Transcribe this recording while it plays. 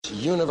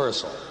It's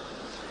universal.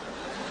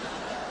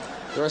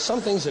 There are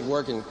some things that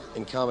work in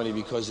comedy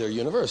because they're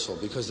universal,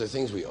 because they're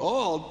things we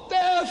all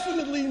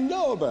definitely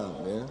know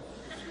about, man.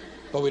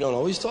 But we don't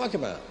always talk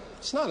about.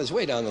 Snot is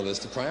way down the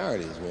list of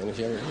priorities, man, if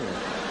you ever,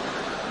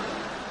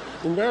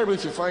 Invariably,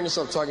 if you find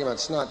yourself talking about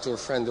snot to a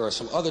friend, there are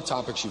some other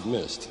topics you've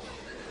missed.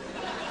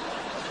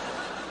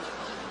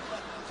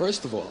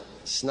 First of all,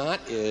 snot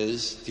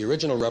is the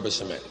original rubber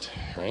cement,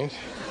 right?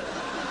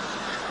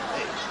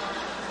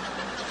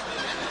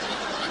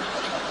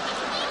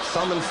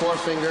 Thumb and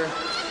forefinger,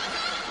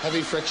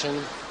 heavy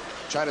friction,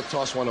 try to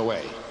toss one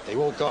away. They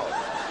won't go.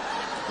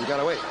 You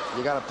gotta wait.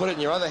 You gotta put it in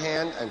your other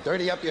hand and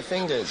dirty up your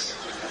fingers.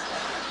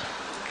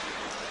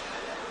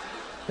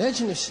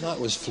 Imagine if snot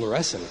was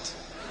fluorescent.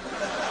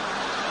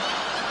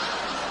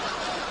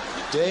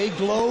 Day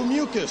glow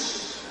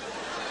mucus.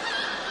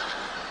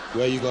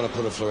 Where are you gonna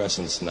put a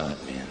fluorescent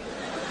snot, man?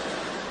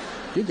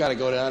 You gotta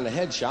go down to the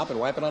head shop and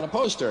wipe it on a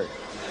poster.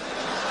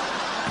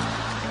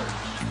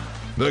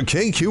 The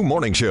KQ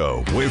Morning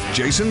Show with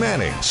Jason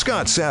Manning,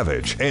 Scott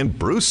Savage, and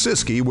Bruce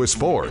Siskey with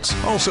sports.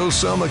 Also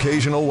some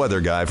occasional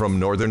weather guy from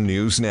Northern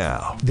News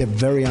Now. They're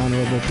very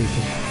honorable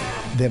people.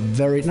 They're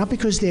very, not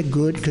because they're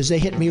good, because they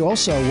hit me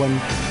also when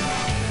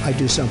I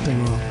do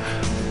something wrong,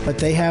 but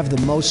they have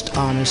the most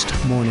honest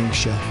morning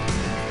show.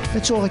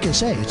 That's all I can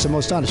say. It's the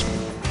most honest.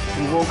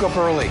 We woke up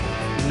early.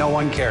 No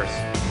one cares.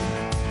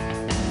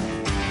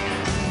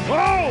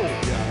 Whoa!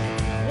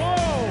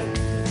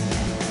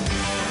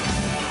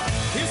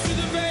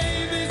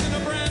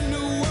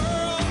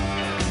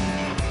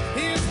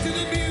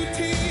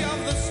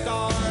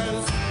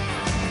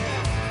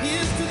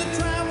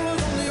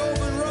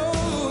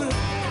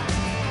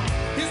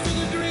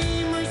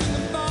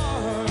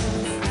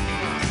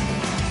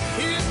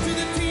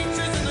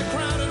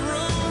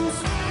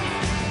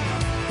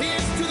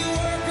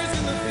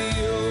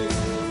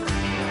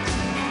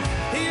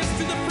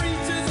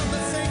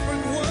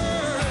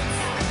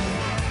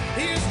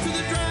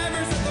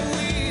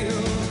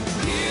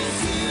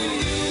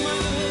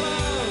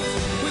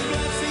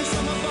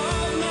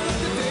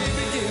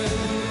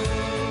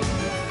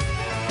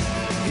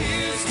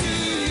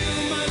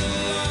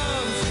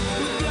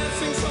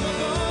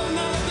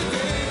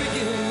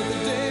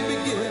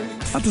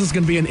 I thought this was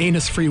going to be an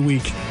anus-free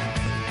week.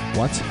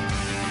 What?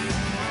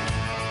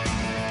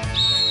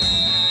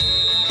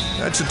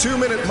 That's a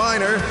 2-minute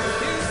minor.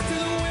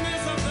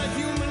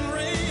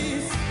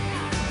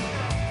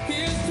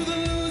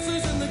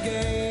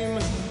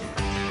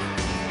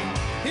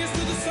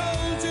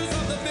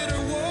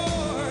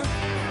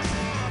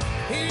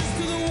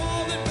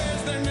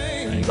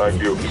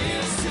 Thank you.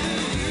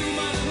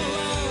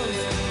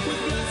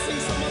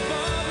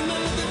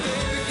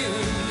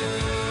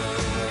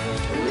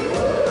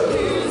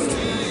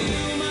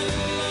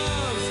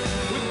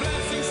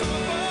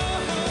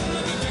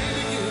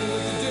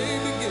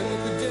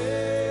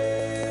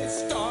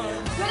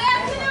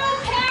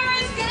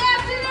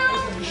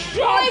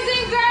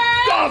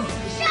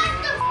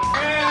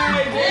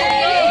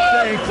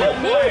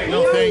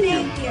 No, thank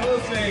you.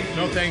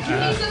 No, thank you.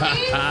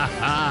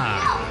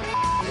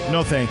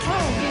 No, thank you.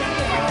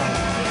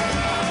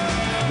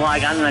 Well, I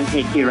got it on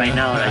KQ right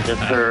now, and I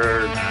just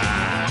heard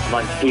a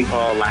bunch of people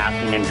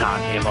laughing and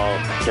talking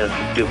about just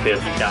stupid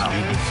stuff.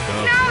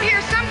 Now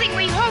here's something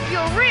we hope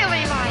you'll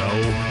really like.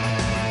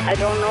 I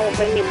don't know if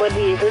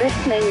anybody is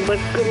listening, but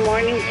good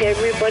morning to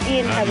everybody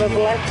and have a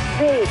blessed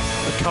day.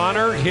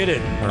 Connor, hit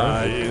it.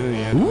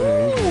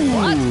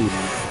 What?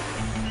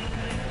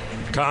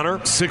 Connor?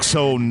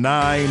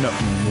 609.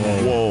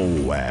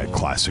 Whoa, at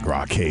Classic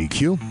Rock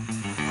KQ.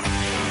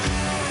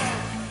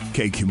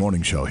 KQ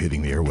Morning Show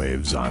hitting the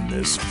airwaves on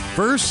this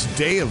first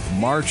day of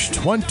March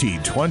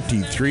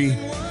 2023.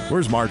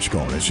 Where's March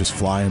going? It's just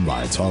flying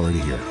by. It's already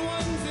here.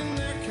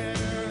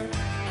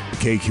 The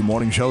KQ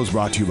Morning Show is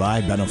brought to you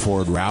by Benna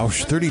Ford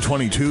Roush,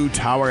 3022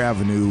 Tower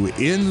Avenue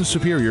in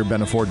Superior,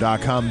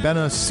 BennaFord.com,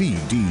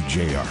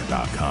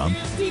 BennaCDJR.com,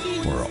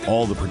 for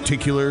all the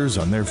particulars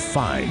on their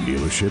fine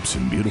dealerships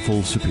in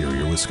beautiful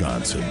Superior,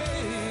 Wisconsin.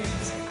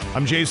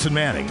 I'm Jason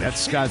Manning.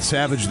 That's Scott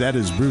Savage. That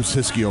is Bruce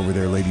Siskey over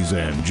there, ladies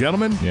and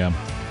gentlemen. Yeah.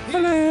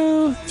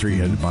 Hello.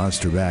 Three-headed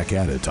monster back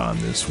at it on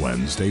this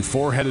Wednesday.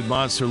 Four-headed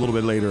monster a little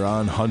bit later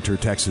on. Hunter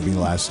texted me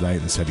last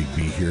night and said he'd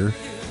be here.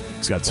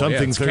 He's got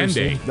something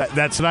Thursday.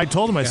 That's what I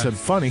told him. I said,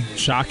 funny.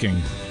 Shocking.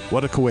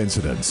 What a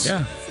coincidence.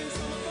 Yeah.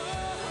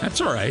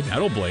 That's all right. I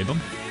don't blame him.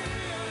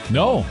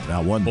 No.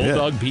 Not one bit.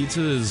 Bulldog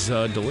pizza is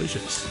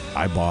delicious.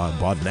 I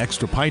bought an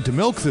extra pint of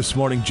milk this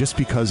morning just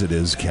because it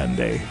is Ken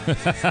Day.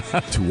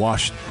 To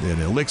wash an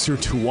elixir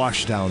to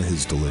wash down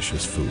his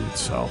delicious food.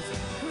 So.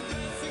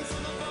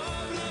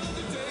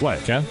 What?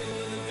 Ken?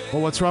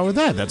 Well, what's wrong with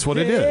that? That's what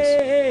it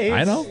is.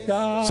 I know.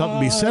 Something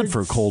to be said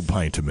for a cold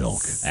pint of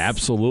milk.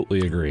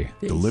 Absolutely agree.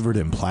 Delivered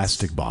in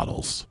plastic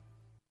bottles.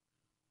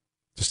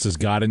 Just as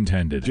God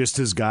intended. Just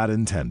as God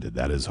intended.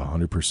 That is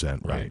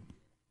 100% right.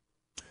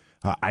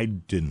 I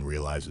didn't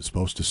realize it's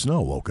supposed to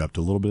snow. Woke up to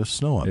a little bit of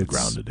snow on the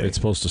ground today. It's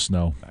supposed to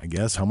snow. I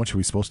guess. How much are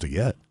we supposed to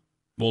get?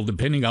 Well,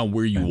 depending on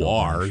where you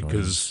are,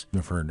 because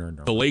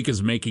the lake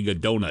is making a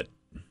donut.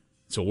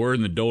 So we're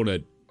in the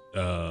donut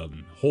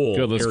hole.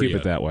 Good, let's area, keep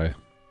it that way.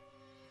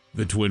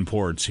 The Twin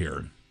Ports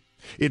here.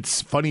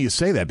 It's funny you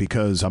say that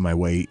because on my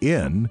way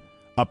in,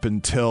 up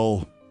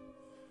until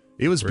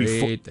it was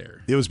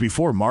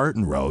before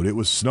Martin Road, it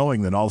was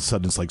snowing. Then all of a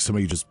sudden, it's like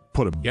somebody just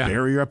put a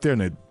barrier up there,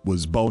 and it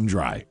was bone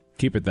dry.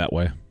 Keep it that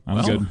way.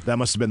 I'm good. That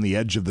must have been the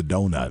edge of the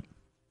donut.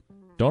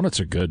 Donuts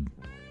are good.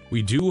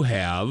 We do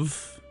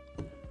have,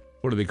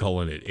 what are they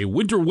calling it? A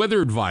winter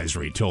weather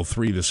advisory till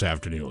 3 this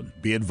afternoon.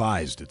 Be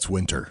advised, it's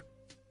winter.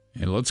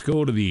 And let's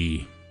go to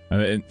the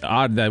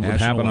odd that would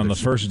happen on the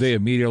first day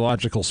of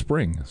meteorological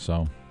spring.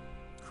 So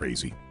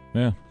crazy.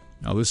 Yeah.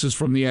 Now this is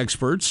from the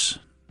experts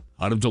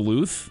out of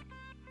Duluth,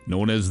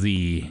 known as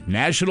the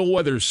National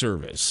Weather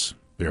Service.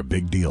 They're a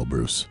big deal,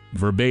 Bruce.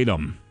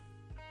 Verbatim.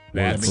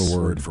 That's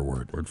word for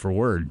word. Word for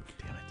word.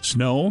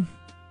 Snow.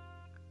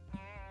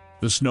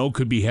 The snow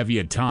could be heavy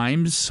at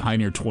times, high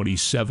near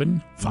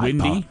 27.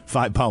 Windy.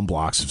 5-pound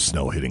blocks of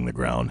snow hitting the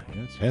ground.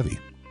 Yeah, it's heavy.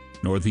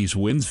 Northeast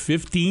winds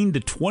 15 to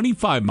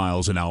 25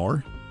 miles an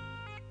hour.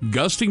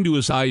 Gusting to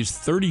as high as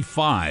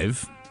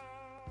 35.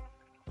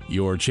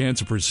 Your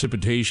chance of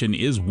precipitation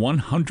is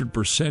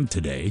 100%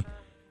 today.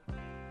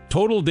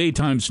 Total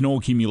daytime snow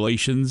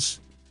accumulations,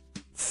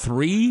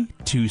 3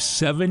 to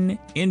 7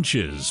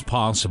 inches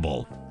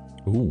possible.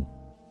 Ooh.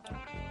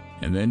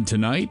 And then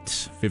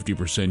tonight,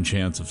 50%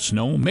 chance of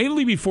snow,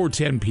 mainly before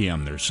 10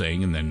 p.m., they're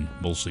saying, and then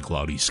mostly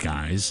cloudy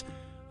skies.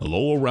 A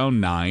low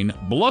around 9,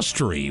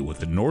 blustery with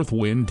the north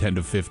wind 10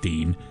 to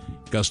 15,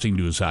 gusting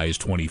to as high as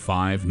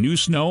 25. New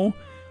snow,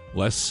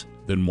 less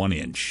than 1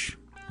 inch.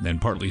 And then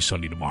partly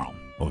sunny tomorrow.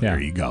 Well,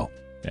 there you go.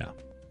 Yeah.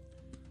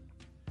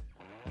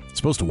 It's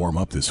supposed to warm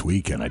up this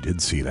weekend. I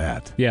did see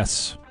that.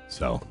 Yes.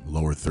 So,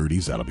 lower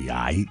 30s, that'll be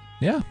aight.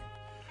 Yeah.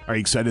 Are you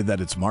excited that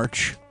it's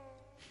March?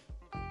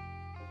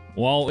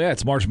 Well, yeah,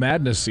 it's March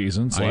Madness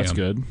season, so that's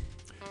good.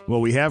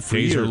 Well, we have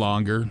days are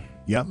longer.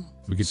 Yep.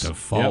 We get to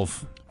fall. Yep.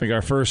 I think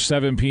our first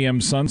 7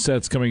 p.m.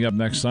 sunset's coming up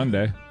next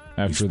Sunday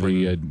after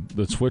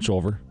the switch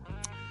over.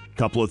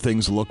 Couple of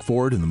things to look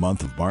forward in the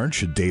month of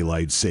March. A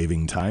daylight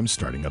saving time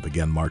starting up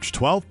again March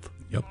 12th.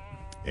 Yep.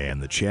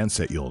 And the chance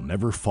that you'll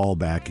never fall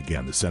back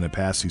again. The Senate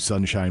passed the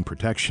Sunshine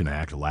Protection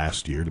Act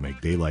last year to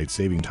make daylight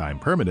saving time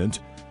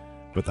permanent,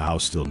 but the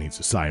House still needs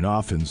to sign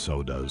off, and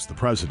so does the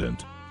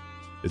President.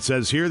 It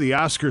says here the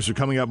Oscars are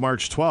coming up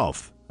March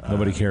 12th.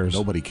 Nobody cares.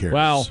 Nobody cares.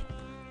 Well,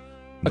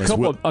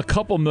 a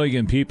couple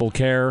million people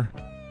care,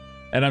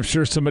 and I'm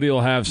sure somebody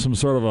will have some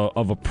sort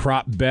of a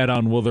prop bet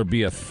on will there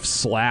be a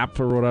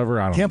slap or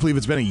whatever. I can't believe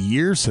it's been a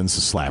year since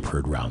the slap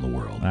heard around the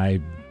world. I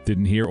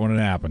didn't hear it when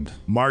it happened.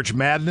 March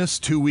Madness,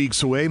 2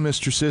 weeks away,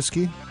 Mr.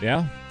 Siski.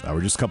 Yeah.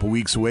 We're just a couple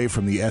weeks away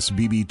from the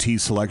SBBT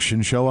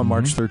selection show on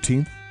March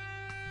 13th.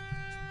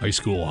 High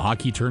school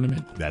hockey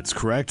tournament? That's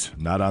correct.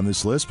 Not on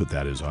this list, but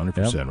that is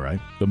 100% right.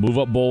 The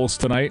move-up bowls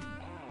tonight.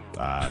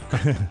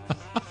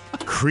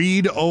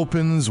 Creed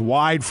opens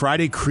wide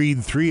Friday.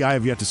 Creed 3. I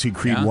have yet to see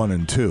Creed 1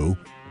 and 2.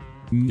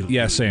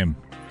 Yeah, same.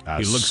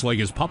 He looks like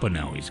his papa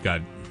now. He's got,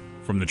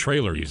 from the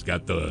trailer, he's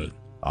got the...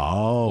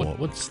 Oh.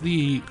 What's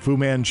the... Fu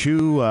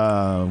Manchu,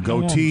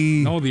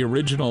 goatee. No, the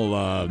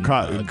original...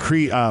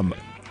 Creed,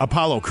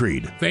 Apollo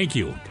Creed. Thank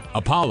you.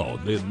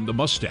 Apollo, the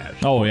mustache.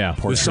 Oh, yeah.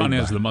 The son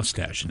has the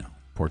mustache now.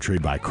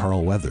 Portrayed by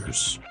Carl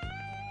Weathers.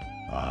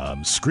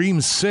 Scream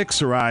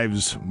 6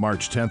 arrives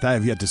March 10th. I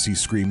have yet to see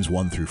Screams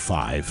 1 through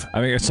 5. I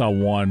think I saw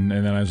 1,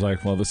 and then I was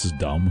like, well, this is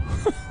dumb.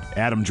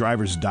 Adam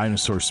Driver's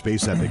Dinosaur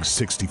Space Epic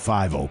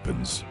 65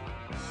 opens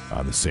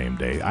on the same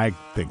day. I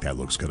think that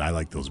looks good. I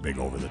like those big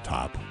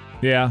over-the-top.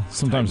 Yeah,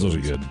 sometimes those are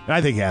good. I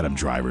think Adam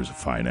Driver's a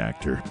fine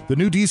actor. The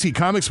new DC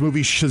Comics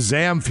movie,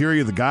 Shazam! Fury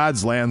of the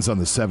Gods, lands on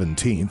the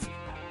 17th.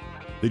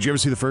 Did you ever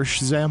see the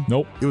first Shazam?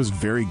 Nope. It was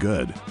very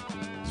good. It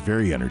was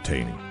very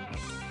entertaining.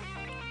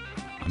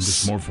 I'm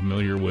just more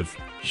familiar with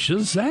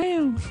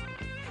Shazam.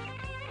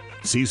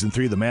 Season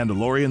 3 of The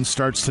Mandalorian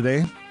starts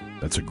today.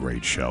 That's a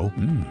great show.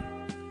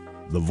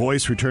 The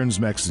Voice returns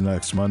next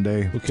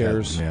Monday. Who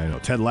cares? I know.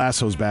 Ted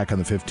Lasso's back on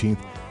the 15th.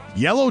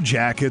 Yellow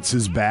Jackets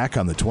is back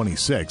on the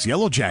 26th.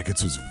 Yellow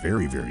Jackets was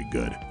very, very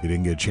good. You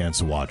didn't get a chance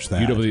to watch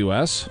that.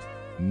 UWS?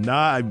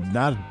 Not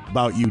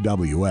about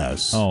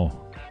UWS. Oh.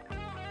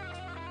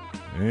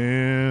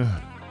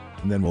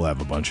 And then we'll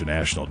have a bunch of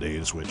national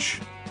days, which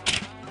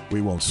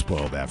we won't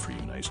spoil that for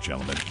you, nice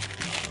gentlemen.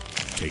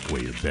 Take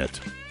away your bit.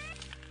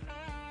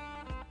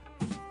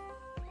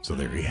 So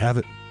there you have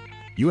it.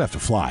 You have to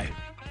fly.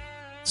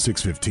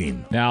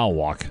 6:15. Now I'll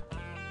walk.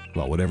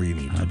 Well, whatever you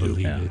need to do.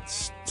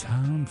 It's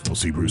time for We'll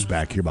see Bruce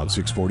back here about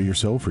 6:40 or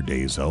so for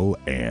Days O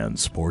and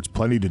Sports.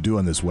 Plenty to do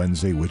on this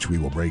Wednesday, which we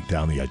will break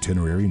down the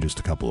itinerary in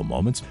just a couple of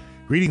moments.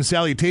 Greetings,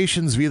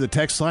 salutations via the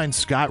text line.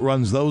 Scott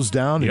runs those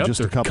down in just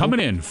a couple. Coming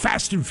in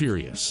fast and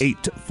furious.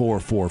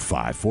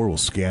 84454. We'll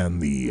scan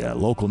the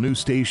local news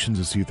stations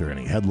to see if there are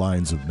any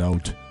headlines of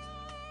note.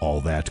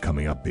 All that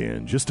coming up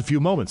in just a few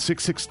moments.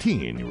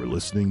 6:16. You were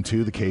listening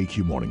to the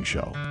KQ Morning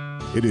Show.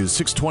 It is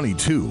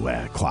 6:22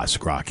 at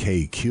Classic Rock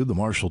KQ, the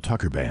Marshall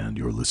Tucker Band.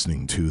 You're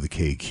listening to the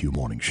KQ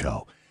Morning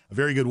Show. A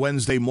very good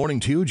Wednesday morning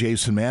to you,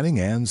 Jason Manning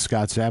and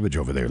Scott Savage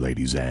over there,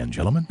 ladies and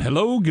gentlemen.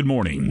 Hello, good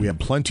morning. We have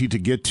plenty to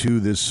get to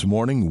this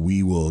morning.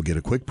 We will get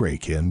a quick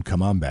break in.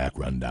 Come on back,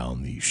 run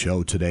down the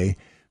show today.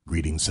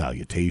 Greetings,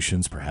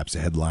 salutations, perhaps a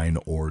headline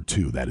or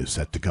two. That is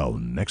set to go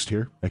next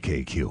here at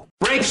KQ.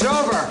 Break's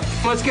over.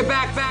 Let's get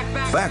back.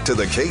 Back to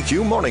the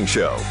KQ Morning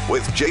Show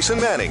with Jason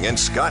Manning and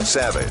Scott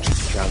Savage.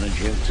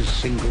 Challenge you to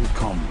single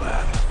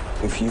combat.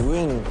 If you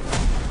win,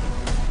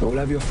 you'll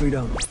have your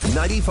freedom.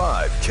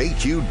 95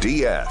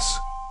 KQDS.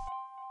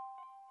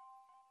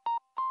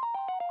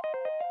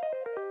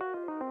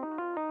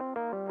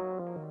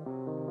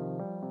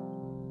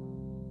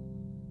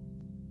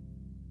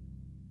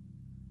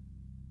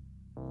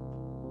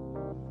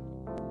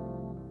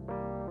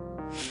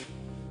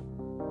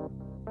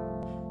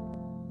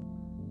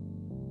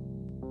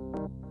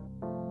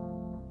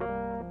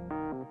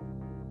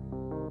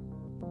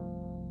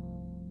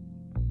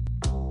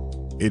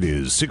 It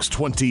is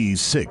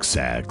 6:26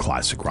 at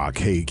Classic Rock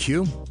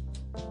KQ.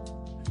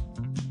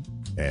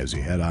 As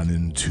you head on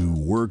into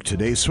work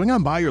today, swing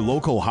on by your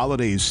local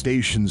Holiday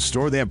Station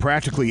store. They have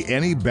practically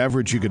any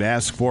beverage you could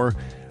ask for.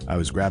 I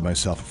always grab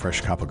myself a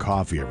fresh cup of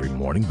coffee every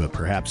morning, but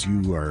perhaps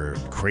you are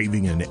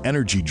craving an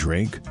energy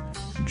drink,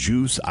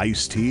 juice,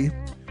 iced tea.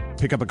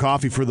 Pick up a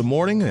coffee for the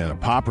morning and a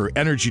pop or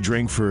energy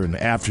drink for an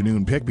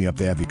afternoon pick-me-up.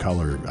 They have you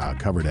covered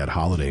at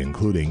Holiday,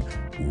 including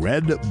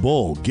Red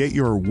Bull. Get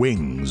your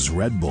wings.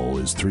 Red Bull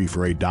is 3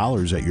 for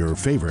 $8 at your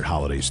favorite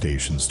Holiday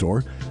Station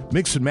store.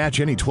 Mix and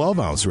match any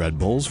 12-ounce Red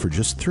Bulls for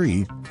just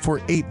 3 for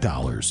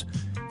 $8.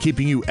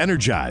 Keeping you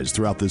energized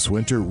throughout this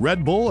winter.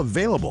 Red Bull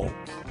available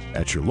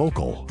at your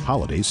local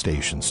Holiday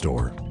Station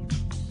store.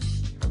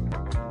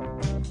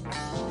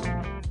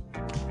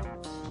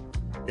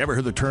 You ever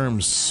heard the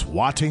term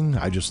swatting?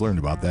 I just learned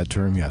about that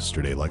term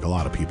yesterday, like a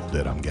lot of people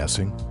did, I'm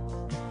guessing.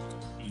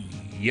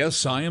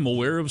 Yes, I am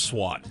aware of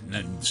SWAT.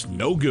 It's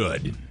no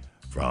good.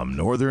 From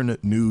Northern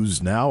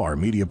News Now, our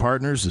media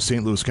partners, the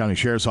St. Louis County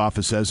Sheriff's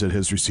Office says it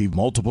has received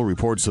multiple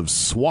reports of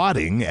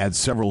swatting at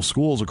several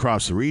schools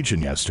across the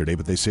region yesterday,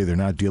 but they say they're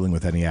not dealing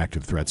with any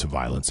active threats of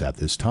violence at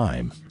this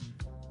time.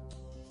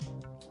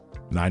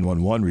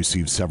 911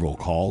 received several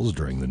calls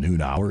during the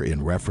noon hour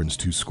in reference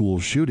to school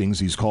shootings.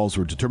 These calls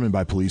were determined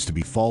by police to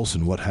be false,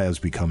 and what has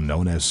become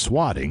known as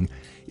swatting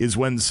is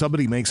when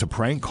somebody makes a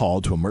prank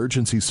call to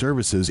emergency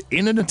services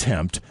in an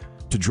attempt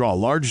to draw a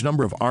large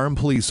number of armed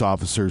police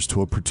officers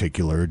to a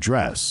particular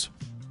address.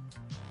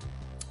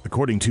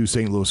 According to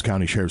St. Louis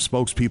County Sheriff's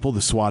spokespeople,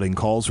 the swatting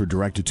calls were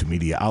directed to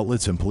media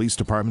outlets and police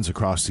departments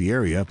across the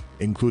area,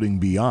 including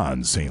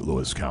beyond St.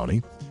 Louis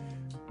County.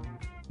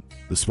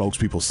 The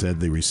spokespeople said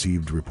they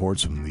received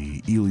reports from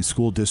the Ely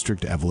School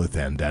District, Eveleth,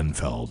 and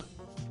Denfeld.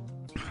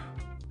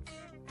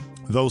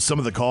 Though some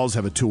of the calls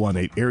have a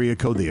 218 area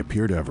code, they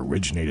appear to have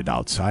originated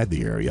outside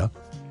the area.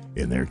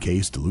 In their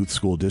case, Duluth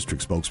School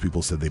District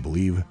spokespeople said they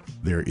believe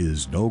there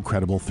is no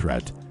credible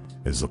threat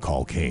as the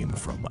call came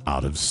from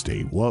out of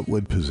state. What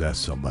would possess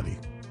somebody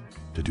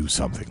to do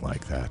something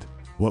like that?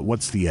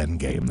 What's the end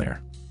game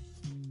there?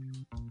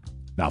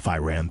 Now, if I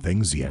ran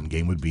things, the end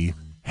game would be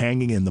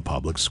hanging in the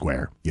public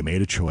square. You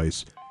made a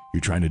choice.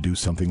 You're trying to do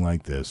something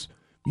like this.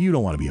 You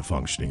don't want to be a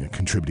functioning, a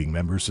contributing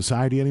member of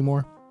society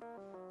anymore,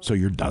 so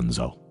you're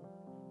donezo.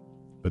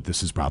 But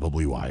this is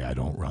probably why I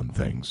don't run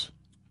things.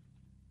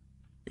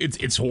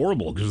 It's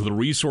horrible because of the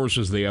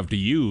resources they have to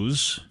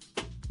use,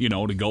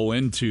 to go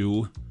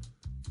into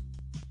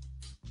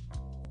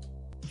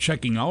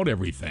checking out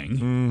everything.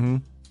 Mm-hmm.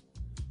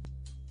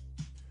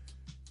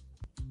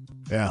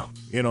 Yeah,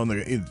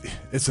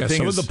 it's the thing.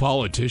 Some of the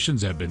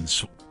politicians have been,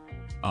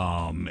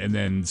 and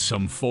then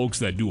some folks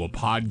that do a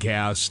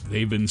podcast,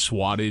 they've been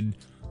swatted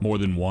more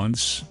than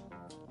once.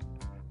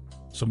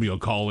 Somebody will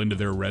call into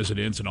their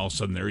residence, and all of a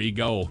sudden, there you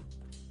go.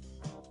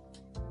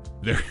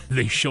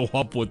 They show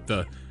up with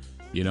the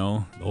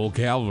whole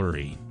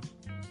cavalry.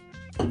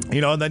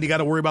 And then you got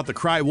to worry about the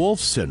cry wolf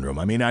syndrome.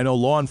 I mean, I know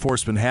law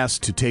enforcement has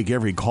to take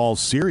every call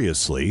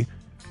seriously,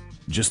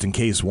 just in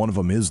case one of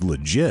them is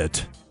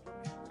legit.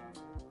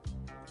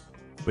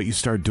 But you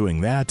start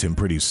doing that, and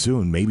pretty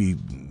soon,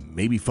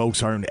 maybe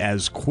folks aren't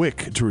as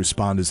quick to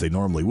respond as they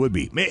normally would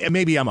be.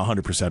 Maybe I'm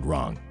 100%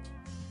 wrong.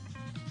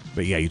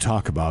 But yeah, you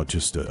talk about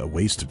just a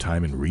waste of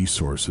time and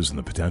resources and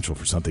the potential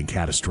for something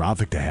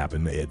catastrophic to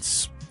happen.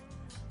 It's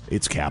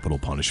capital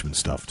punishment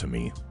stuff to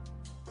me.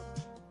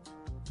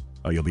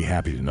 Oh, you'll be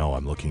happy to know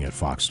I'm looking at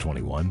Fox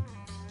 21.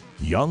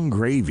 Young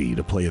Gravy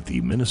to play at the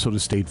Minnesota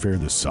State Fair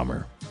this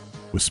summer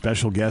with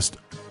special guest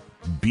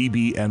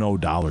BBNO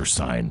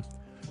 $.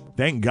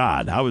 Thank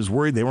God. I was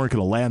worried they weren't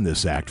going to land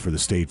this act for the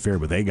State Fair,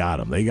 but they got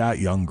him. They got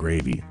Young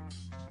Gravy.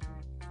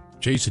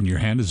 Jason, your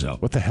hand is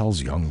up. What the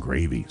hell's Young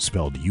Gravy?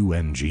 Spelled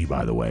U-N-G,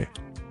 by the way.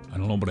 I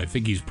don't know, but I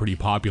think he's pretty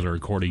popular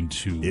according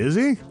to... Is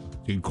he?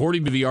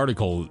 According to the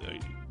article,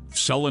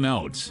 selling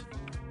out.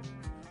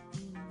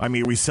 I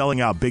mean, are we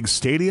selling out big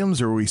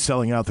stadiums or are we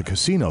selling out the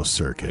casino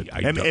circuit?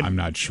 I'm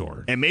not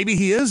sure. And maybe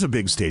he is a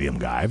big stadium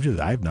guy.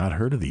 I've not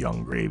heard of the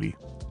Young Gravy.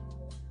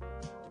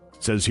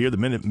 It says here the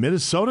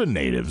Minnesota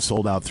native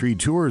sold out 3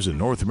 tours in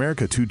North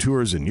America, 2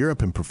 tours in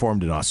Europe, and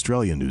performed in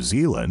Australia and New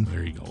Zealand.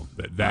 There you go.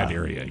 That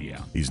area,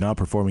 yeah. He's now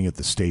performing at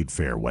the State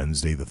Fair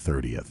Wednesday the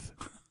 30th.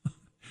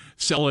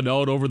 Selling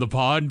out over the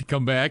pond,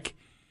 come back.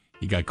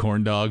 You got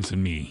corn dogs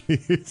and me.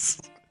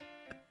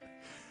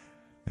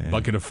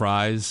 Bucket of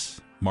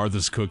fries,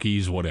 Martha's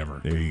cookies,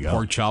 whatever. There you go.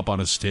 Pork chop on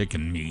a stick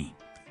and me.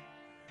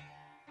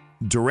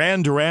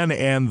 Duran Duran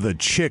and the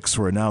Chicks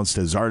were announced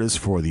as artists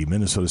for the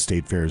Minnesota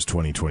State Fair's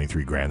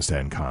 2023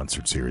 Grandstand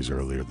Concert Series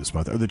earlier this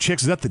month. Are the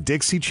Chicks, is that the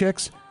Dixie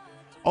Chicks?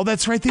 Oh,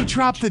 that's right. They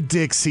dropped the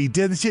Dixie,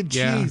 didn't they?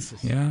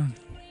 Jesus. Yeah.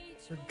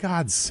 For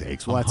God's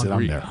sakes. Well, that's it.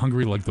 I'm there.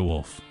 Hungry like the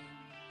wolf.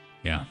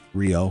 Yeah.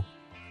 Rio.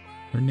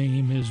 Her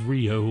name is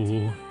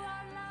Rio.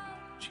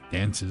 She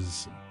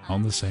dances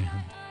on the sand.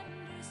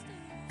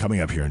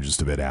 Coming up here in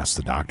just a bit, Ask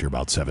the Doctor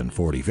about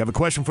 7:40. If you have a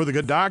question for the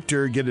good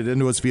doctor, get it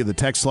into us via the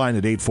text line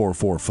at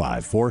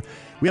 84454.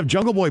 We have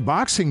Jungle Boy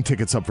boxing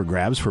tickets up for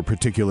grabs for a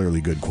particularly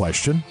good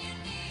question.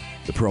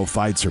 The pro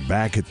fights are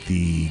back at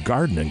the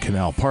Garden in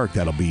Canal Park.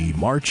 That'll be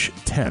March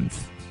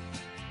 10th.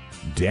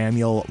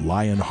 Daniel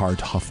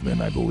Lionheart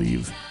Huffman, I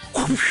believe,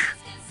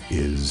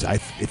 is, I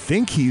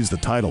think he's the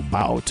title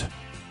bout.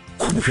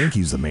 I think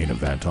he's the main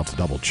event. I'll have to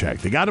double check.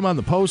 They got him on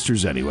the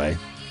posters anyway.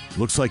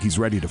 Looks like he's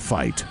ready to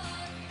fight.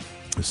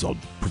 So,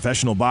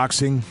 professional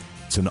boxing,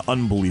 it's an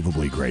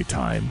unbelievably great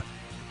time.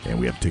 And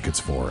we have tickets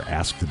for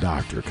Ask the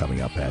Doctor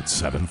coming up at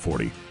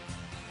 7:40.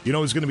 You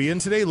know who's going to be in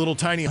today? Little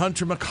tiny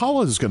Hunter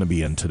McCullough is going to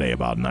be in today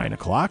about 9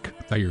 o'clock.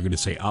 I thought you were going to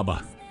say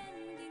ABBA.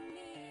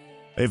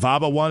 If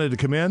ABBA wanted to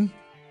come in,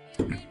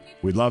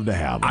 we'd love to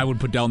have him. I would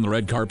put down the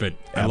red carpet.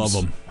 I love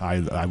them.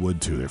 I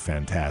would too. They're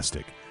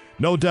fantastic.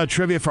 No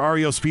trivia for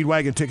REO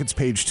Speedwagon tickets,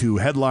 page 2.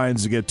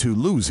 Headlines to get to.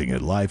 Losing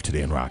it live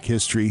today in rock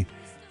history.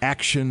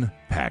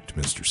 Action-packed,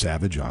 Mr.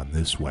 Savage, on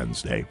this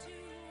Wednesday.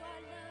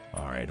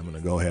 All right, I'm going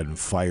to go ahead and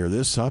fire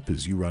this up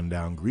as you run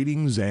down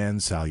greetings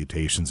and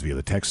salutations via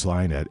the text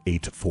line at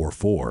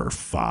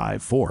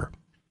 84454.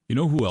 You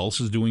know who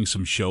else is doing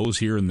some shows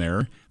here and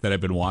there that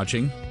I've been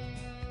watching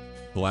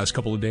the last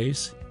couple of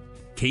days?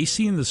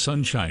 Casey and the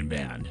Sunshine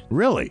Band.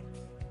 Really?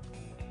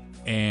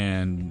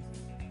 And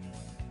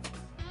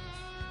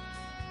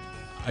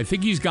I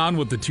think he's gone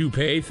with the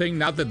toupee thing.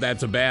 Not that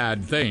that's a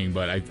bad thing,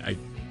 but I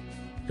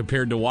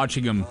compared to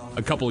watching him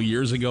a couple of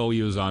years ago,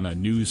 he was on a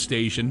news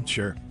station.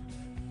 Sure.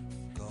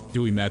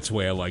 Doing That's the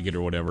Way I Like It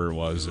or whatever it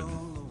was. And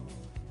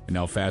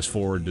now fast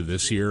forward to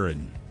this year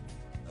and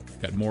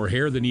got more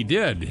hair than he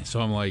did. So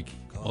I'm like,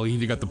 well, he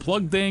either got the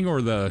plug thing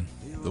or the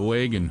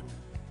wig. And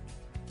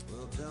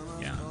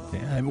yeah,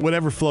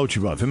 whatever floats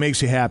your boat. If it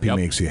makes you happy, it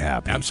makes you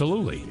happy.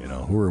 Absolutely. You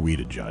know, who are we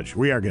to judge?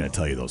 We are going to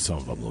tell you, though, some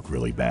of them look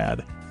really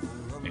bad.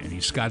 And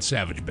he's Scott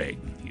Savage big.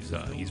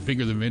 He's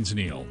bigger than Vince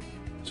Neil.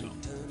 So.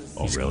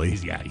 Oh, really?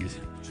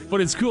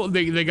 But it's cool.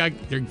 They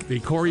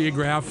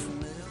choreograph,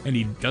 and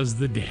he does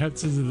the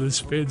dances and the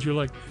spins. You're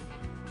like,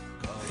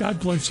 God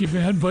bless you,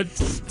 man. But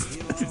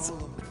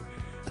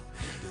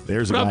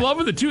I'm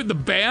loving the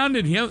band,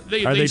 and him.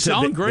 They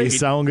sound great. They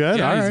sound good.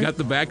 Yeah, all he's right. got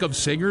the backup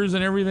singers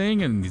and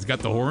everything, and he's got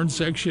the horn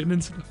section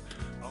and stuff.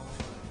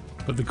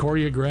 But the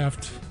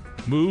choreographed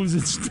moves.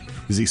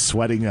 Is he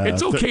sweating?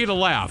 It's okay to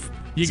laugh.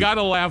 You got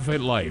to laugh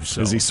at life.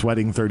 So. Is he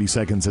sweating 30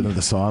 seconds into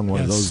the song?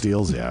 One of those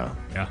deals? Yeah.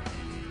 Yeah.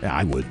 Yeah,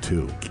 I would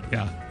too.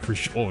 Yeah, for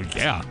sure. Oh,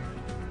 yeah.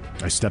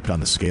 I stepped on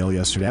the scale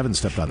yesterday. I haven't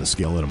stepped on the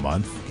scale in a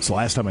month. So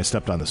last time I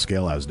stepped on the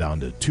scale, I was down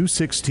to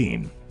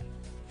 216.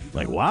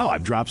 Like, wow,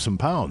 I've dropped some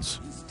pounds.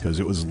 Because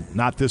it was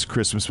not this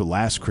Christmas, but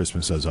last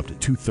Christmas I was up to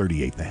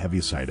 238, the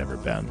heaviest I'd ever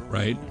been.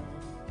 Right.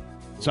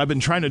 So I've been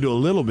trying to do a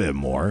little bit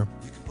more.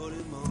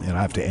 And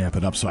I have to amp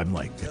it up. So I'm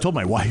like, I told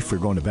my wife we're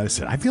going to bed. I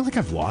said, I feel like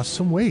I've lost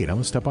some weight. I'm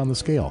going to step on the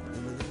scale.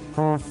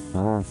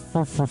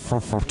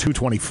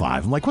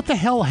 225. I'm like, what the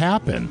hell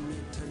happened?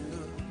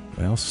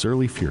 Well,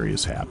 Surly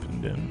Furious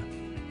happened,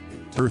 and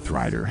Earth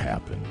Rider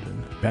happened,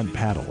 and Bent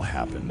Paddle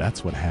happened.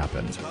 That's what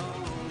happened.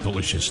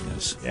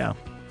 Deliciousness. Yeah.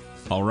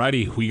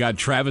 Alrighty, we got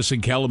Travis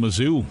in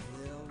Kalamazoo.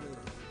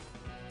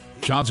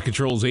 Johnson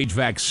Controls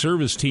HVAC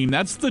service team.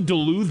 That's the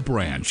Duluth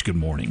branch. Good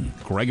morning.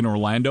 Greg in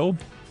Orlando.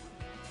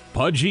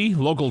 Pudgy,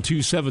 local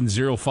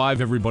 2705,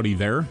 everybody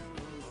there.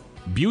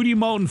 Beauty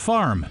Mountain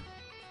Farm.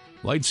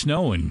 Light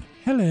snow and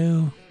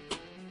hello.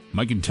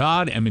 Mike and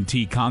Todd,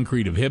 M&T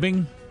Concrete of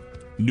Hibbing.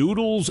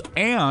 Noodles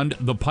and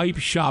the Pipe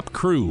Shop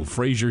crew,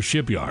 Fraser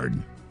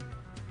Shipyard.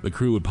 The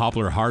crew at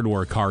Poplar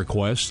Hardware Car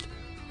Quest.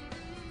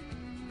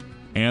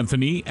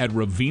 Anthony at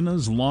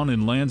Ravina's Lawn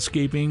and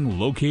Landscaping,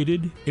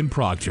 located in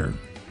Proctor.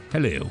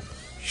 Hello.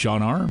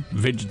 Sean R.,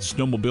 Vintage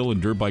Snowmobile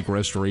and Dirt Bike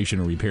Restoration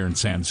and Repair in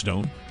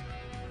Sandstone.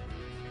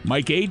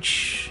 Mike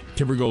H.,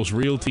 Timbergos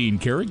Realty in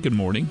Carrick, good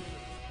morning.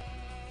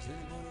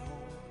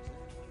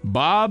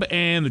 Bob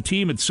and the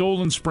team at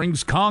Solon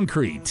Springs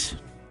Concrete.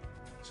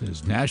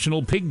 Says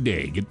National Pig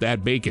Day. Get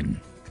that bacon.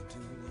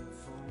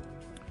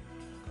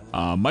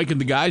 Mike and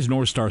the guys,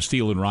 North Star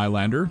Steel in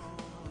Rylander.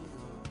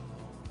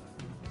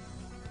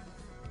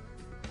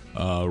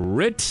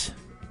 Rit,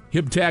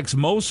 Hibtac's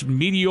most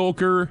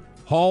mediocre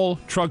haul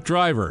truck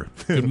driver.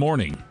 Good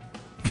morning.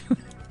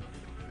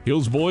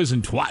 Hills Boys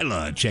and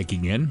Twyla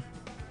checking in.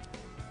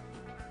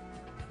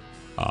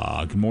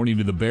 Good morning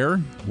to the Bear,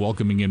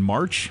 welcoming in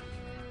March.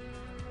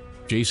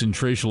 Jason,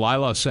 Trish,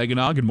 Lila,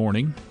 Saginaw, good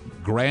morning.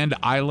 Grand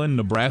Island,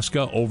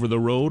 Nebraska, over the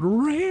road.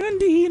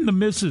 Randy and the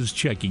missus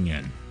checking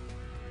in.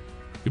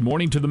 Good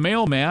morning to the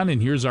mailman,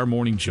 and here's our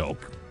morning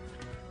joke.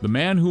 The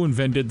man who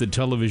invented the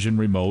television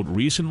remote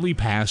recently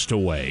passed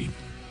away.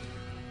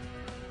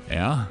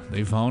 Yeah,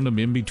 they found him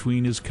in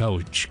between his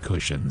couch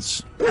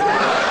cushions.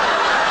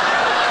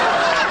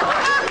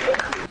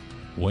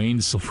 Wayne,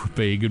 Silver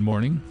Bay, good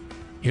morning.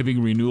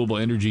 Hibbing Renewable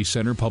Energy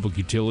Center, Public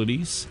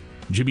Utilities.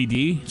 Jimmy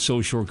D,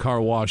 South Shore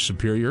Car Wash,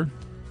 Superior.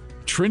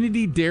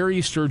 Trinity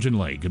Dairy, Sturgeon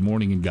Lake, good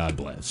morning and God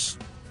bless.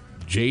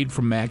 Jade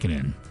from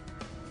Mackinnon.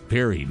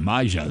 Perry,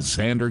 Maja,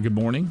 Xander, good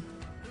morning.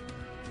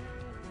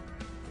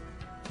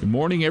 Good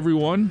morning,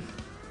 everyone.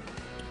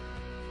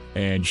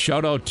 And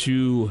shout out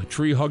to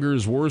Tree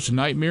Hugger's Worst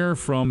Nightmare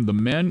from the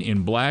men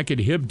in black at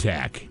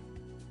Hibtac.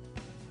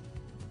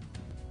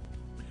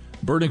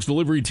 Burnix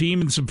Delivery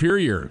Team in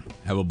Superior,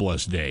 have a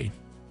blessed day.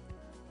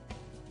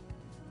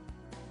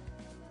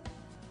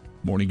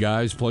 Morning,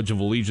 guys. Pledge of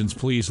Allegiance,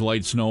 please.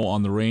 Light snow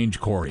on the range.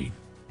 Corey.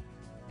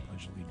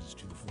 Pledge allegiance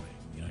to the flag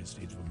of the United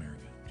States of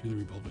America, to the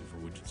republic for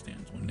which it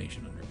stands, one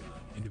nation under God,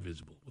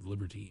 indivisible, with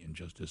liberty and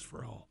justice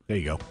for all. There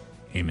you go.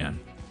 Amen.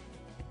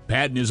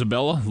 Pat and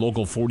Isabella,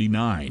 Local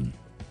 49.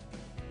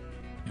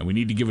 And we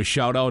need to give a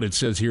shout out, it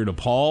says here, to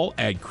Paul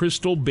at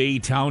Crystal Bay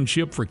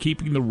Township for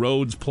keeping the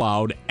roads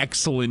plowed.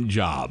 Excellent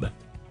job.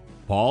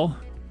 Paul,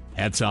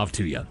 hats off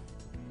to you.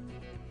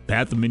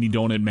 Pat the Mini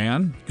Donut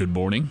Man, good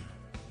morning.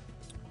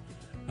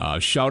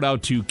 Shout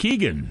out to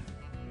Keegan.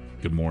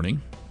 Good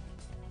morning.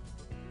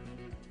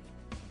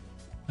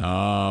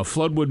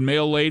 Floodwood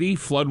Mail Lady,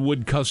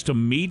 Floodwood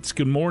Custom Meats.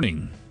 Good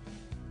morning.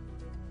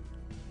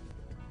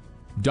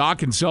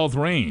 Dock and South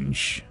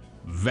Range,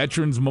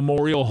 Veterans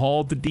Memorial Hall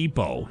at the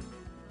Depot.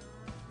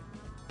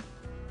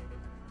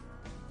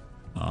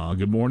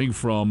 Good morning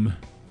from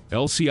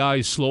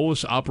LCI's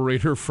slowest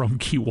operator from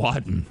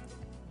Keewatin.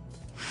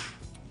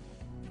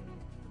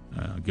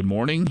 Good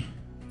morning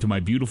to my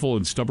beautiful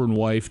and stubborn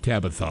wife,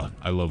 Tabitha.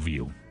 I love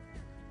you.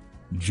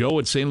 Joe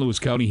at St. Louis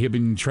County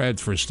Hibbing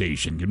Transfer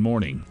Station. Good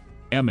morning.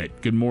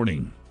 Emmett, good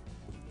morning.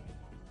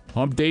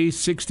 Hump Day,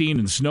 16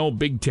 and snow,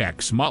 Big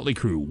Tex, Motley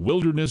Crue,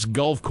 Wilderness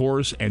Golf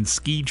Course, and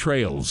Ski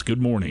Trails.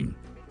 Good morning.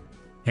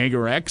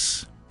 Hanger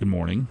X, good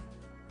morning.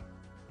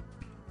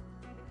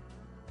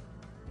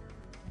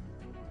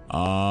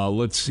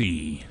 Let's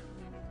see.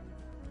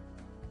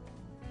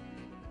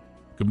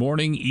 Good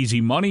morning,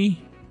 Easy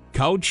Money,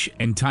 Couch,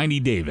 and Tiny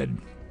David.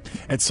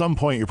 At some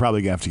point, you're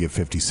probably going to have to get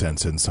 50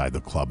 cents inside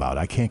the club out.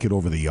 I can't get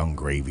over the Young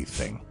Gravy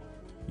thing.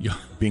 Yeah.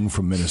 Being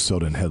from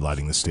Minnesota and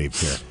headlining the state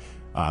fair.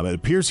 It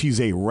appears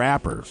he's a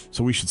rapper,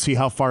 so we should see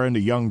how far into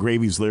Young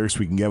Gravy's lyrics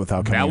we can get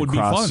without coming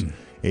across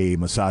a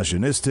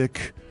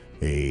misogynistic,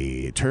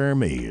 a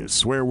term, a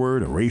swear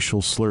word, a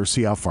racial slur.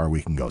 See how far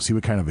we can go. See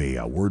what kind of a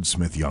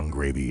wordsmith Young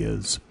Gravy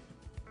is.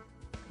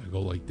 I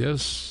go like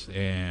this,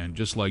 and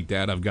just like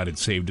that, I've got it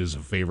saved as a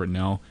favorite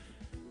now.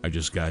 I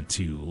just got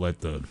to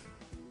let the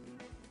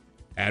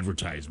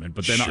advertisement,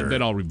 but then, sure.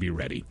 Then I'll be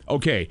ready.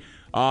 Okay,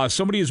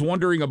 somebody is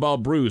wondering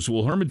about Bruce.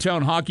 Will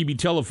Hermantown hockey be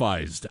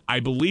televised? I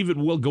believe it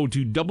will. Go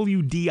to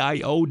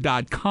WDIO.com,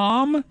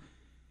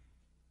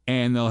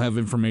 and they'll have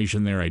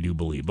information there, I do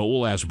believe. But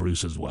we'll ask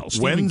Bruce as well.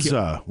 When's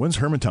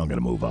Hermantown going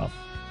to move up?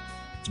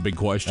 It's a big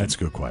question. That's a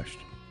good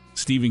question.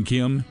 Stephen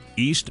Kim,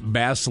 East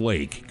Bass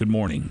Lake. Good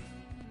morning.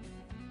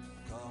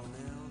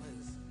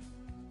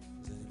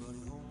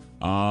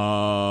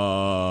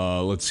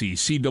 Let's see.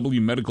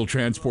 CW Medical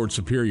Transport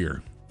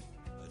Superior.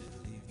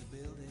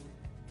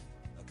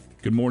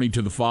 Good morning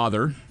to the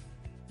father.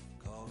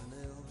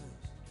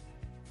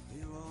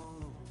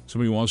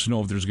 Somebody wants to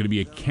know if there's going to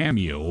be a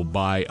cameo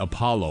by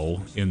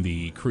Apollo in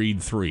the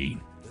Creed 3.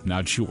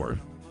 Not sure.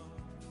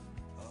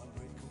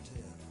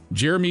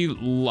 Jeremy,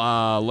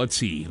 let's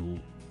see.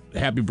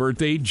 Happy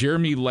birthday,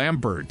 Jeremy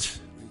Lambert.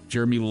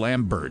 Jeremy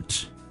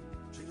Lambert.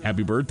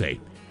 Happy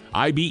birthday.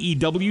 IBEW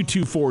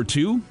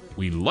 242.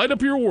 We light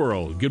up your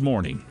world. Good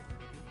morning.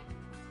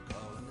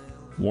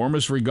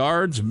 Warmest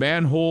regards,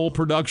 Manhole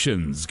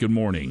Productions. Good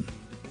morning.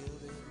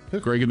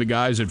 Greg and the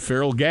guys at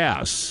Farrell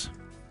Gas.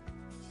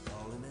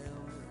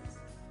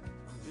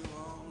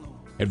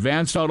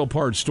 Advanced Auto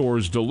Parts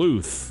Stores,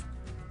 Duluth.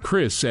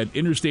 Chris at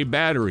Interstate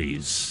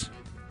Batteries.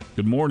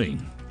 Good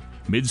morning.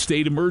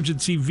 Mid-State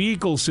Emergency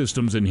Vehicle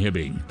Systems in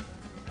Hibbing.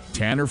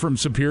 Tanner from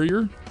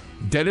Superior.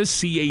 Dennis,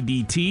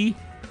 CADT.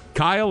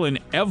 Kyle and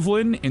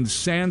Evelyn and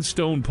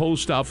Sandstone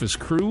Post Office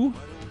crew.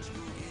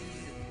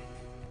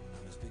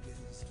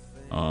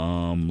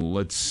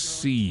 Let's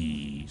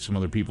see. Some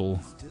other people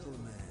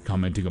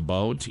commenting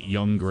about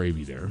Young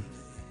Gravy there.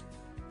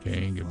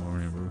 Okay, good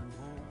morning.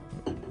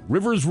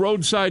 Rivers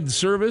Roadside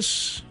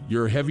Service,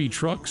 your heavy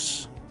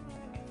trucks.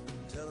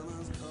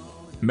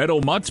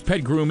 Meadow Mutts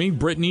Pet Grooming,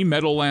 Brittany,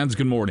 Meadowlands,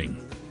 good morning.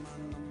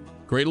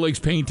 Great Lakes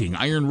Painting,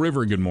 Iron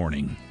River, good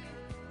morning.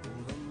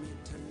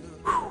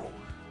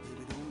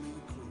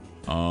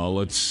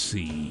 Let's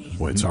see.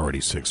 Boy, it's already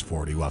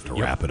 6:40. We'll have to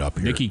wrap it up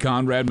here. Mickey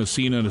Conrad,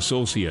 Messina and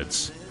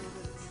Associates.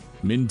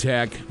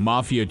 Mintac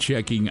Mafia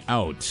checking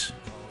out.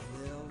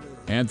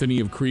 Anthony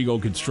of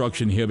Kriegel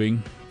Construction Hibbing.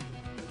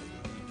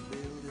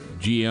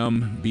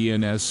 GM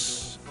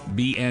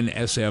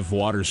BNSF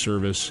Water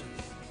Service.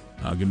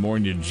 Good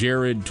morning to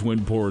Jared,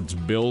 Twin Ports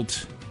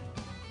Built.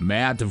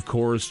 Matt, of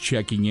course,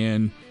 checking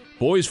in.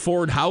 Boys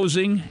Ford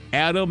Housing,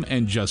 Adam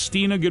and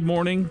Justina, good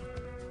morning.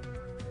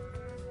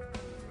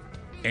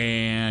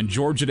 And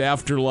George at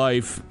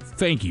Afterlife,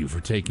 thank you for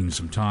taking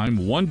some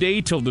time. 1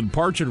 day till the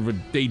departure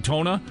of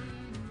Daytona.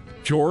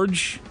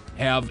 George,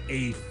 have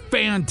a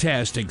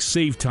fantastic,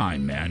 safe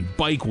time, man.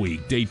 Bike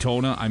week,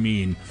 Daytona. I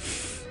mean,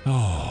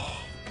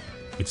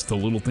 it's the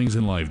little things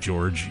in life,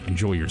 George.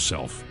 Enjoy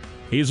yourself.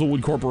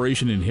 Hazelwood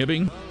Corporation in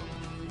Hibbing.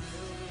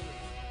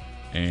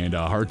 And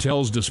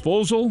Hartel's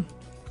Disposal.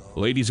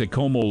 Ladies at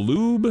Como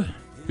Lube,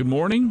 good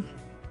morning.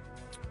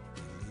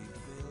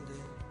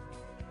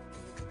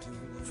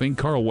 I think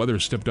Carl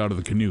Weathers stepped out of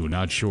the canoe.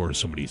 Not sure,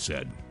 somebody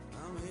said.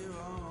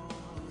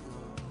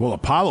 Well,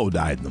 Apollo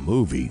died in the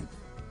movie.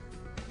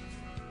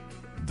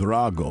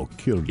 Drago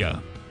killed him. Yeah.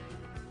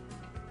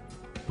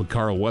 But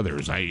Carl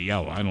Weathers, I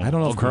don't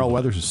know if Carl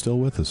Weathers is still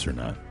with us or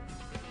not.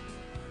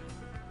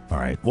 All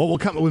right. Well, we'll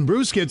come when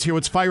Bruce gets here.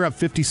 Let's fire up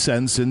 50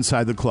 cents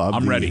inside the club.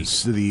 I'm ready.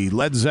 The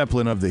Led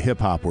Zeppelin of the hip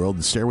hop world,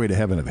 the Stairway to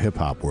Heaven of hip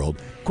hop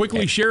world.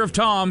 Quickly, Sheriff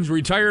Tom's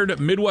retired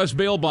Midwest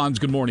bail bonds.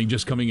 Good morning.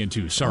 Just coming in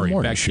too. Sorry,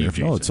 morning, back to you,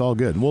 Jason. No, it's all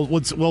good.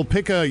 We'll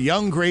pick a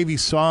Young Gravy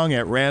song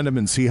at random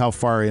and see how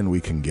far in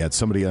we can get.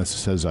 Somebody else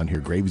says on here,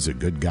 Gravy's a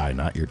good guy,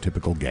 not your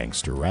typical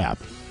gangster rap.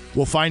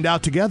 We'll find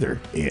out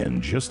together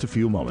in just a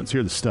few moments.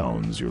 Here are the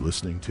Stones. You're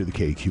listening to the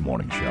KQ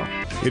Morning Show.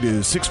 It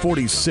is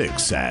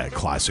 6:46 at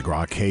Classic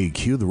Rock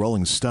KQ, the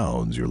Rolling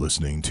Stones. You're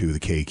listening to the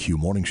KQ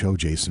Morning Show.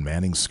 Jason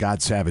Manning,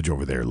 Scott Savage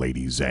over there,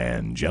 ladies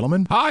and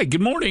gentlemen. Hi, good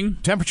morning.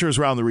 Temperatures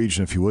around the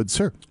region, if you would,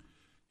 sir.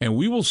 And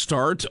we will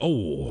start.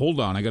 Oh,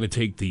 hold on. I got to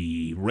take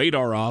the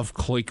radar off.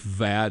 Click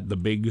that, the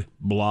big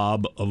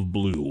blob of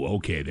blue.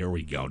 Okay, there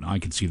we go. Now I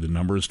can see the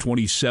numbers.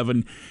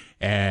 27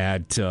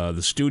 at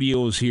the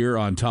studios here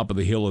on top of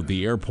the hill at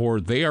the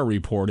airport. They are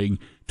reporting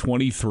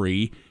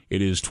 23.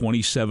 It is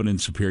 27 in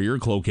Superior.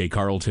 Cloquet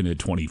Carlton at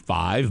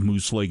 25.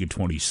 Moose Lake at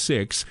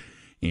 26.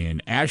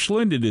 In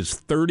Ashland, it is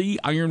 30.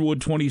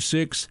 Ironwood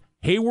 26.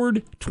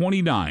 Hayward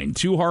 29.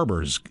 Two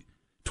Harbors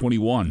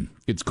 21.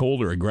 It's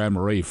colder at Grand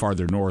Marais,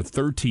 farther north,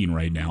 13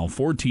 right now,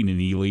 14 in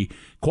Ely.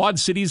 Quad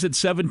Cities at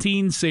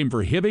 17, same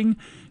for Hibbing.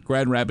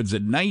 Grand Rapids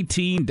at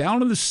 19.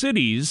 Down in the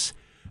cities,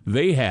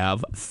 they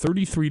have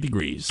 33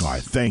 degrees. All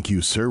right, thank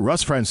you, sir.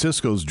 Russ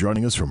Francisco's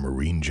joining us from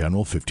Marine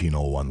General,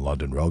 1501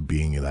 London Road,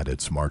 being that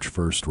it's March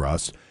 1st,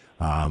 Russ.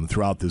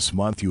 Throughout this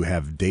month, you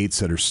have dates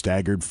that are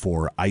staggered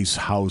for ice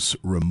house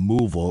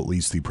removal, at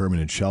least the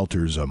permanent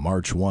shelters,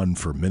 March 1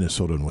 for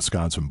Minnesota and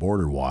Wisconsin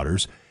border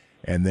waters.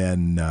 And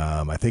then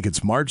I think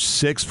it's March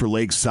 6th for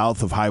lakes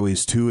south of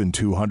Highways 2 and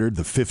 200,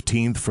 the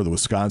 15th for the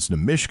Wisconsin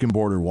and Michigan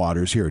border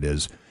waters. Here it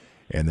is.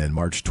 And then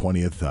March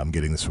 20th, I'm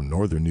getting this from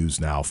Northern News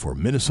Now, for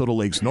Minnesota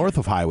lakes north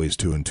of Highways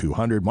 2 and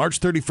 200.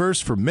 March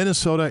 31st for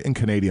Minnesota and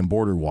Canadian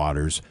border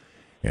waters.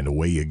 And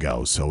away you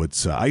go. So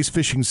it's ice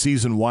fishing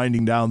season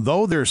winding down,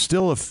 though there's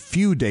still a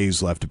few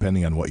days left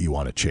depending on what you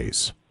want to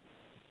chase.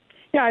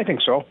 Yeah, I think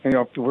so. You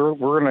know, we're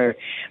going to.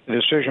 The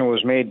decision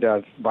was made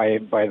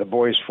by the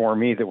boys for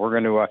me that we're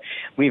going to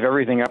leave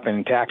everything up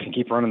intact and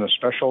keep running the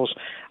specials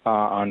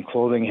on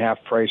clothing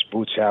half price,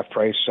 boots half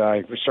price.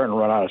 We're starting to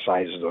run out of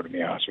sizes, though, to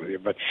be honest with you.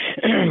 But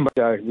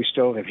we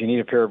still, if you need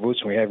a pair of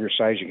boots and we have your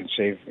size, you can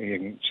save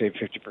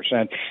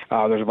 50%.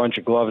 There's a bunch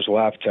of gloves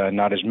left,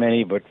 not as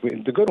many, but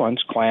the good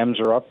ones. Clams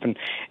are up and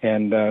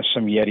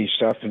some Yeti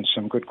stuff and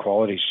some good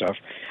quality stuff.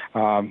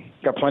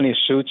 Got plenty of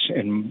suits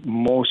in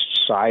most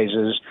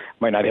sizes.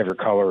 Might not have your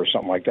color or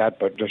something like that,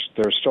 but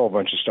there's still a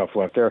bunch of stuff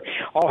left there.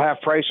 All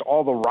half price,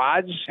 all the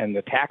rods and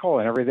the tackle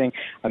and everything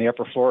on the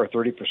upper floor are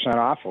 30%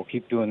 off. We'll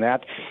keep doing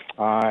that.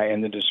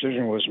 And the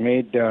decision was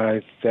made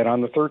that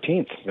on the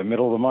 13th, the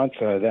middle of the month,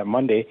 that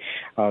Monday,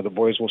 the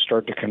boys will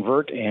start to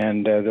convert,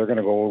 and they're going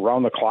to go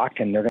around the clock,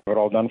 and they're going to have it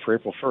all done for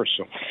April 1st.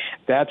 So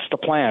that's the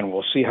plan.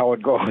 We'll see how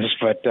it goes,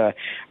 but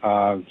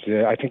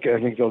I think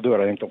they'll do it.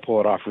 I think they'll pull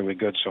it off really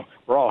good. So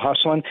we're all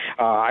hustling.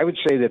 I would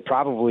say that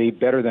probably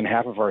better than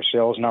half of our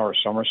sales now are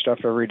summer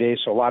stuff every day.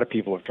 So a lot of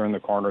people have turned the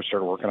corner,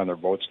 started working on their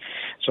boats.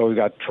 So we've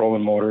got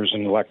trolling motors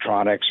and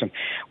electronics, and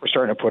we're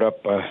starting to put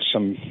up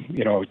some,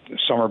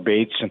 summer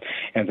baits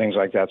and things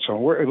like that. So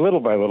we're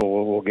little by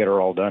little, we'll get it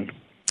all done.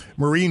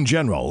 Marine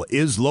General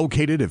is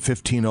located at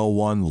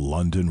 1501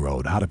 London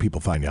Road. How do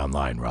people find you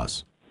online,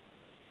 Russ?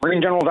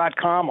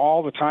 MarineGeneral.com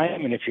all the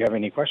time, and if you have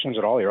any questions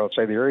at all, you're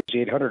outside the area, it's the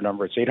 800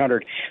 number. It's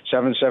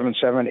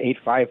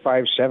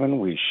 800-777-8557.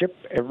 We ship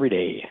every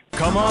day.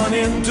 Come on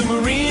into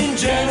Marine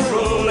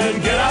General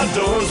and get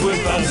outdoors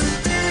with us.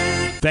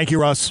 Thank you,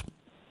 Russ.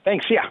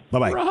 Thanks, yeah.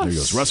 Bye-bye. There he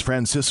goes. Russ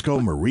Francisco,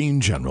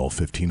 Marine General,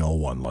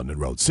 1501 London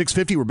Road.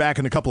 6:50, we're back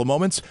in a couple of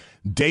moments.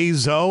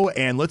 Dazo,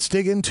 and let's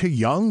dig into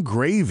Young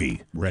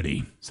Gravy.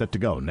 Ready. Set to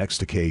go. Next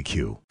to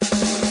KQ.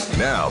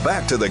 Now,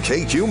 back to the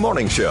KQ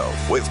Morning Show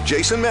with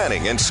Jason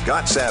Manning and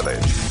Scott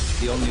Savage.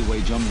 The only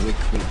way John Wick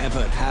will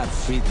ever have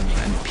freedom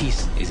and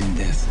peace is in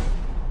death.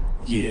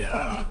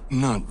 Yeah,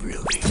 not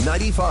really.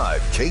 95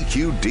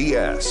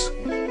 KQDS.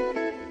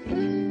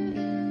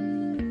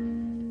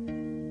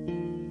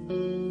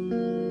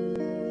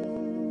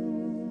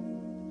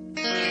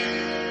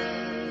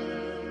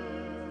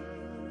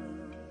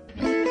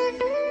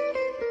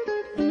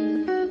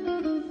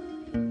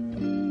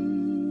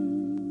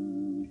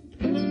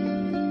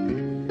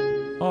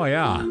 Oh,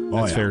 yeah.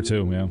 That's fair,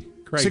 too, yeah.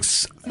 Great.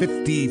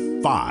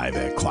 6:55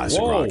 at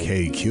Classic Rock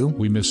KQ.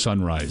 We missed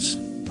sunrise.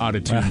 Out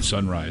of tune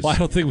sunrise. Well, I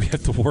don't think we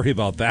have to worry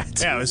about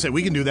that. Yeah, I said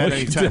we can do that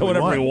anytime do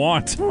whatever we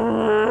want. We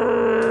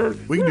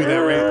can do that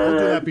right. We'll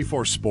do that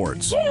before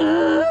sports.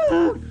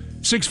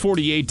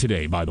 6:48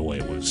 today, by the way,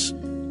 it was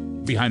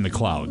behind the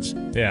clouds.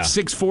 Yeah.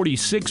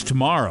 6:46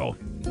 tomorrow.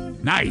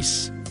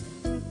 Nice.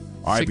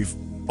 All right.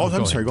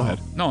 I'm sorry. Go ahead.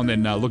 No, and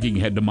then looking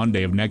ahead to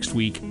Monday of next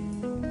week,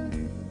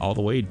 all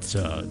the way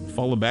to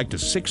falling back to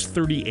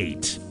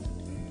 6:38.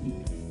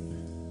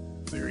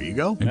 There you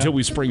go. Until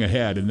we spring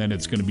ahead, and then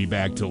it's going to be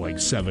back to like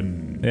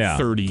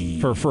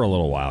 7:30 for a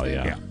little while.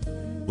 Yeah.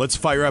 Let's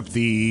fire up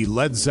the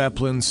Led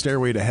Zeppelin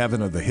 "Stairway to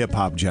Heaven" of the hip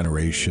hop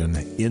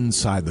generation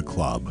inside the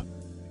club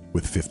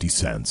with 50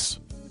 cents.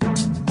 We're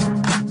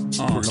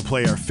going to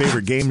play our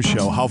favorite game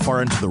show. How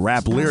far into the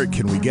rap lyric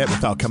can we get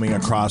without coming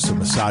across a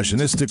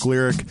misogynistic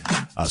lyric,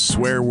 a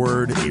swear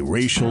word, a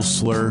racial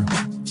slur?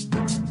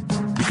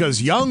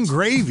 Because Young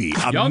Gravy,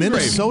 a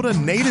Minnesota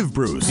native,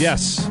 Bruce,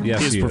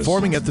 is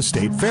performing at the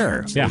State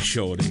Fair. Yeah,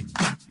 shorty.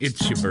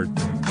 It's your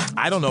birthday.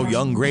 I don't know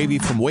Young Gravy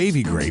from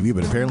Wavy Gravy,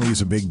 but apparently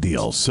he's a big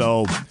deal.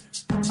 So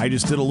I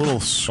just did a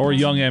little... Or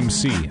Young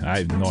MC. I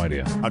have no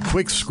idea. A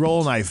quick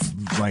scroll, and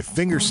my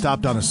finger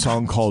stopped on a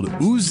song called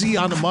Uzi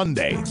on a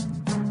Monday,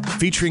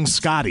 featuring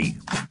Scotty,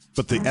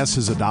 but the S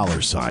is a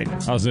 $sign.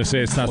 I was going to say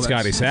it's not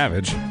Scotty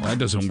Savage. Well, that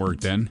doesn't work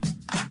then.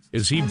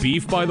 Is he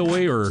beef, by the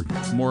way, or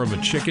more of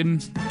a chicken,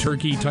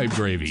 turkey type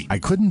gravy? I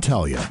couldn't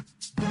tell you.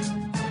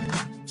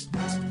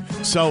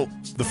 So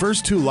the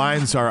first two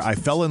lines are, I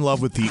fell in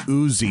love with the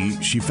Uzi.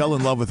 She fell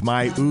in love with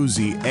my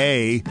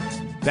Uzi.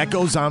 That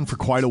goes on for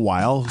quite a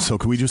while. So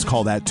can we just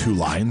call that two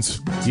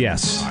lines?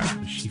 Yes.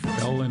 She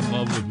fell in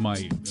love with my...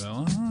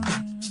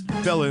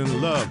 Fell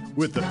in love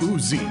with the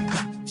Uzi.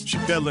 She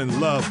fell in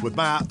love with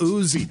my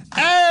Uzi.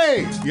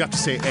 Hey! You have to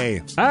say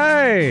A.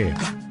 Hey!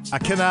 I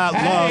cannot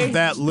love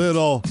that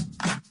little...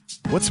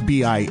 What's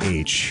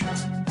B-I-H?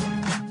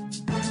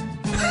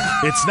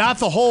 It's not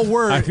the whole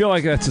word. I feel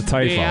like that's a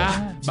typo.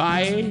 Yeah,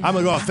 bye. I'm going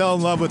to go, I fell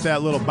in love with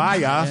that little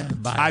baya.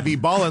 I be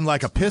balling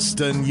like a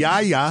piston,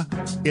 yeah.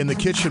 In the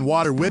kitchen,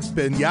 water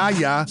whipping,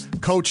 yeah.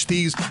 Coach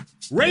these...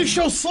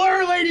 Racial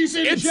slur, ladies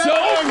and gentlemen.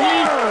 It's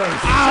over.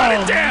 Shut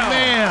it down.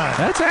 Man.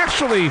 That's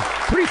actually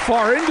pretty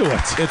far into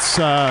it. It's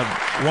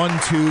 1,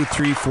 2,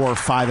 3, 4,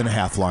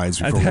 5.5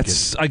 lines before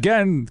that's,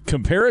 again,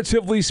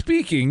 comparatively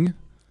speaking...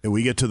 And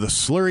we get to the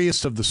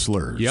slurriest of the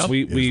slurs. Yep.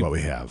 Is what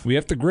we have. We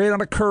have to grade on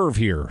a curve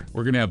here.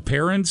 We're going to have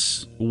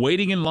parents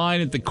waiting in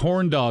line at the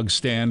corn dog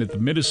stand at the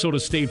Minnesota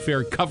State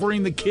Fair,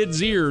 covering the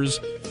kids'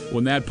 ears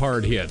when that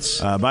part hits.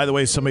 By the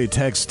way, somebody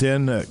texted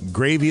in,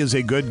 Gravy is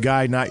a good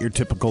guy, not your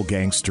typical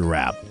gangster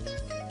rap.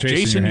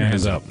 Jason, your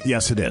hands up.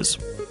 Yes, it is.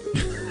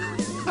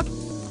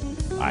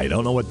 I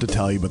don't know what to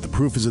tell you, but the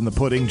proof is in the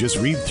pudding. Just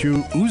read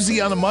through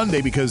Uzi on a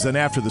Monday, because then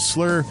after the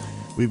slur,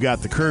 we've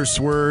got the curse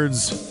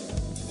words.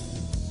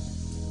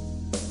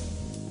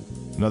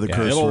 Another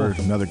curse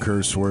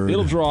word.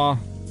 It'll draw.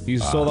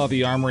 He's sold out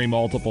the Armory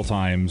multiple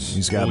times.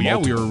 He's got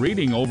we were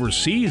reading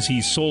overseas.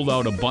 He's sold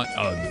out a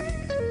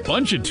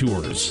bunch of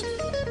tours.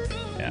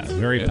 Yeah,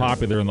 very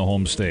popular in the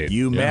home state.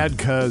 You mad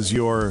because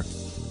your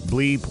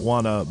bleep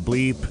wanna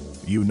bleep,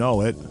 you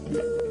know it.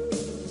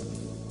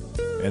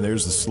 And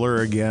there's the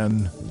slur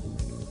again.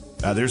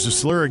 There's the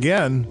slur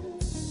again.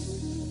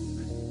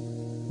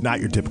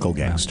 Not your typical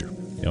gangster.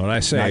 You know what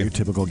I say? Not your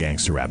typical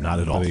gangster rap, not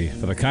at all.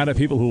 For the kind of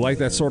people who like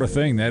that sort of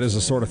thing, that is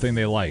the sort of thing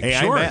they like. Hey,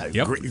 sure.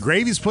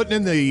 Gravy's putting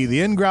in the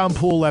in-ground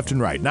pool left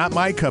and right. Not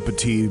my cup of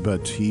tea,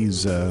 but he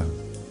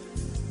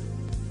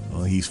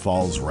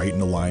falls right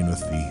into line with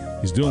the...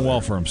 He's doing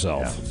well for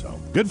himself. Yeah, so.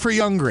 Good for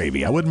Young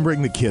Gravy. I wouldn't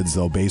bring the kids,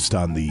 though, based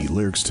on the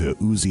lyrics to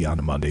Uzi on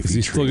a Monday. Is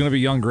he still going to be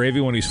Young Gravy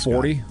when he's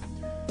 40?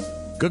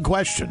 Good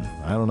question.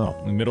 I don't know.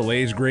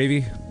 Middle-aged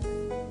gravy?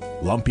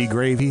 Lumpy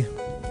gravy?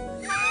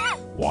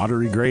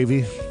 Watery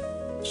gravy?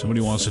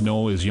 Somebody wants to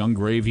know, is Young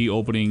Gravy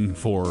opening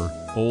for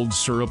Old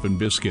Syrup and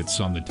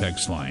Biscuits on the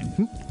text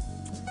line?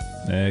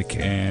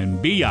 Okay.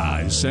 And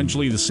Bia,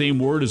 essentially the same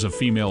word as a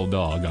female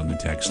dog on the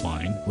text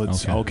line.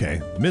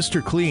 Okay.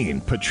 Mr.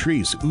 Clean,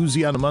 Patrice,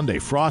 Uzi on a Monday,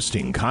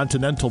 Frosting,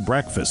 Continental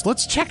Breakfast.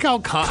 Let's check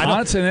out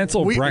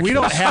Continental Breakfast. We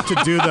don't have to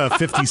do the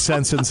 50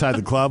 cents inside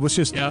the club. Let's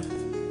just... Yeah.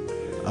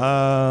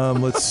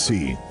 Let's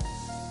see.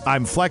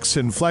 I'm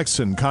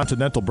flexin',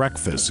 continental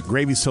breakfast.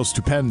 Gravy so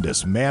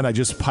stupendous. Man, I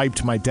just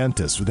piped my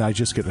dentist. Did I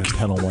just get a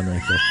Channel 1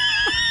 right there?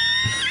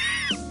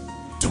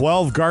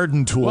 12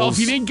 garden tools. Well, if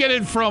you didn't get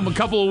it from a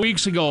couple of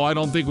weeks ago, I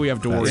don't think we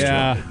have to worry.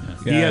 Yeah.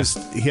 He has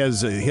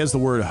the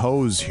word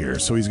hose here,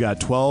 so he's got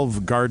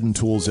 12 garden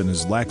tools in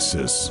his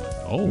Lexus.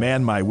 Oh.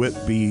 Man, my wit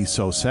be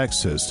so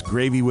sexist.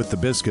 Gravy with the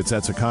biscuits,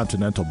 that's a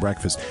continental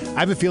breakfast. I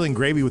have a feeling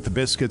gravy with the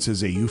biscuits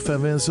is a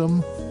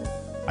euphemism.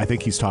 I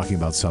think he's talking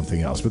about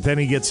something else. But then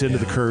he gets into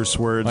the curse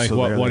words. Like, so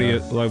what do you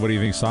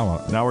think he's talking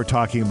about? Now we're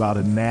talking about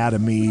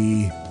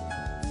anatomy,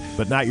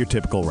 but not your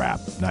typical rap,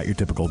 not your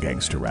typical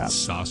gangster rap.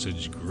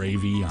 Sausage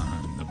gravy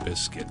on the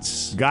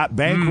biscuits. Got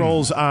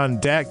bankrolls on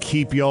deck.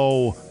 Keep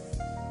yo,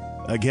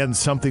 again,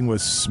 something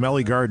with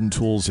smelly garden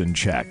tools in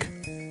check.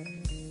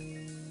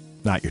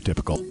 Not your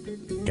typical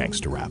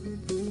gangster rap.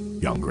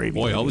 Young Gravy.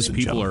 Boy, all these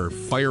people are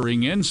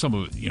firing in some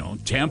of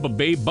it. Tampa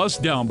Bay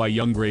Bust Down by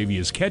Young Gravy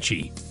is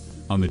catchy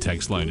on the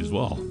text line as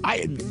well.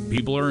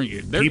 People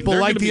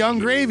like the Young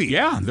Gravy.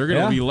 Yeah, they're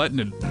going to be letting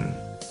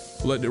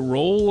it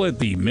roll at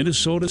the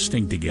Minnesota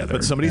Stink Together.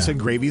 But somebody said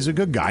Gravy's a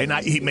good guy.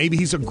 Maybe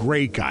he's a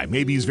great guy.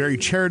 Maybe he's very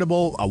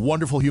charitable, a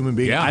wonderful human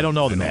being. Yeah, I don't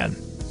know the man.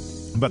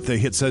 But the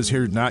hit says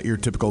here, not your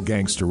typical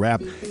gangster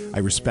rap. I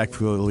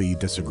respectfully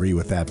disagree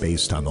with that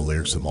based on the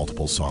lyrics of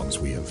multiple songs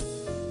we have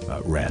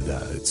read.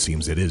 It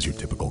seems it is your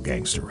typical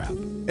gangster rap.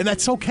 And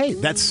that's okay.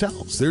 That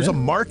sells. There's a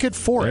market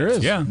for it. There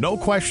is. Yeah. No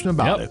question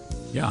about it.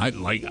 Yeah,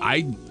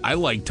 I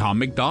like Tom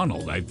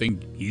McDonald. I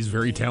think he's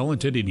very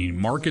talented and he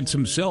markets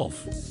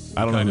himself.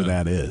 I don't know who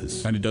that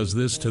is. Kind of does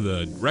this to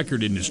the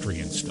record industry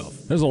and stuff.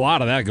 There's a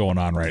lot of that going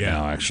on right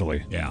now,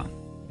 actually. Yeah.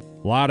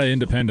 A lot of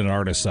independent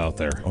artists out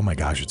there. Oh, my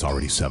gosh, it's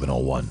already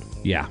 7:01.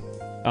 Yeah.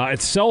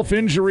 It's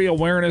Self-Injury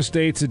Awareness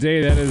Day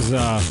today. That is,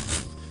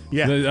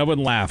 I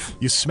wouldn't laugh.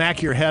 You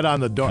smack your head on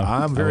the door.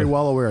 I'm very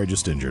well aware I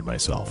just injured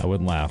myself. I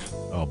wouldn't laugh.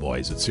 Oh, boy,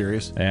 is it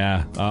serious?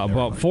 Yeah.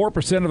 About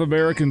 4% of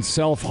Americans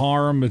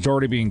self-harm,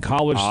 majority being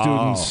college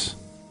students.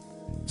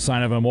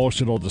 Sign of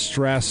emotional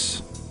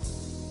distress.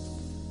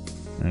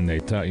 And they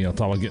talk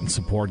about getting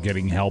support,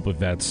 getting help if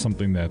that's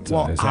something that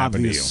has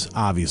happened to you.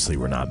 Obviously,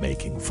 we're not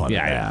making fun of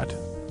that.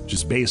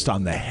 Just based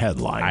on the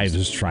headlines. I'm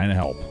just trying to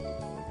help.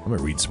 I'm going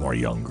to read some more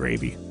Young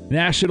Gravy.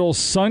 National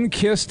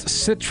Sun-Kissed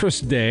Citrus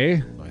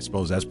Day. I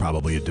suppose that's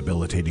probably a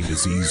debilitating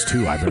disease,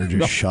 too. I better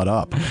just shut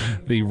up.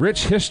 The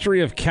rich history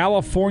of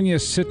California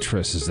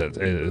citrus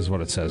is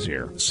what it says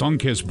here.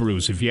 Sun-Kissed,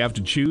 Bruce. If you have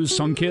to choose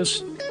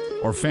Sun-Kissed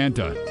or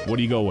Fanta, what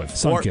do you go with?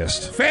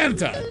 Sun-Kissed.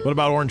 Fanta. What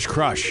about Orange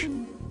Crush?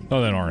 Oh,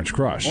 then Orange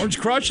Crush. Orange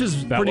Crush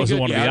is that pretty wasn't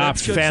good. one of the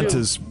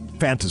options.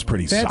 Fanta's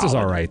pretty solid. Fanta's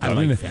all right, though. I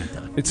like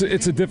Fanta.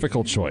 It's a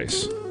difficult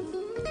choice.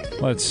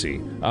 Let's see.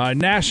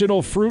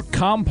 National Fruit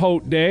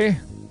Compote Day,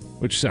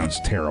 which sounds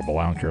terrible.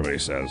 I don't care what he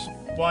says.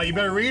 Well, you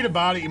better read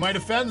about it. You might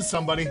offend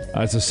somebody.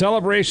 It's a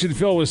celebration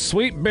filled with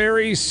sweet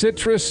berries,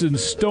 citrus, and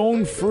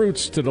stone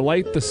fruits to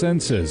delight the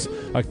senses.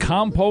 A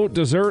compote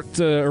dessert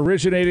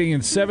originating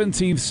in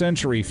 17th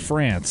century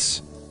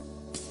France.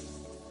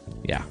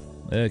 Yeah.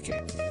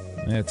 Okay.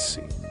 Let's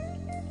see.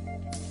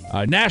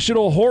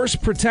 National Horse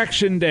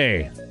Protection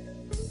Day.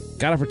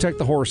 Gotta protect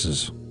the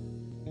horses.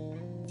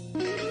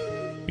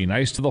 Be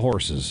nice to the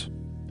horses.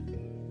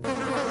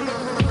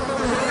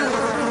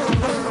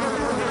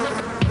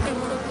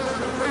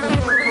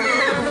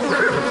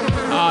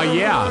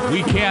 Yeah,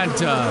 we can't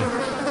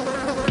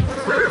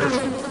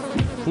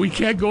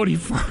go any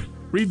further.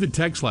 Read the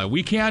text line.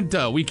 We can't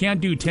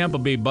do Tampa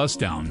Bay Bust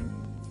Down.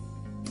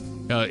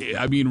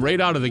 I mean,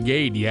 right out of the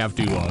gate, you have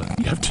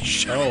to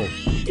show.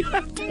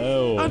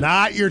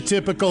 Not your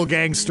typical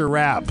gangster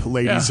rap,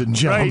 ladies and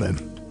gentlemen.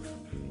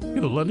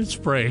 Right. Let it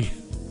spray.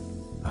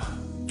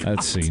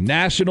 Let's see.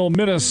 National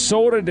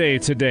Minnesota Day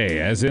today,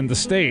 as in the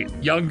state.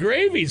 Young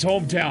Gravy's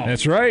hometown.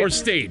 That's right. Or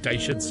state, I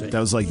should say.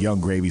 That was like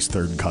Young Gravy's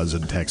third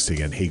cousin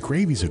texting in, hey,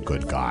 Gravy's a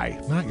good guy.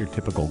 Not your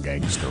typical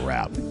gangster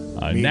rap.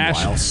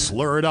 Meanwhile,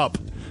 slur it up.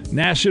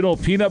 National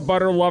Peanut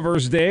Butter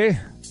Lovers Day.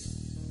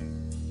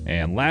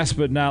 And last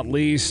but not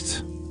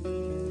least,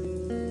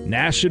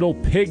 National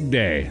Pig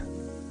Day.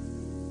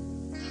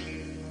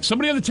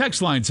 Somebody on the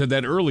text line said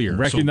that earlier.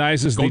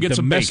 Recognizes the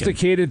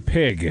domesticated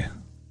pig.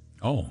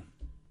 Oh.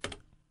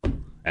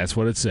 That's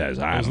what it says.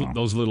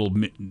 Those little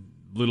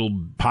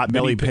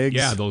pot-belly pigs?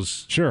 Yeah,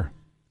 those. Sure.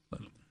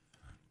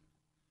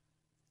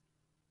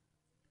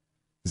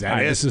 Is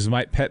that it? This is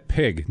my pet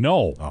pig.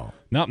 No. Oh.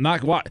 No,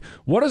 not what.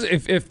 What is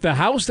if the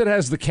house that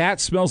has the cat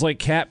smells like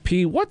cat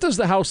pee? What does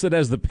the house that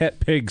has the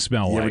pet pig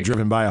smell like? You ever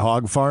driven by a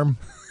hog farm?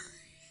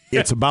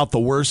 It's about the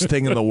worst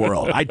thing in the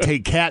world. I'd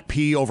take cat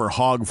pee over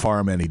hog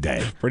farm any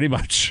day. Pretty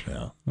much.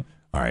 Yeah. All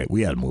right,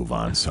 we had to move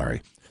on.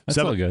 Sorry. That's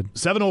all good.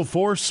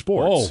 7:04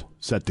 Sports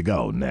set to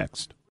go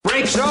next.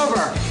 Break's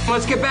over.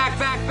 Let's get back.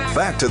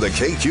 Back to the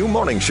KQ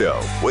Morning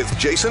Show with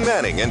Jason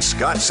Manning and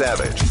Scott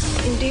Savage.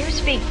 Do you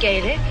speak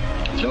Gaelic?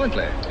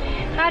 Fluently.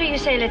 How do you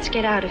say let's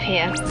get out of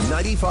here?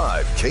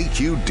 95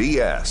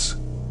 KQDS.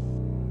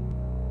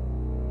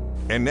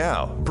 And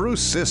now,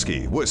 Bruce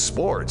Siskey with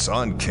sports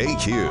on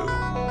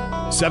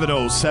KQ.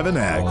 7:07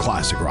 at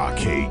Classic Rock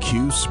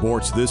KQ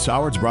Sports. This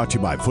hour is brought to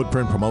you by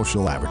Footprint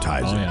Promotional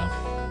Advertising. Oh,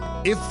 yeah.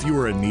 If you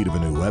are in need of a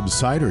new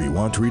website or you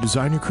want to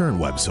redesign your current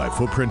website,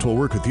 Footprint will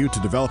work with you to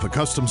develop a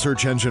custom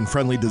search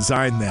engine-friendly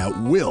design that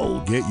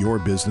will get your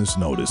business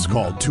noticed.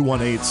 Call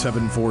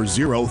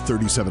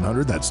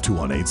 218-740-3700. That's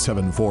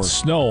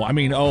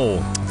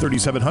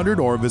 218-740-3700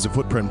 or visit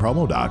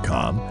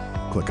footprintpromo.com.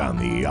 Click on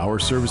the Our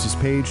Services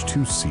page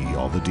to see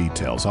all the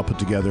details. I'll put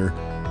together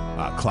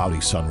a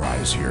cloudy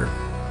sunrise here.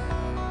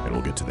 And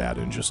we'll get to that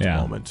in just a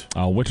moment.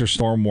 Winter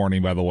storm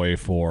warning, by the way,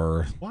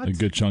 for a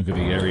good chunk of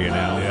the area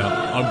now.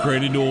 Yeah,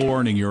 upgraded to a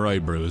warning. You're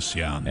right, Bruce.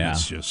 Yeah,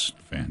 it's just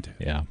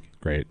fantastic. Yeah,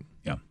 great.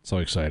 Yeah. So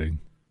exciting.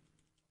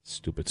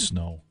 Stupid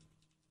snow.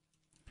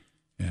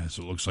 Yeah,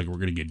 so it looks like we're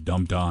going to get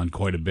dumped on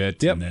quite a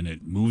bit, and then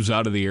it moves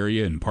out of the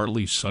area and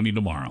partly sunny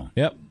tomorrow.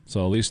 Yep,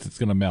 so at least it's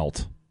going to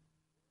melt.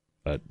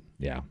 But,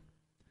 yeah.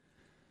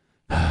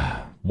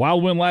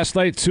 Wild win last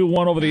night,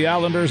 2-1 over the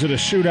Islanders in a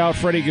shootout.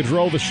 Freddie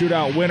Gaudreau, the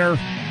shootout winner.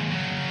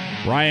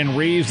 Ryan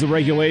Reeves, the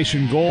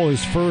regulation goal,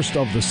 his first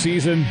of the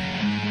season.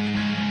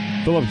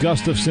 Philip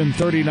Gustafsson,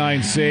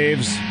 39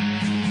 saves,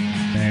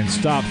 and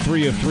stopped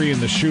 3 of 3 in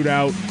the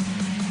shootout.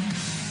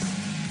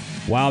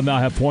 Wild now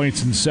have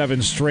points in 7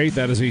 straight.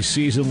 That is a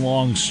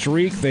season-long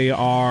streak. They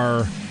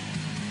are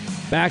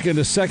back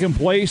into second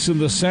place in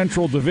the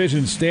Central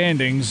Division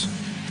standings,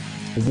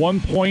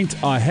 1 point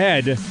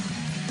ahead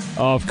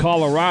of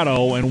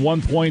Colorado and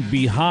 1 point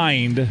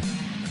behind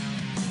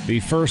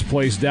the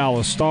first-place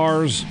Dallas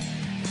Stars.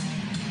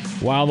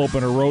 Wild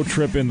open a road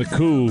trip in the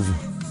Couve,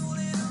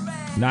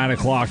 9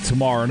 o'clock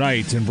tomorrow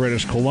night in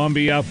British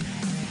Columbia.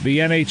 The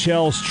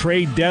NHL's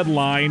trade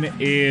deadline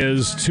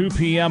is 2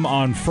 p.m.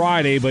 on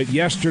Friday, but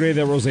yesterday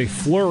there was a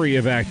flurry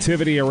of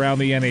activity around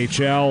the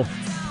NHL,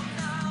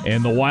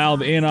 and the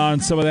Wild in on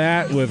some of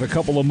that with a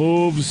couple of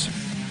moves,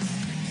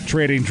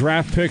 trading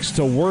draft picks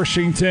to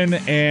Washington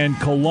and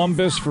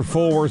Columbus for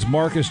forwards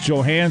Marcus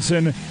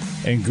Johansson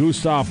and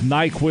Gustav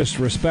Nyquist,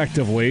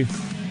 respectively.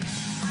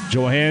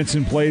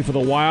 Johansson played for the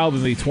Wild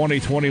in the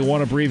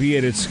 2021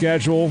 abbreviated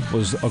schedule,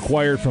 was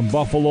acquired from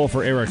Buffalo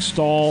for Eric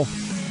Stahl.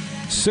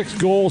 6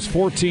 goals,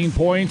 14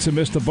 points, and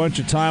missed a bunch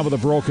of time with a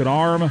broken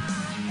arm.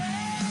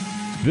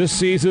 This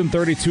season,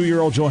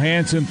 32-year-old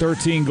Johansson,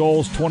 13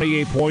 goals,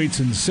 28 points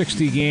in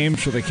 60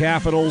 games for the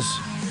Capitals.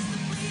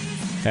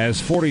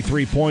 Has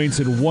 43 points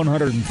in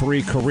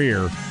 103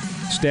 career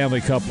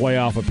Stanley Cup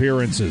playoff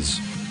appearances.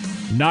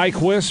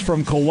 Nyquist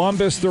from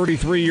Columbus,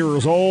 33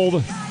 years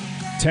old.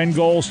 10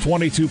 goals,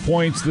 22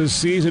 points this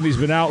season. He's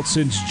been out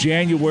since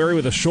January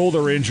with a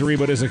shoulder injury,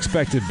 but is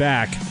expected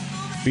back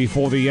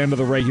before the end of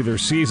the regular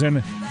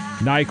season.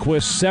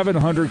 Nyquist,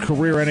 700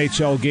 career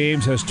NHL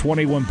games, has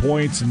 21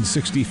 points in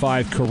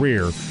 65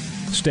 career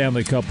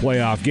Stanley Cup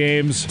playoff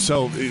games.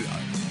 So,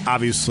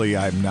 obviously,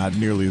 I'm not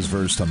nearly as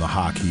versed on the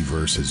hockey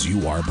verse as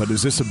you are, but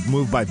is this a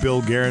move by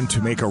Bill Guerin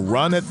to make a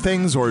run at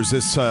things, or is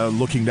this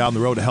looking down the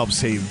road to help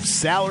save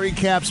salary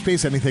cap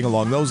space, anything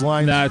along those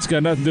lines? Nah, it's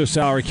got nothing to do with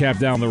salary cap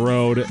down the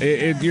road.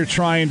 You're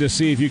trying to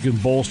see if you can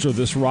bolster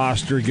this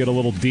roster, get a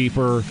little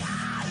deeper,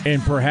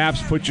 and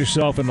perhaps put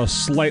yourself in a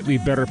slightly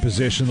better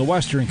position. The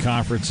Western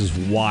Conference is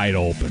wide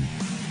open.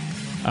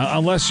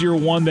 Unless you're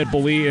one that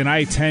believe, and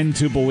I tend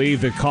to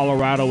believe that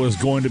Colorado is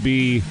going to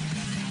be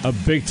a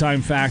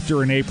big-time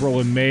factor in April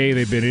and May.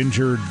 They've been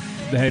injured.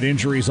 They had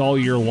injuries all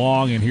year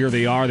long, and here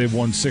they are. They've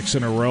won 6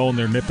 in a row, and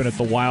they're nipping at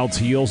the Wild's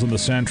heels in the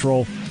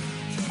Central.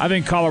 I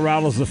think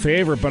Colorado's the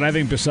favorite, but I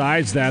think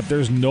besides that,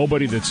 there's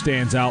nobody that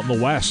stands out in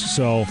the West.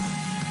 So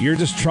you're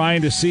just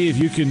trying to see if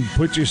you can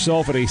put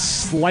yourself in a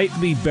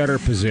slightly better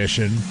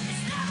position.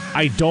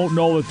 I don't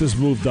know that this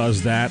move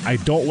does that. I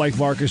don't like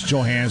Marcus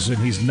Johansson.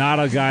 He's not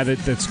a guy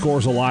that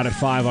scores a lot at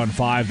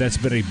 5-on-5. That's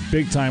been a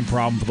big-time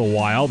problem for the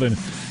Wild, and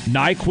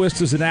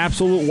Nyquist is an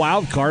absolute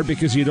wild card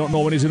because you don't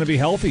know when he's going to be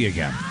healthy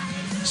again.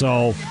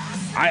 So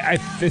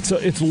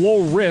it's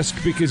low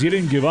risk because you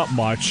didn't give up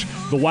much.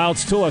 The Wild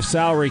still have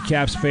salary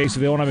cap space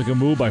if they want to make a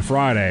move by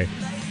Friday.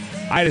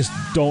 I just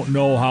don't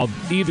know how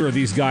either of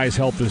these guys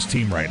help this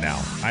team right now.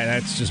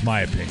 That's just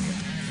my opinion.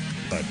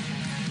 But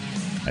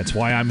that's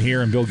why I'm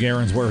here and Bill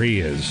Guerin's where he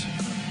is.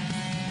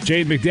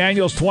 Jaden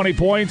McDaniels, 20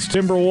 points.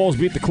 Timberwolves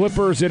beat the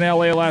Clippers in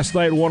L.A. last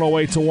night,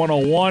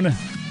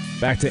 108-101.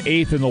 Back to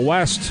 8th in the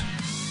West.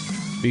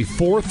 The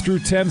 4th through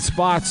 10th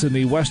spots in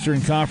the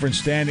Western Conference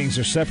standings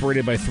are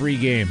separated by 3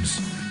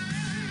 games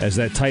as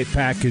that tight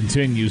pack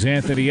continues.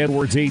 Anthony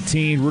Edwards,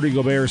 18. Rudy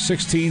Gobert,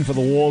 16 for the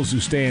Wolves,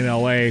 who stay in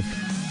L.A.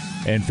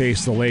 and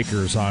face the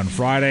Lakers on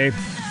Friday.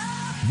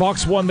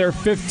 Bucks won their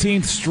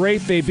 15th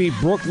straight. They beat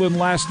Brooklyn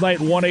last night,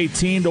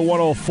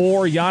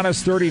 118-104.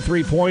 Giannis,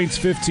 33 points,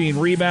 15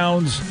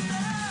 rebounds.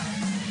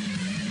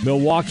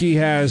 Milwaukee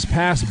has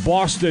passed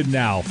Boston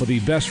now for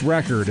the best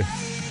record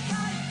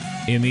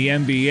in the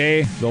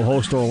NBA. They'll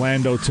host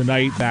Orlando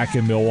tonight back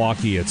in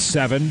Milwaukee at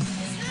 7.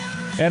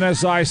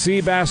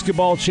 NSIC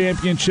basketball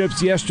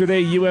championships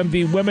yesterday.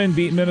 UMD women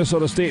beat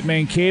Minnesota State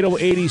Mankato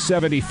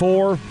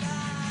 80-74.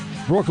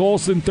 Brooke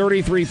Olson,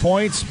 33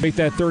 points, make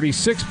that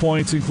 36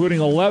 points, including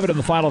 11 in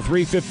the final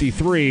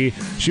 353.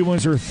 She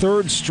wins her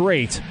third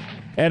straight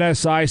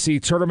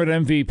NSIC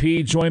Tournament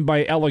MVP, joined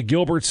by Ella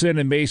Gilbertson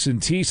and Mason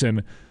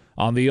Thiessen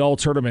on the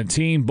all-tournament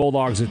team.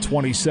 Bulldogs at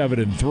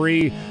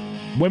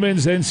 27-3.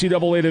 Women's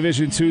NCAA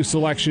Division II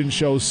selection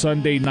shows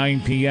Sunday,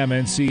 9 p.m.,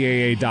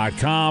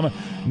 NCAA.com.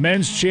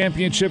 Men's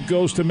championship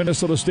goes to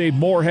Minnesota State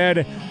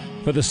Moorhead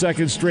for the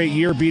second straight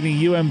year, beating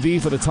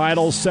UMD for the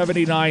title,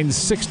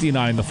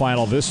 79-69 the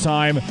final this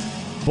time.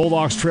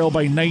 Bulldogs trailed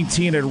by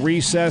 19 at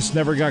recess,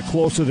 never got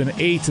closer than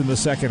 8 in the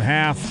second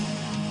half.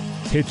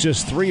 Hit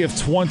just 3 of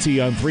 20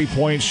 on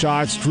three-point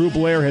shots. Drew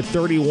Blair hit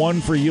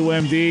 31 for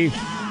UMD.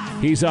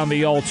 He's on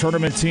the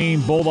all-tournament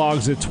team.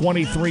 Bulldogs at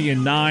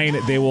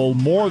 23-9. They will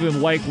more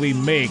than likely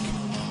make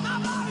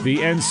the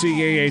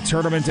NCAA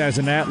tournament as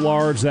an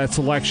at-large. That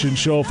selection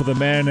show for the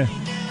men,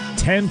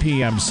 10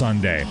 p.m.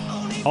 Sunday,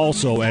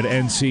 also at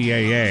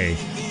NCAA.com.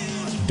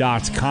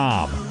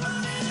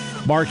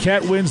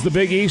 Marquette wins the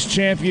Big East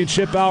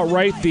Championship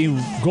outright, the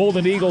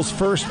Golden Eagles'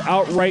 first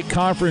outright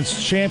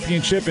conference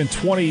championship in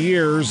 20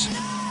 years,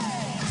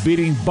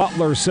 beating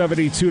Butler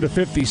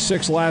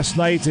 72-56 last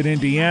night in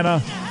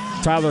Indiana.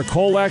 Tyler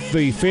Kolek,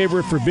 the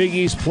favorite for Big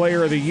East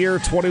Player of the Year,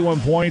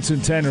 21 points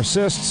and 10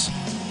 assists.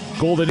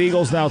 Golden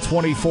Eagles now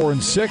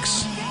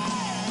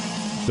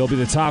 24-6. They'll be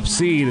the top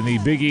seed in the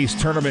Big East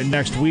tournament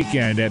next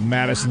weekend at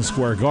Madison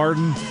Square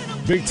Garden.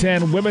 Big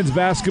Ten women's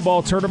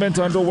basketball tournament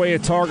underway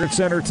at Target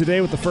Center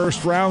today with the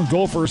first round.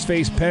 Gophers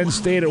face Penn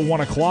State at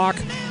 1 o'clock,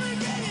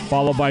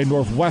 followed by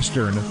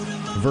Northwestern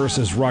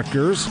versus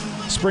Rutgers.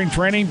 Spring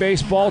training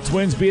baseball,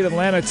 Twins beat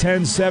Atlanta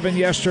 10-7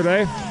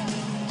 yesterday.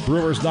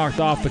 Brewers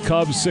knocked off the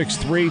Cubs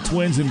 6-3.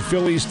 Twins and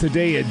Phillies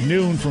today at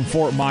noon from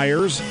Fort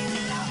Myers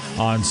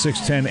on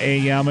 610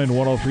 AM and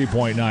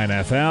 103.9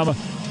 FM.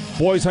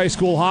 Boys high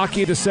school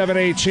hockey to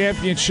 7A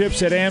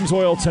championships at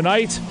Amsoil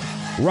tonight.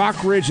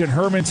 Rockridge and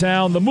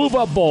Hermantown. The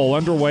Move-Up Bowl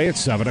underway at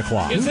 7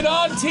 o'clock. Is it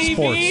on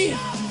TV?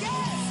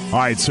 Sports. All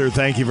right, sir.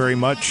 Thank you very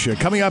much.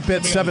 Coming up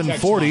at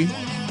 7:40,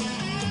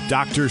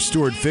 Dr.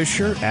 Stuart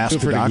Fisher, Ask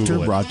the Doctor,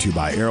 brought to you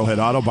by Arrowhead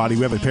Auto Body.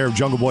 We have a pair of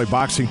Jungle Boy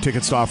boxing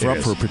tickets to offer up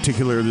for a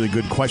particularly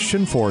good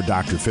question for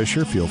Dr.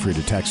 Fisher. Feel free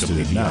to text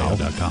it now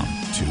to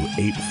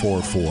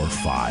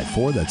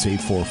 84454. That's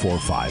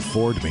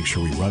 84454 to make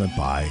sure we run it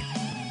by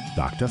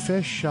Dr.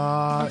 Fisher.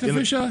 Dr.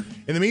 Fisher.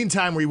 In the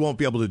meantime, we won't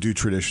be able to do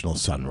traditional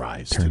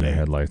sunrise today. Turn your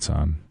headlights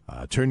on.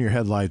 Turn your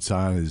headlights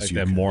on as like you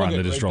that moron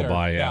that just drove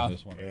by. Yeah.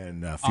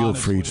 And feel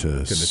free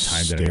to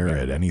stare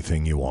at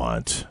anything you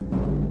want.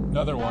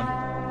 Another one.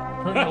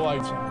 Turn your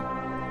lights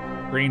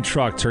on. Green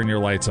truck, turn your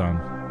lights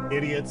on.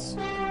 Idiots.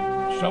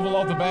 Shovel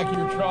out the back of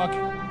your truck.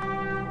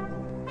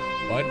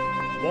 What?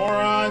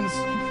 Morons.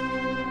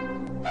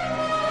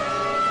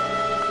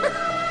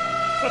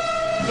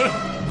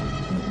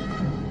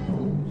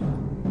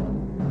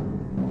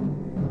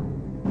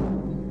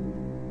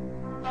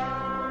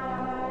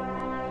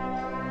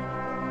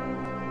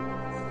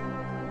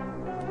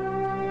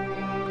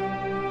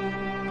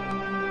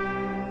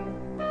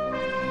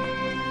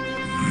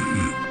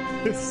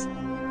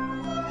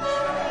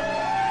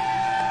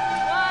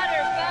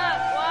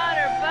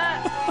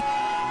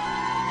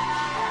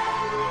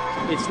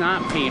 It's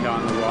not paint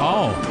on the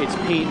wall. Oh. It's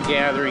paint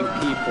gathering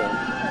people.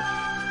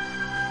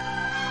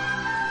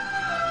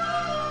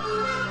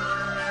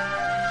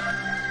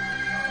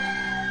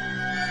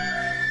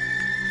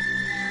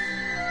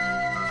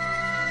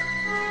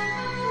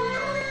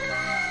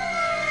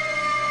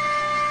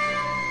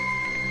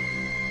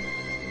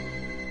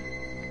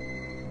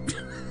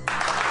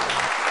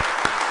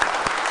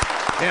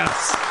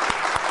 Yes.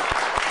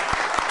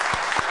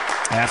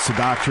 Ask the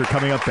Doctor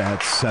coming up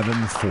at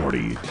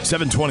 7:40.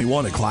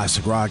 7:21 at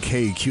Classic Rock.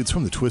 Hey, Q, it's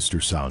from the Twister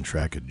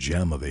soundtrack, a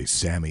gem of a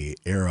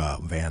Sammy-era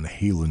Van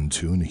Halen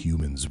tune,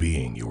 Humans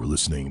Being. You were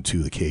listening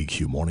to the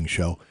KQ Morning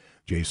Show.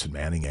 Jason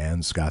Manning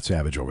and Scott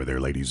Savage over there,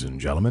 ladies and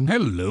gentlemen.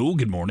 Hello,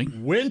 good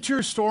morning.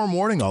 Winter storm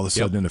warning all of a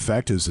sudden in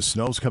effect as the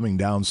snow's coming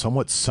down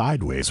somewhat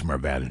sideways from our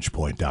vantage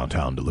point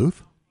downtown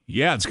Duluth.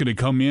 Yeah, it's going to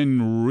come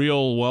in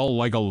real well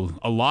like a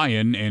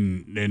lion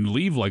and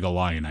leave like a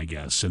lion, I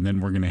guess. And then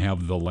we're going to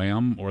have the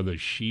lamb or the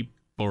sheep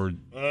or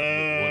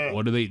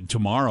what are they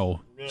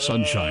tomorrow?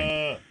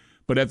 Sunshine.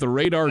 But at the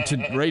radar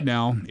right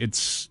now,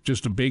 it's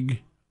just a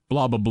big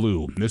blob of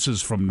blue. This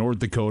is from North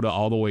Dakota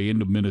all the way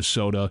into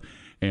Minnesota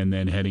and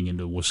then heading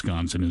into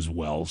Wisconsin as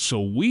well.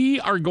 So we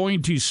are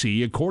going to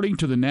see, according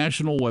to the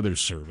National Weather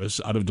Service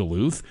out of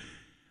Duluth,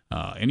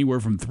 anywhere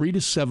from 3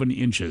 to 7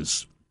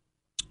 inches.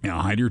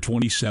 Now, high near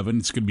 27.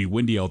 It's going to be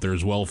windy out there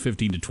as well,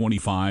 15 to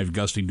 25,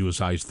 gusting to as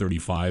high as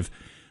 35.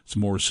 Some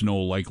more snow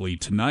likely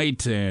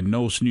tonight, and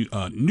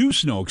new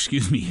snow,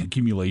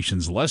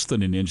 accumulations less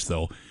than an inch,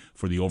 though,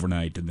 for the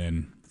overnight. And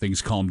then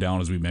things calm down,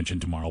 as we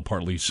mentioned, tomorrow,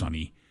 partly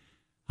sunny,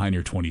 high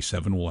near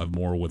 27. We'll have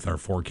more with our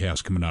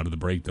forecast coming out of the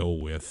break, though,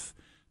 with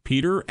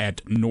Peter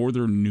at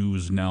Northern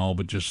News Now.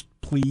 But just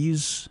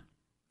please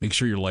make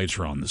sure your lights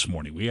are on this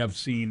morning. We have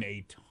seen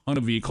a ton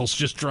of vehicles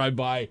just drive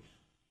by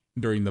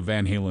during the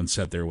Van Halen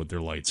set there with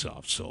their lights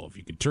off. So if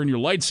you could turn your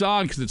lights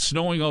on because it's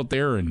snowing out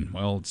there and,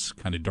 well, it's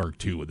kind of dark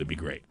too, that'd be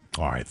great.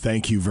 All right,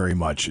 thank you very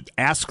much.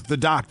 Ask the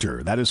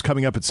Doctor. That is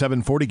coming up at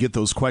 7:40. Get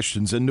those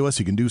questions into us.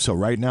 You can do so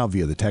right now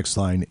via the text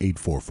line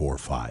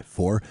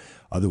 84454.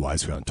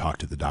 Otherwise, if you want to talk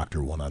to the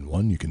doctor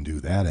one-on-one, you can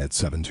do that at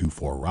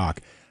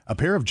 724-ROCK. A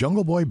pair of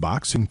Jungle Boy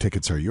boxing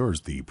tickets are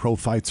yours. The pro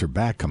fights are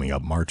back coming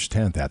up March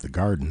 10th at the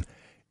Garden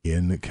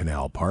in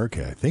Canal Park.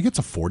 I think it's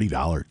a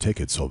 $40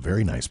 ticket, so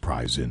very nice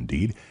prize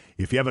indeed.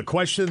 If you have a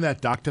question that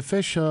Dr.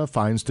 Fish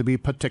finds to be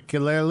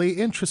particularly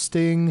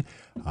interesting,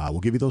 we'll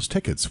give you those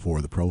tickets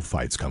for the pro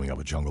fights coming up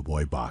at Jungle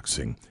Boy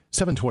Boxing.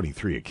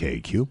 7:23 at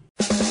KQ.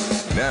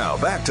 Now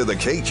back to the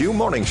KQ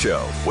Morning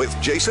Show with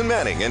Jason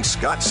Manning and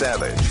Scott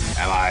Savage.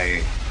 Am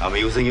I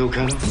amusing you,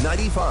 Colonel?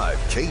 95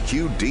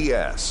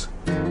 KQDS.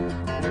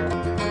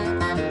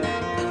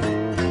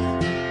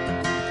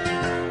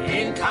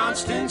 In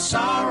constant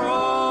sorrow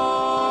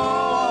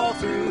all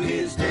through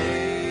his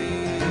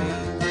days,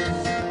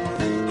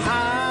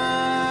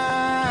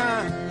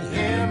 I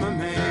am a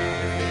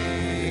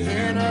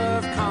man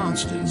of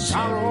constant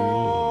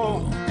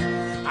sorrow.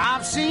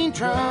 I've seen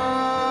trouble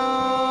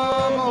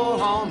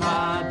all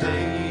my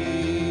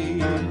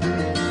days.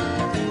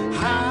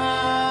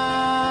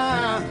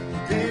 I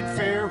bid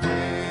farewell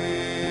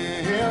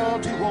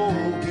to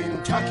old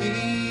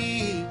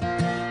Kentucky,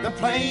 the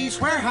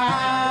place where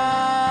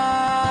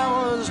I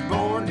was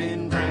born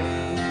and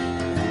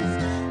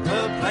raised,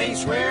 the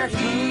place where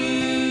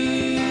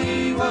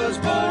he was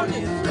born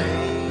and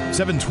raised.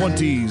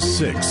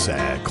 7:26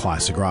 at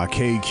Classic Rock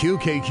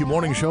KQ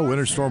Morning Show.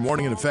 Winter storm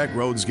warning in effect.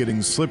 Roads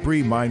getting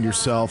slippery. Mind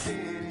yourself.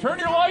 Turn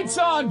your lights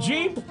on,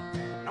 Jeep.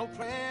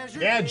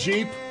 Yeah,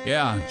 Jeep.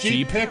 Yeah,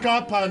 Jeep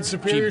pickup on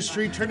Superior Jeep.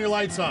 Street. Turn your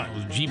lights on.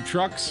 Those Jeep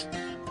trucks.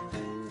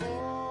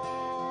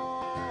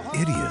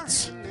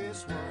 Idiots.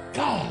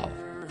 God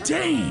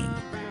dang.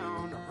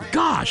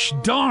 Gosh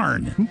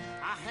darn.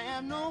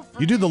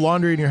 You do the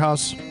laundry in your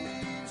house?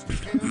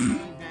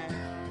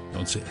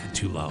 Don't say that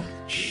too loud.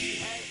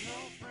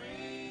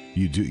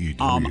 You do or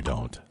you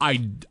don't?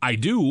 I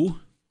do.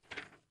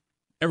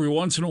 Every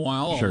once in a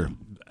while. Sure.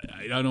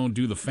 I don't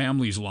do the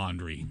family's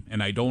laundry,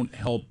 and I don't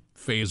help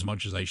Faye as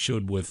much as I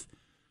should with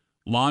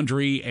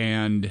laundry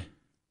and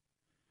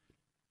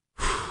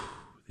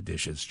the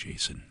dishes,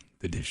 Jason.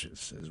 The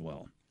dishes as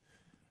well.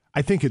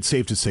 I think it's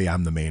safe to say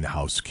I'm the main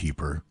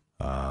housekeeper.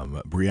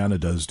 Brianna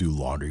does do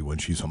laundry when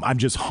she's home. I'm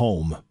just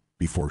home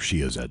before she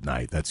is at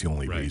night. That's the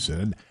only reason.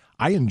 And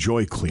I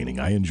enjoy cleaning.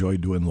 I enjoy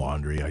doing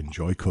laundry. I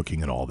enjoy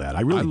cooking and all that.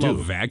 I really do. I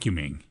love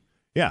vacuuming.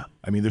 Yeah.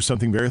 I mean, there's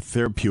something very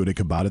therapeutic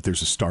about it.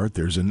 There's a start,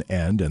 there's an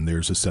end, and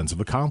there's a sense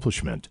of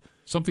accomplishment.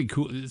 Something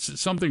cool. It's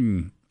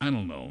something, I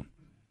don't know,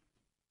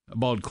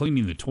 about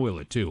cleaning the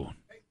toilet, too.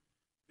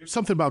 There's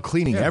something about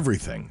cleaning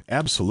everything.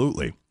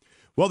 Absolutely.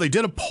 Well, they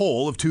did a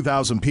poll of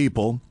 2,000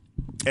 people,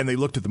 and they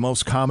looked at the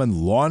most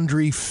common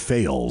laundry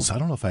fails. I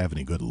don't know if I have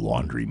any good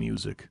laundry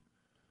music.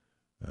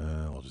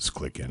 I'll just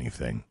click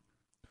anything.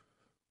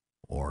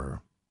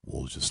 Or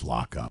we'll just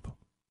lock up.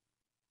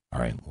 All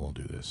right, we'll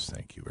do this.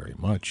 Thank you very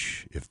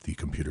much. If the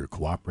computer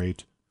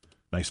cooperate,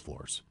 nice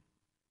floors.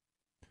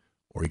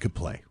 Or you could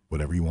play,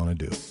 whatever you want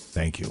to do.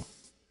 Thank you.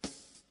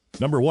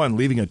 Number 1,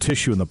 leaving a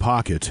tissue in the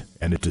pocket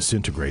and it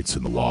disintegrates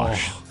in the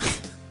wash.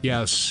 Oh,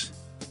 yes.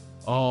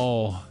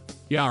 Oh,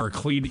 yeah, or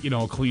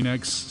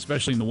Kleenex,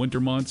 especially in the winter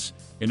months,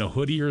 in a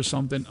hoodie or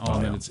something.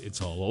 Then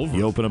it's all over.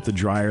 You open up the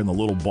dryer and the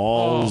little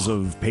balls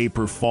of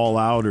paper fall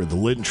out, or the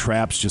lint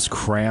trap's just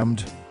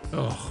crammed.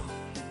 Oh.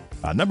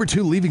 Number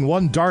 2, leaving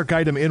one dark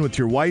item in with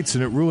your whites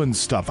and it ruins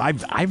stuff.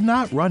 I've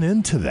not run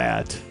into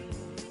that.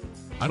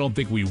 I don't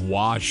think we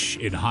wash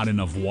in hot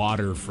enough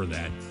water for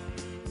that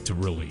to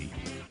really.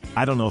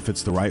 I don't know if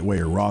it's the right way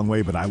or wrong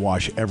way, but I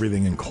wash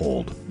everything in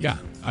cold. Yeah.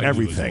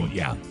 Everything. Well.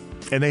 Yeah.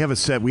 And they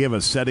have we have a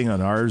setting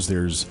on ours.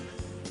 There's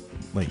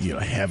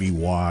heavy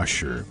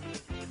wash or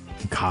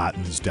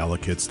cottons,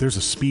 delicates. There's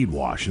a speed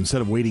wash.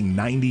 Instead of waiting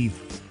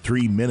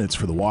 93 minutes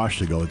for the wash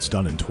to go, it's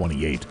done in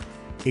 28.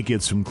 It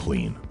gets them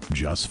clean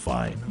just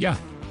fine. Yeah.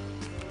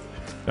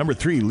 Number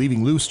 3,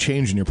 leaving loose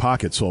change in your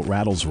pocket so it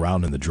rattles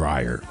around in the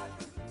dryer.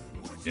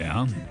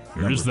 Yeah,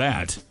 there's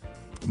that.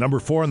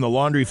 Number 4 in the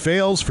laundry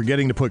fails,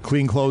 forgetting to put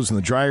clean clothes in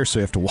the dryer, so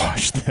you have to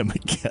wash them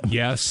again.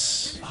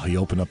 Yes. You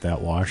open up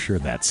that washer,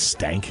 that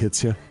stank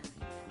hits you.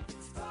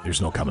 There's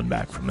no coming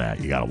back from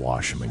that. You got to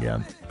wash them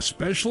again.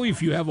 Especially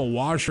if you have a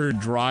washer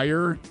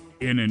dryer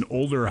in an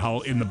older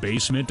house, in the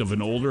basement of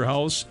an older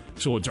house,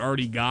 so it's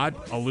already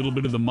got a little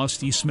bit of the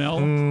musty smell.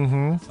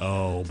 Mm-hmm.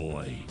 Oh,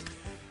 boy.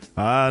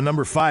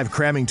 Number 5,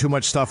 cramming too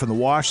much stuff in the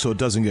wash so it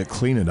doesn't get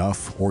clean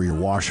enough, or your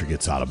washer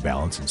gets out of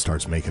balance and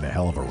starts making a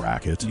hell of a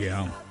racket.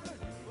 Yeah.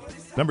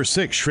 Number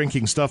 6,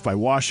 shrinking stuff by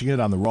washing it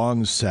on the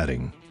wrong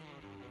setting.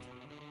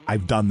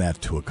 I've done that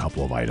to a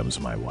couple of items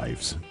of my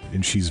wife's,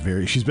 and she's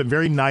been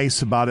very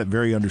nice about it,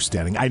 very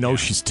understanding. I know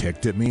she's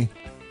ticked at me,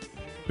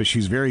 but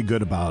she's very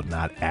good about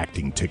not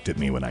acting ticked at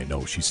me when I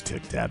know she's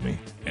ticked at me.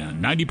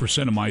 And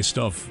 90% of my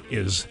stuff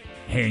is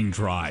hang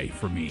dry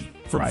for me,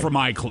 for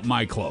my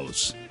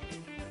clothes.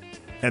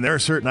 And there are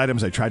certain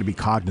items I try to be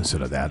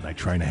cognizant of that, and I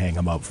try to hang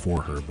them up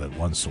for her, but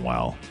once in a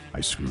while,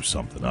 I screw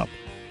something up.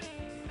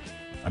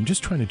 I'm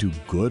just trying to do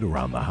good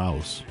around the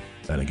house.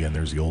 Then again,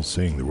 there's the old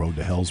saying, the road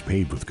to hell's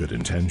paved with good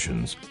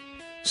intentions.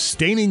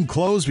 Staining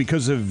clothes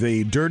because of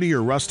a dirty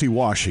or rusty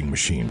washing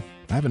machine.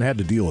 I haven't had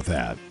to deal with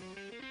that.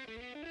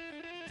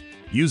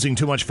 Using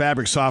too much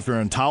fabric softener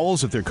on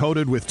towels, if they're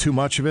coated with too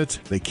much of it,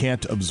 they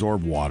can't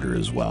absorb water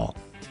as well.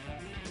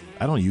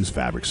 I don't use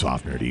fabric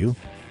softener, do you?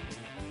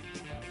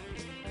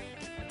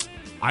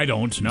 I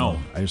don't know.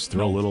 I just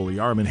throw a little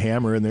Arm &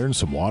 Hammer in there and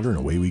some water, and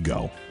away we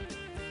go.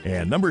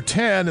 And number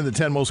 10 in the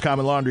 10 most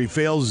common laundry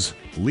fails,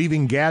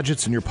 leaving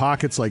gadgets in your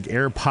pockets like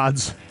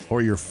AirPods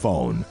or your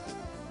phone.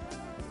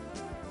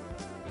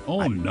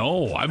 Oh,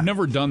 no. I've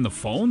never done the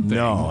phone thing.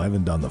 No, I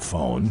haven't done the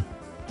phone.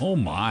 Oh,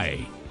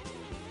 my.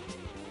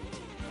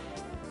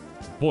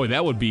 Boy,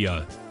 that would be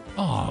a...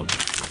 Oh,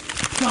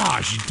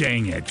 gosh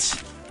dang it.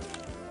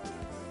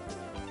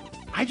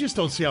 I just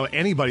don't see how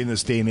anybody in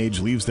this day and age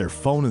leaves their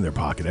phone in their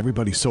pocket.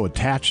 Everybody's so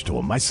attached to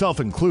them, myself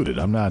included.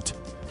 I'm not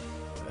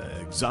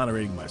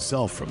exonerating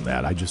myself from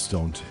that. I just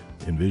don't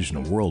envision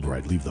a world where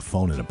I'd leave the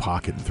phone in a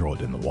pocket and throw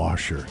it in the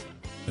washer.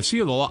 I see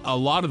a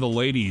lot of the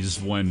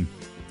ladies when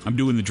I'm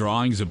doing the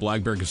drawings at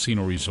Black Bear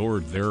Casino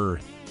Resort, their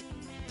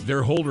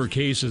holder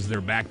case is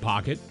their back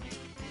pocket,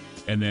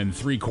 and then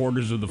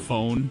 3/4 of the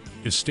phone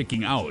is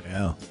sticking out.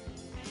 Yeah.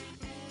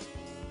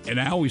 And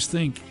I always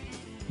think,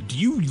 do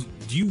you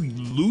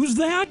lose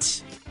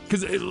that?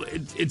 Because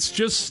it's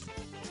just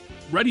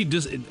ready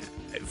to,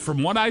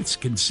 from what I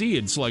can see,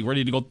 it's like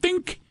ready to go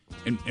think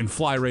and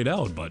fly right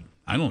out. But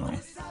I don't know.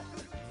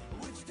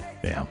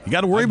 Yeah, you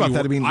got to worry about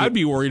that. I mean, I'd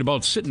be worried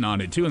about sitting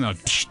on it too, and then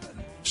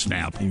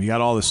snap. You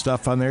got all this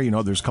stuff on there. You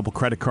know, there's a couple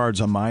credit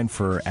cards on mine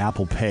for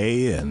Apple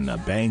Pay and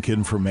bank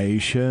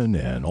information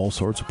and all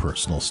sorts of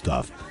personal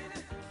stuff.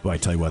 But I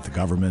tell you what, the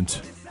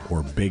government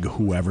or big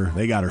whoever,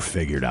 they got her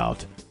figured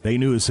out. They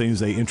knew as soon as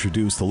they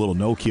introduced the little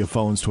Nokia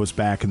phones to us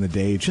back in the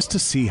day, just to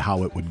see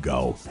how it would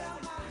go.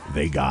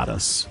 They got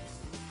us.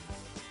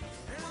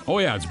 Oh,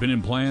 yeah, it's been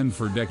in plan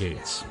for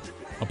decades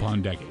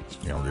upon decades.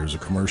 You know, there's a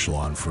commercial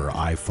on for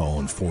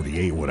iPhone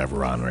 48,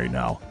 whatever, on right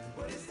now.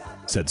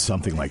 Said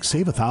something like,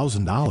 save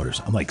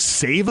 $1,000. I'm like,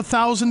 save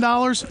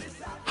 $1,000?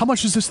 How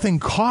much does this thing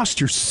cost?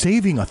 You're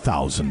saving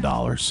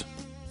 $1,000.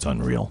 It's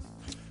unreal.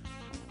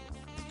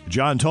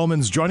 John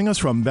Tolman's joining us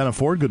from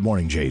Benaford. Good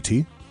morning,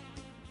 JT.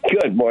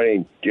 Good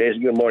morning,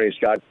 Jason. Good morning,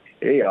 Scott.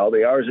 Hey, all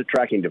they are is a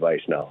tracking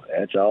device now.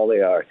 That's all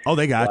they are. Oh,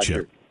 they got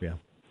you.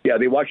 Yeah,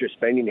 they watch your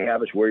spending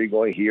habits, where you're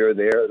going, here,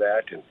 there,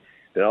 that, and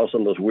then all of a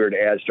sudden those weird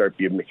ads start.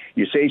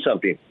 You say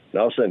something, and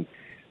all of a sudden,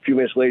 a few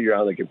minutes later, you're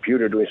on the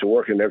computer doing some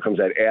work, and there comes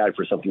that ad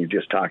for something you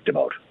just talked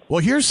about. Well,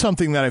 here's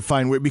something that I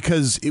find weird,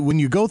 because when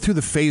you go through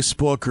the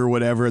Facebook or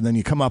whatever, and then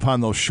you come up on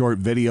those short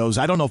videos,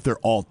 I don't know if they're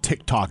all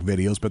TikTok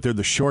videos, but they're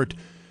the short,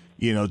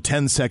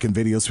 10-second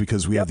videos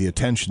because we have the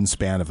attention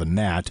span of a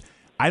gnat.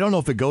 I don't know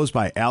if it goes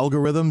by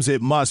algorithms.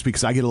 It must,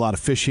 because I get a lot of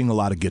fishing, a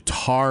lot of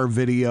guitar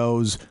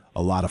videos,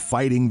 a lot of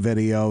fighting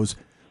videos.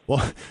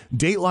 Well,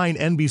 Dateline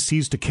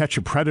NBC's To Catch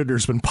a Predator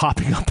has been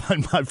popping up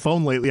on my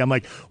phone lately. I'm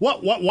like,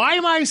 what? Why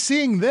am I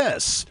seeing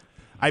this?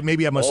 I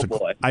must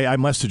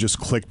have just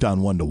clicked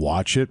on one to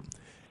watch it.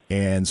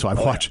 And so I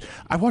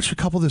watched a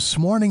couple this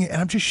morning,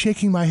 and I'm just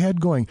shaking my head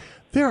going,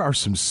 there are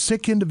some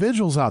sick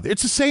individuals out there.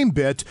 It's the same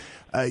bit,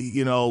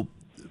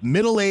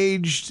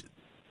 middle-aged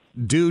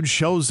dude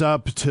shows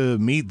up to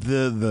meet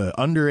the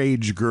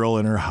underage girl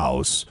in her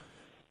house,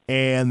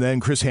 and then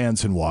Chris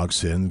Hansen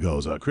walks in and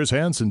goes, Chris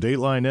Hansen,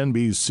 Dateline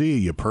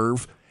NBC, you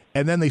perv.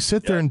 And then they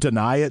sit there and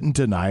deny it.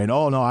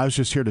 Oh, no, I was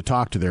just here to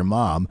talk to their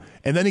mom.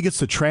 And then he gets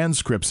the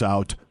transcripts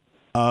out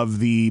of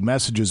the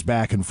messages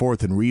back and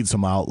forth and reads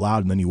them out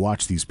loud, and then you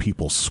watch these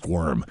people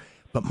squirm.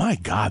 But my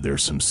God,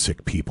 there's some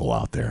sick people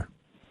out there.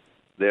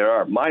 There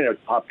are. Mine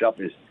have popped up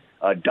as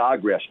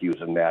dog rescues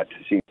and that,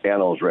 see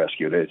animals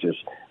rescued. It's just,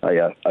 I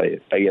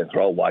get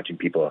enthralled watching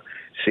people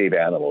save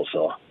animals.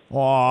 So.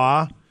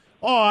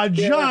 Aw,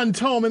 John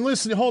Tolman,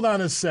 listen, hold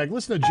on a sec.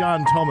 Listen to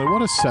John Tolman.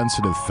 What a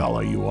sensitive fellow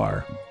you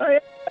are.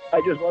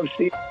 I just love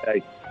seeing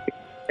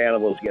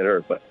animals get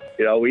hurt. But,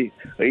 we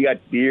got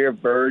deer,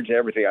 birds, and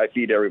everything. I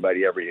feed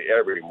everybody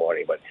every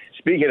morning. But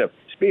speaking of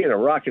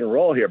rock and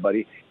roll here,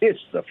 buddy, it's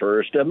the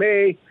 1st of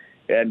May,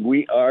 and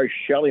we are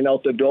shelling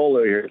out the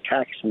dole here.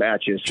 Tax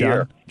matches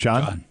here.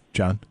 John,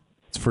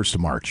 it's 1st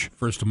of March.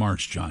 1st of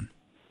March, John.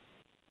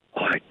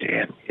 Oh,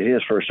 damn. It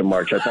is 1st of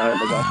March. I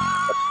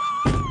thought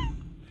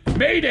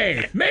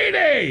Mayday!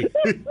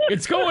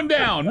 It's going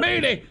down.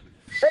 Mayday!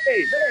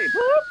 Hey!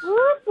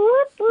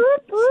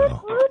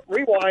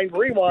 Rewind.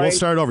 We'll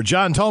start over.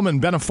 John Tolman,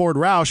 Benaford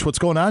Roush. What's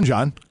going on,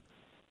 John?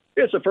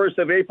 It's the 1st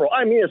of April.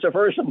 I mean, it's the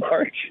 1st of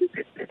March.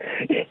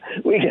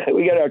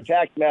 we got our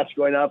tax match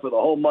going on for the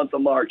whole month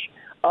of March,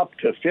 up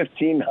to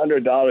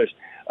 $1,500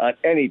 on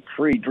any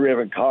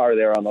pre-driven car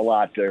there on the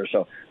lot there.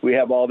 So we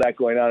have all that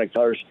going on. Of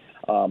course,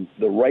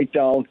 the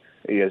write-down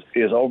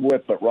is over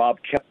with, but Rob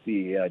kept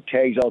the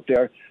tags out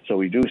there, so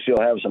we do still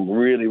have some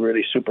really,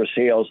 really super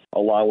sales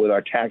along with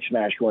our tax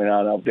smash going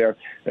on out there.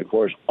 And of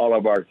course, all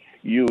of our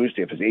used,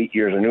 if it's 8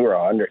 years or newer,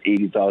 or under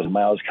 80,000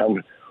 miles,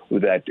 come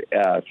with that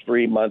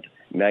 3-month,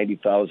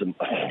 90,000.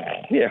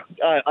 Yeah,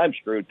 I'm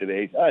screwed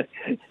today.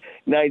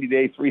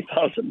 90-day,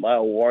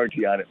 3,000-mile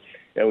warranty on it.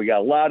 And we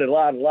got a lot of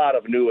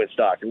new in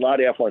stock. A lot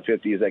of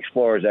F-150s,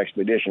 Explorers,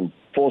 Expedition,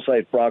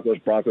 full-size Broncos,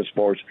 Bronco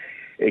Sports,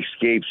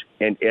 Escapes,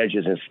 and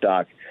Edges in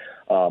stock.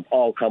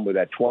 All come with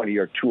that 20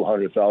 or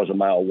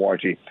 200,000-mile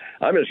warranty.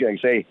 I'm just going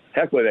to say,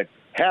 heck with it.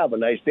 Have a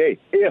nice day.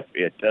 If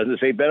it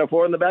doesn't say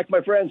Benefor in the back, my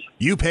friends.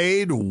 You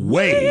paid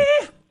way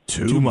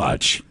too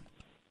much.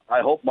 I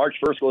hope March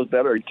 1st goes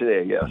better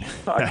today, yes.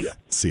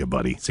 See you,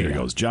 buddy. There he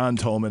goes. John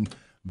Tolman,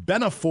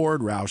 Benna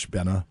Ford, Roush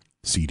Benna,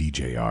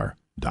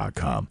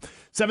 CDJR.com.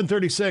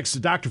 7:36,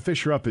 Dr.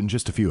 Fisher up in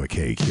just a few at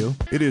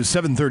KQ. It is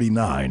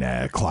 7:39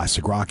 at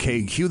Classic Rock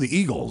KQ. The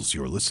Eagles,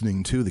 you're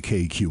listening to the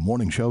KQ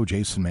Morning Show.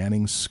 Jason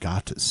Manning,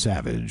 Scott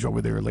Savage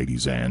over there,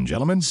 ladies and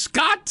gentlemen.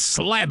 Scott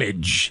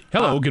Slavage.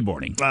 Hello, good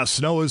morning.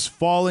 Snow is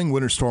falling,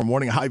 winter storm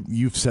warning.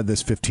 You've said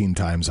this 15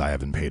 times. I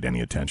haven't paid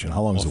any attention.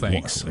 How long does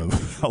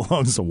how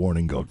long does the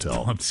warning go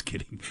till? I'm just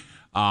kidding.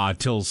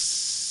 Till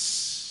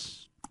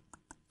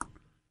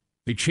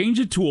they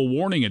changed it to a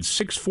warning at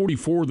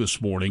 6:44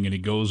 this morning, and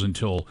it goes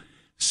until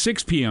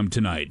 6 p.m.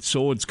 tonight.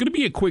 So it's going to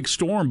be a quick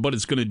storm, but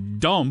it's going to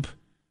dump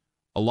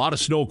a lot of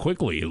snow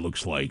quickly, it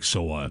looks like.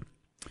 So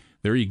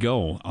there you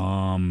go.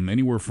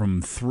 Anywhere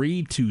from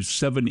 3 to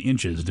 7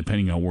 inches,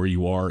 depending on where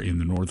you are in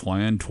the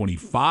Northland.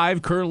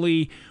 25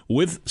 currently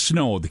with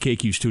snow at the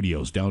KQ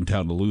Studios,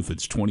 downtown Duluth.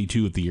 It's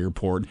 22 at the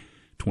airport.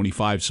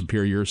 25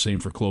 Superior, same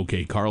for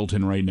Cloquet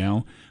Carlton right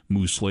now.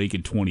 Moose Lake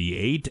at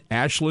 28.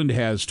 Ashland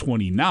has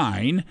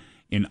 29.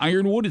 In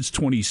Ironwood, it's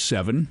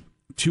 27.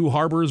 Two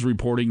Harbors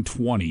reporting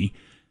 20.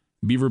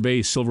 Beaver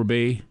Bay, Silver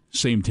Bay,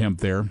 same temp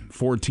there.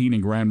 14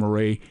 in Grand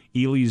Marais.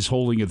 Ely's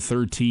holding at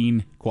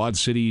 13. Quad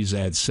Cities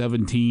at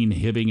 17.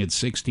 Hibbing at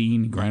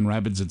 16. Grand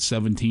Rapids at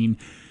 17.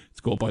 Let's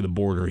go up by the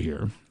border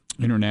here.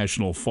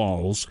 International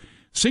Falls.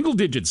 Single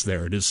digits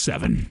there. It is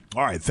 7.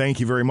 All right, thank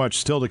you very much.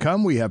 Still to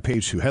come, we have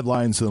page 2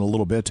 headlines in a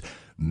little bit.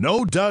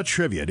 No Duh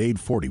Trivia at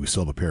 8:40. We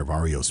still have a pair of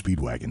REO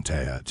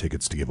Speedwagon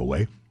tickets to give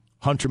away.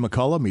 Hunter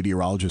McCullough,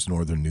 meteorologist,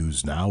 Northern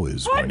News Now,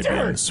 is going to be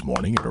on this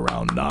morning at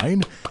around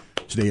 9.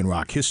 Today in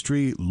rock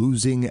history,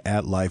 Losing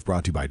at Life,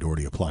 brought to you by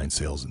Doherty Appliance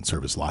Sales and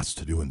Service. Lots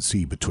to do and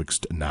see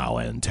betwixt now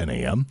and 10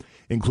 a.m.,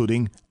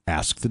 including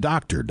Ask the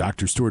Doctor.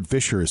 Dr. Stuart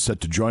Fisher is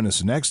set to join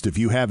us next. If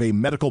you have a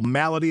medical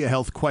malady, a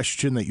health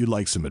question that you'd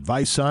like some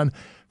advice on,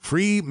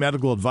 free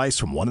medical advice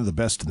from one of the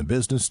best in the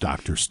business,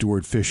 Dr.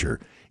 Stuart Fisher.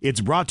 It's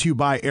brought to you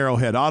by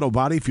Arrowhead Auto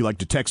Body. If you'd like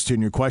to text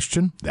in your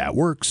question, that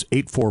works,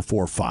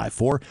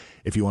 84454.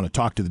 If you want to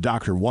talk to the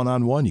doctor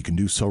one-on-one, you can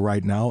do so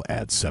right now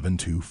at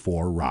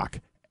 724-ROCK.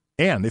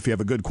 And if you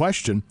have a good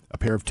question, a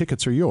pair of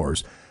tickets are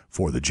yours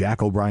for the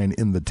Jack O'Brien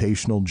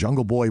Invitational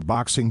Jungle Boy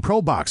Boxing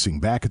Pro Boxing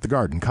back at the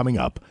Garden coming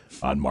up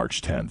on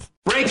March 10th.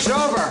 Break's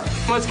over.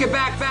 Let's get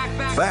back.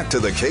 Back to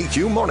the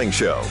KQ Morning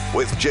Show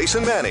with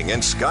Jason Manning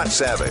and Scott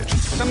Savage.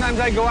 Sometimes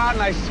I go out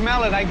and I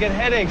smell it. I get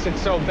headaches.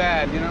 It's so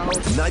bad,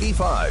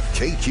 95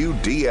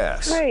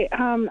 KQDS. Hey,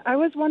 I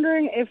was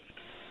wondering if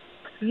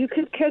you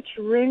could catch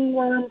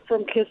ringworm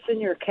from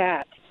kissing your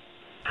cat.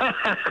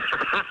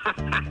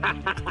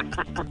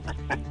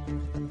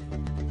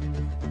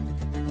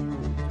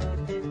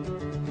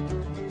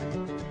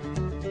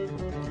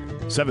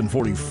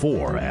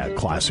 7:44 at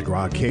Classic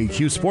Rock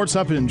KQ. Sports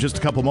up in just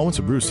a couple moments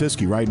with Bruce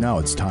Hiskey. Right now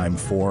it's time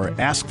for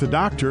Ask the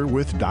Doctor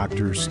with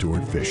Dr.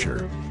 Stuart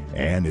Fisher.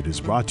 And it is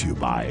brought to you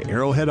by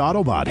Arrowhead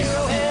Auto Body.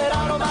 Arrowhead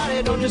Auto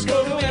Body, don't just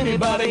go to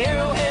anybody.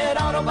 Arrowhead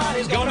Auto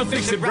Body's gonna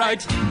fix it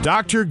right.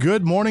 Doctor,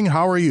 good morning.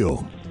 How are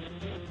you?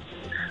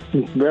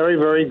 Very,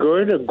 very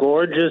good. A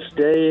gorgeous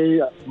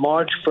day,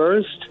 March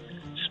 1st.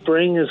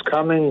 Spring is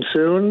coming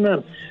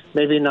soon.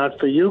 Maybe not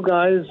for you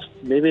guys,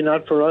 maybe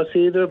not for us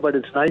either, but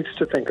it's nice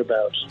to think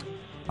about.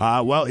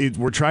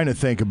 We're trying to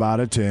think about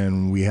it,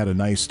 and we had a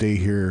nice day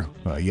here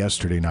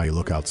yesterday. Now you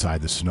look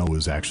outside, the snow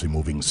is actually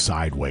moving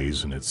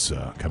sideways, and it's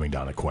coming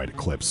down at quite a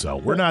clip. So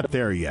we're not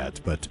there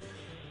yet, but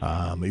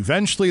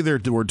eventually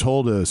we're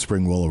told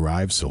spring will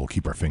arrive, so we'll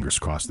keep our fingers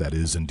crossed that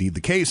is indeed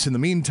the case. In the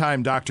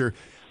meantime, Doctor,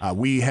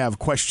 we have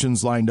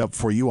questions lined up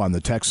for you on the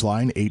text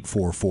line,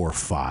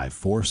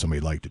 84454.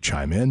 Somebody'd like to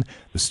chime in.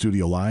 The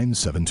studio line,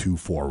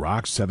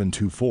 724-ROCK,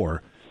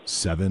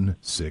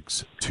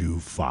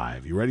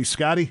 724-7625. You ready,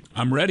 Scotty?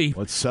 I'm ready.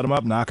 Let's set them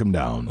up, knock them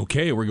down.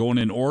 Okay, we're going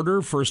in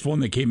order. First one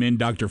that came in,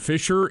 Dr.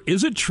 Fisher.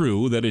 Is it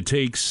true that it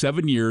takes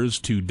 7 years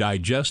to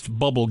digest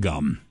bubble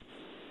gum?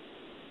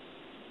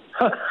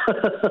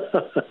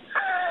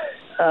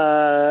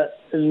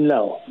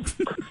 No.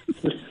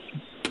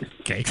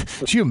 Okay.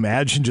 Could you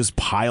imagine just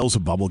piles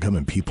of bubble gum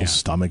in people's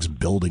stomachs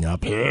building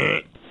up? Yeah.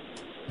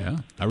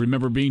 I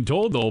remember being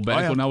told, though,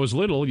 back when I was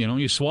little,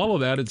 you swallow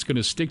that, it's going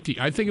to stick to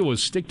you. I think it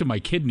was stick to my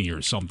kidney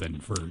or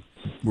something.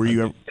 Were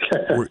you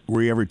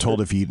ever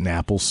told if you eat an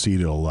apple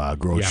seed, it'll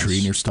grow a tree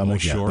in your stomach? Oh,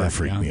 sure. That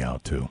freaked me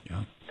out, too.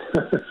 Yeah.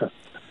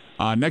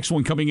 Next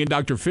one coming in,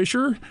 Dr.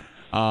 Fisher.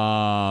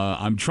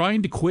 I'm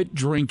trying to quit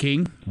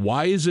drinking.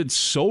 Why is it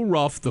so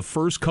rough the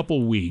first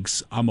couple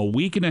weeks? I'm a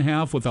week and a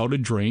half without a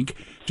drink.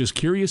 Just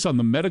curious on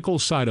the medical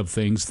side of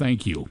things.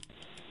 Thank you.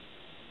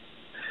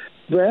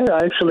 Well,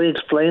 I actually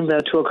explained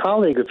that to a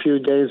colleague a few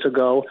days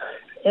ago.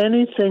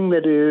 Anything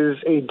that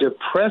is a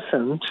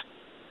depressant,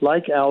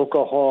 like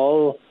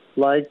alcohol,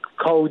 like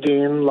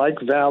codeine, like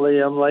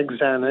Valium, like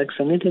Xanax,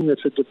 anything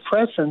that's a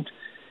depressant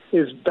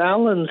is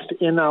balanced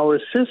in our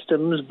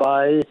systems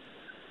by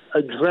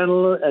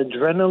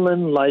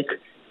adrenaline-like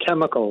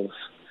chemicals.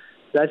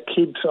 That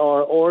keeps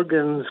our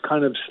organs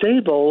kind of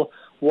stable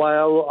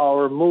while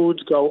our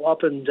moods go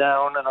up and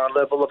down and our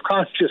level of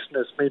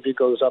consciousness maybe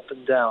goes up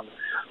and down.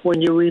 When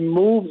you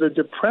remove the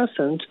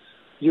depressant,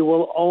 you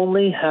will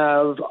only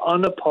have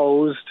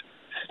unopposed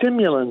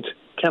stimulant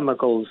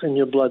chemicals in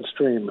your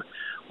bloodstream,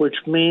 which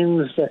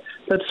means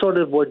that's sort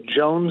of what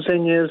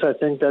jonesing is. I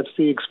think that's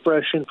the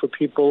expression for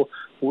people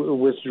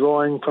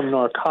withdrawing from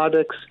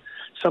narcotics.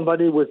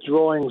 Somebody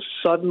withdrawing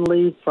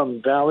suddenly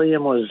from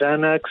Valium or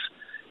Xanax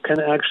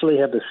can actually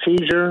have a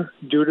seizure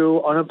due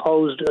to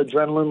unopposed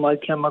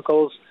adrenaline-like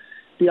chemicals.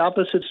 The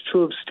opposite's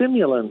true of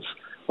stimulants.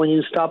 When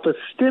you stop a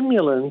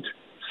stimulant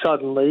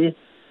suddenly,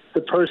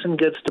 the person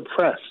gets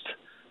depressed.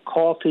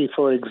 Coffee,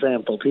 for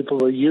example.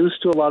 People are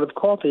used to a lot of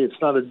coffee. It's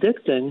not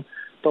addicting,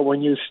 but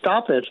when you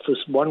stop it for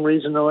one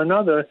reason or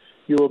another,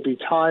 you will be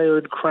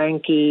tired,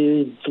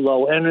 cranky,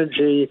 low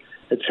energy,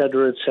 et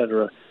cetera, et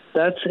cetera.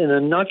 That's, in a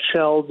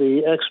nutshell,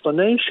 the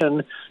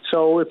explanation.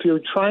 So if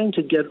you're trying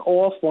to get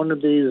off one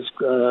of these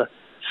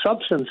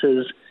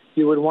substances,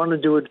 you would want to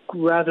do it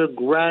rather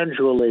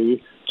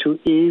gradually to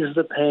ease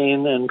the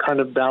pain and kind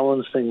of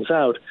balance things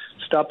out.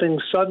 Stopping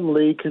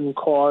suddenly can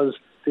cause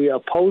the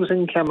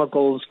opposing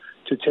chemicals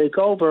to take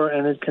over,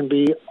 and it can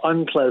be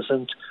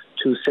unpleasant,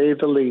 to say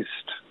the least.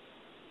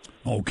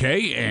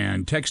 Okay,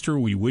 and Texter,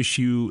 we wish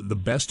you the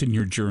best in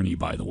your journey,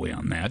 by the way,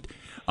 on that.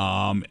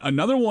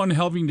 Another one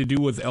having to do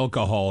with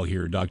alcohol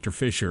here, Dr.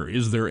 Fisher.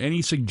 Is there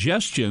any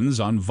suggestions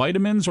on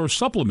vitamins or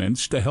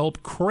supplements to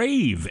help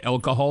crave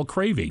alcohol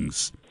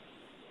cravings?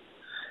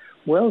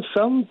 Well,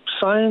 some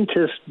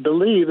scientists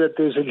believe that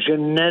there's a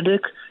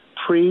genetic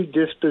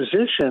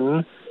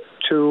predisposition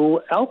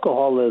to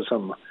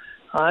alcoholism.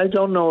 I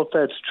don't know if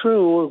that's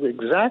true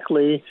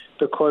exactly,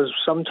 because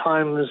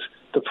sometimes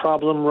the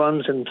problem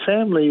runs in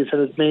families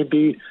and it may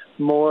be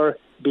more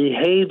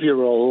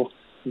behavioral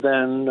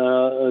than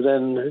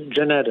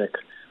genetic.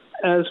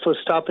 As for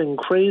stopping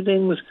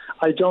cravings,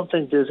 I don't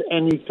think there's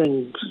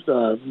anything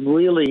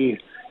really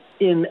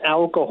in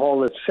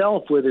alcohol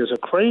itself where there's a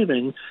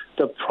craving.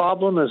 The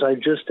problem, as I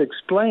just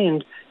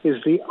explained, is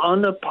the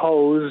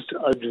unopposed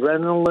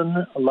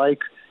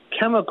adrenaline-like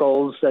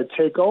chemicals that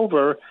take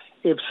over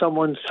if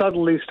someone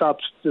suddenly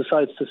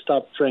decides to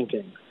stop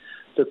drinking.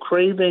 The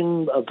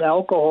craving of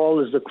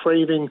alcohol is the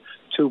craving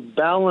to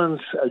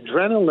balance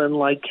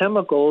adrenaline-like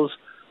chemicals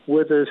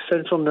with a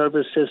central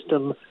nervous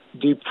system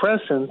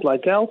depressant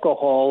like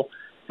alcohol,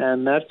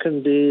 and that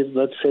can be,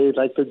 let's say,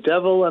 like the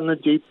devil and the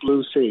deep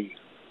blue sea.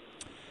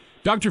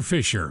 Dr.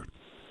 Fisher,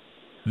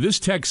 this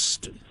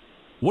text,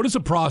 what is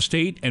a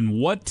prostate and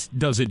what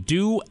does it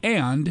do,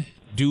 and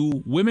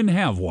do women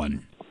have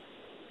one?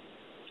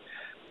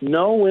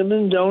 No,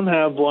 women don't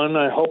have one.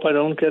 I hope I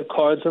don't get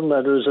cards and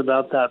letters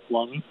about that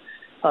one.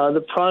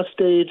 The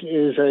prostate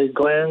is a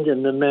gland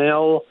in the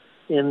male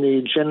in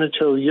the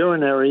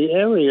genitourinary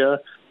area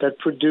that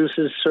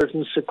produces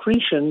certain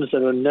secretions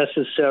that are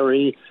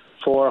necessary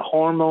for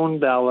hormone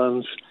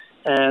balance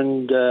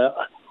and,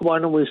 why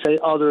don't we say,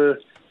 other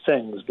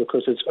things,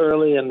 because it's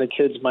early and the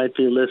kids might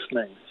be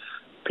listening.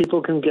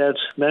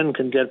 Men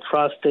can get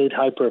prostate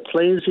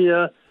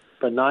hyperplasia.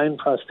 Benign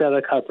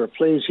prostatic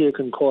hyperplasia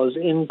can cause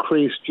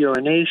increased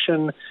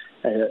urination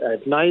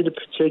at night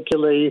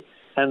particularly.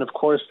 And, of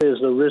course,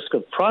 there's the risk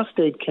of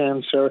prostate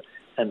cancer,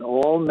 and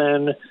all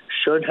men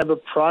should have a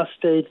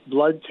prostate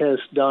blood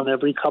test done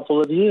every couple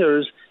of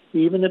years,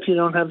 even if you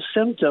don't have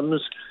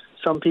symptoms.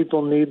 Some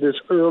people need this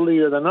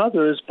earlier than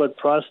others, but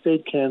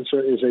prostate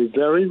cancer is a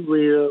very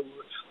rare,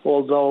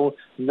 although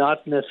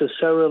not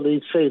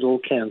necessarily fatal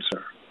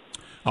cancer.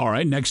 All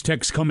right, next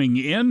text coming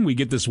in. We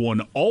get this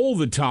one all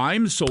the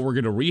time, so we're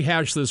going to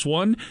rehash this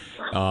one.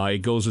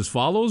 It goes as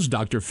follows.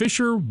 Dr.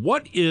 Fisher,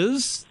 what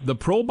is the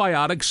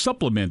probiotic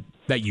supplement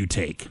that you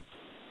take?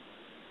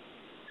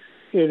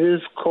 It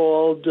is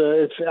called,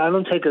 I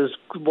don't take it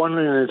as one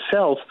in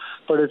itself,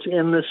 but it's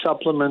in the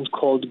supplement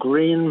called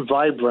Green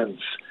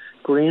Vibrance.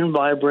 Green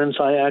Vibrance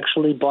I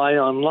actually buy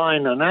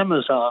online on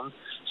Amazon,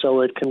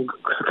 so it can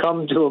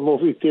come to a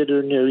movie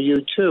theater near you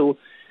too.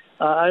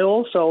 I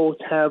also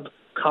have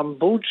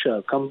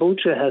kombucha.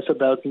 Kombucha has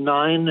about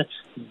 9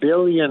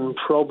 billion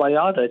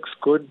probiotics,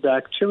 good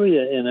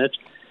bacteria in it,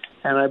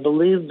 and I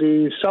believe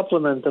the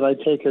supplement that I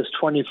take has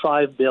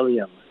 25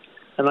 billion.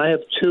 And I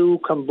have 2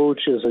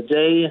 kombuchas a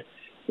day.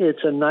 It's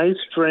a nice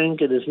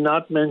drink. It is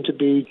not meant to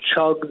be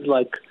chugged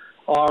like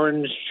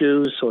orange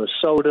juice or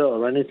soda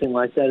or anything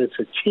like that. It's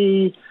a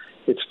tea.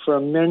 It's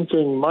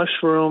fermenting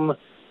mushroom.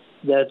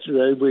 that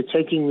we're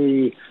taking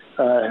the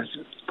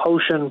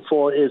potion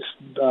for its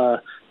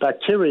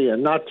bacteria,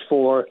 not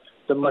for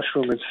the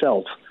mushroom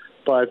itself.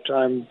 But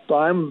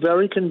I'm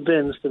very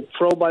convinced that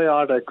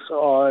probiotics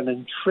are an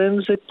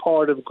intrinsic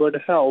part of good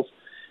health.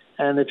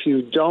 And if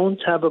you don't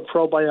have a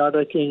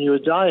probiotic in your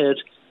diet,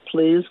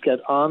 please get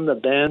on the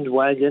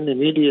bandwagon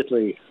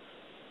immediately.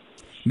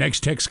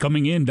 Next text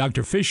coming in,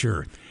 Dr.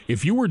 Fisher.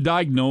 If you were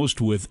diagnosed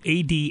with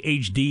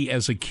ADHD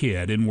as a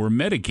kid and were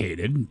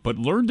medicated, but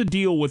learned to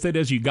deal with it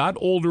as you got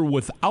older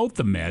without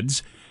the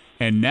meds,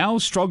 and now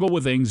struggle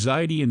with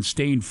anxiety and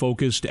staying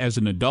focused as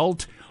an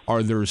adult,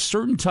 are there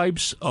certain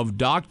types of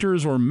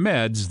doctors or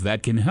meds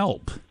that can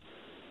help?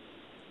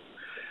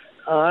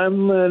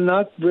 I'm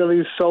not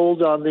really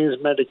sold on these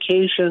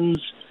medications.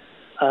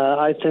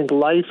 I think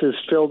life is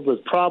filled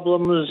with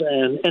problems,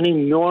 and any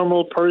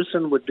normal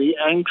person would be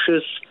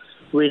anxious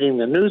reading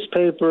the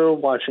newspaper,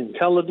 watching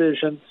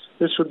television.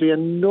 This would be a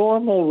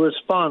normal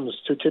response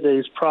to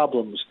today's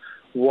problems,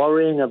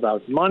 worrying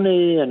about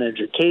money and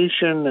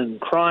education and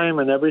crime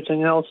and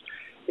everything else.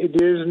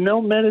 There's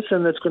no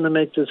medicine that's going to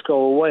make this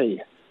go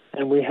away.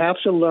 And we have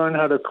to learn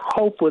how to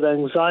cope with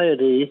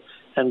anxiety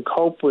and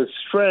cope with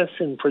stress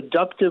in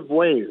productive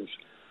ways.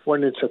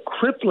 When it's a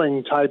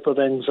crippling type of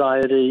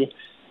anxiety,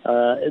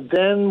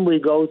 then we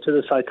go to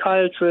the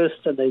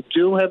psychiatrist, and they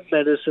do have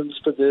medicines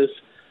for this,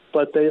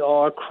 but they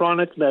are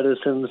chronic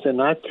medicines. They're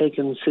not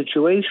taken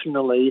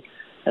situationally,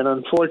 and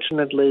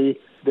unfortunately,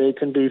 they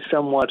can be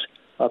somewhat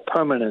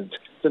permanent.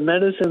 The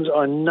medicines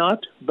are not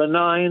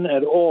benign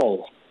at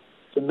all.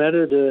 The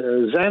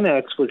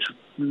Xanax, which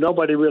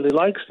nobody really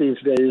likes these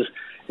days,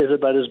 is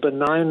about as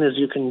benign as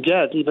you can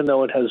get, even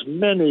though it has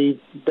many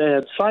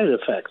bad side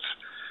effects.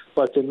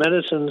 But the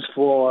medicines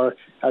for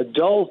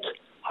adult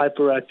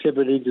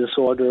hyperactivity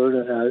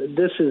disorder,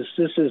 this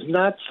is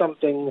not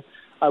something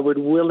I would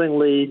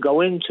willingly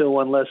go into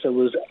unless it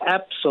was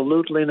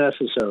absolutely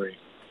necessary.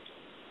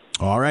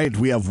 All right,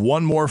 we have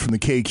one more from the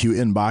KQ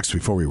inbox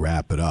before we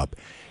wrap it up.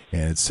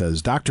 And it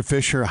says, Dr.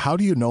 Fisher, how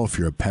do you know if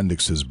your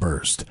appendix is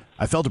burst?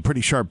 I felt a pretty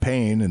sharp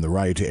pain in the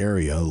right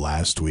area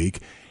last week,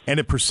 and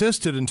it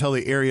persisted until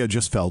the area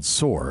just felt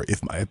sore.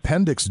 If my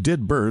appendix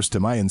did burst,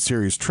 am I in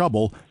serious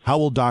trouble? How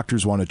will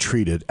doctors want to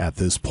treat it at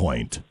this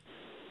point?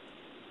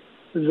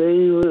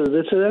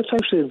 That's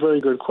actually a very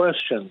good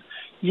question.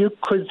 You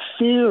could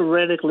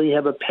theoretically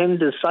have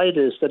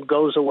appendicitis that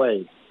goes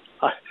away.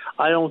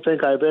 I don't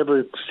think I've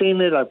ever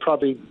seen it. I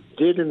probably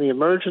did in the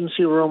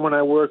emergency room when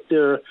I worked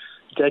there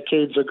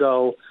decades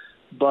ago,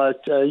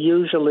 but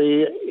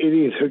usually it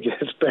either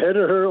gets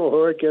better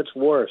or it gets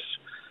worse.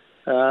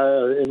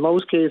 In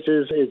most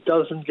cases, it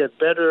doesn't get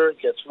better, it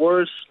gets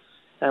worse,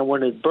 and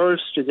when it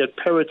bursts, you get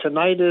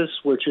peritonitis,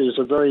 which is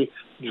a very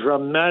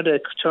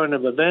dramatic turn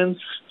of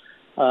events.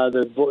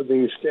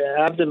 The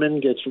abdomen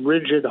gets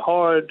rigid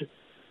hard,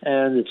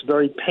 and it's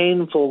very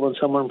painful when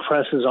someone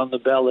presses on the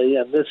belly,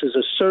 and this is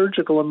a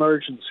surgical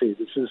emergency.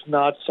 This is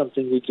not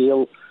something you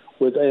deal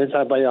with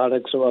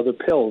antibiotics or other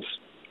pills.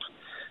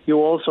 You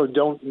also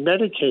don't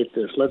medicate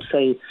this. Let's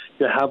say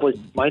you have what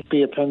might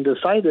be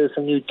appendicitis,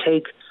 and you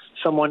take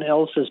someone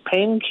else's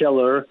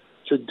painkiller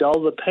to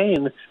dull the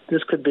pain.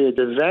 This could be a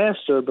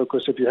disaster,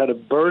 because if you had a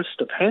burst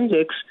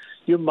appendix,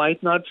 you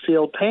might not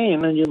feel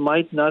pain, and you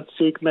might not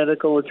seek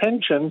medical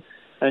attention,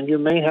 and you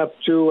may have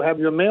to have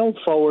your mail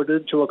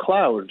forwarded to a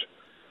cloud.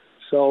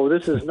 So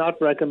this is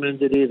not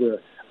recommended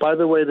either. By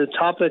the way, the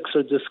topics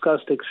are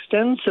discussed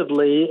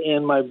extensively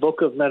in my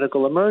book of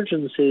medical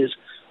emergencies,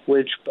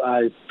 which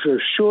I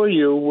assure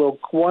you will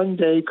one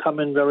day come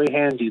in very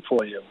handy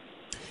for you.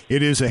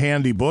 It is a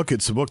handy book.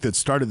 It's a book that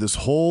started this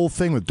whole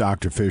thing with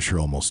Dr. Fisher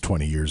almost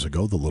 20 years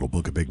ago, The Little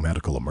Book of Big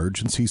Medical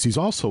Emergencies. He's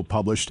also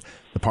published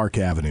The Park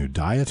Avenue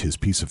Diet, his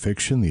piece of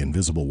fiction, The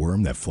Invisible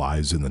Worm That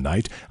Flies in the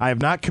Night. I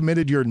have not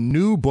committed your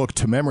new book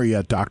to memory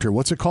yet, Doctor.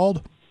 What's it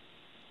called?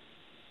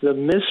 The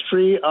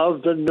Mystery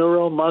of the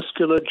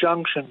Neuromuscular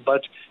Junction,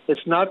 but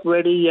it's not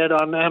ready yet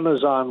on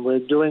Amazon. We're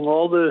doing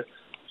all the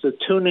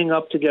tuning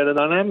up to get it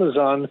on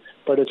Amazon,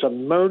 but it's a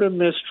murder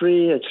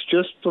mystery. It's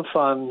just for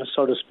fun,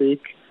 so to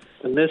speak.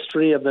 The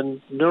Mystery of the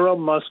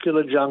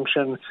Neuromuscular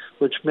Junction,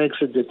 which makes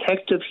a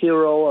detective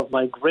hero of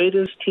my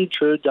greatest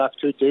teacher,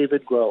 Dr.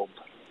 David Grobe.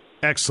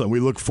 Excellent. We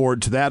look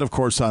forward to that, of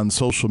course, on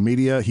social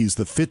media. He's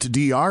the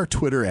FitDR,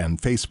 Twitter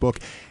and Facebook,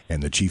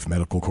 and the chief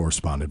medical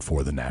correspondent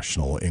for the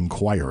National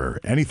Enquirer.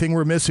 Anything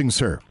we're missing,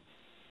 sir?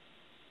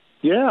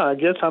 Yeah, I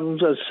guess I'm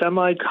a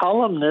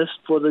semi-columnist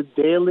for the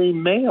Daily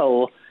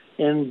Mail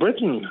in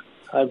Britain.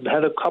 I've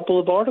had a couple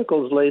of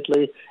articles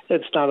lately.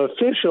 It's not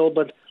official,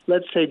 but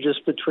let's say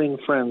just between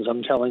friends,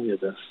 I'm telling you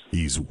this.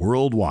 He's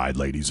worldwide,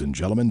 ladies and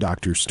gentlemen.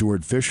 Dr.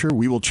 Stuart Fisher.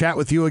 We will chat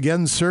with you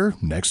again, sir,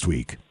 next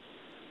week.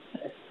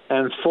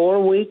 And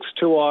 4 weeks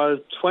to our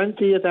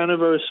 20th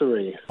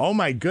anniversary. Oh,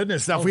 my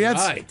goodness. Now, if we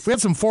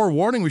had some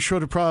forewarning, we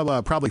should have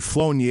probably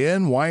flown you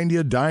in, wined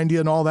you, dined you,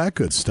 and all that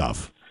good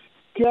stuff.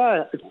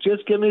 Yeah,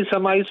 just give me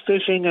some ice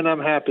fishing and I'm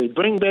happy.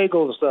 Bring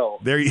bagels, though.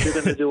 You're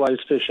going to do ice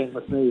fishing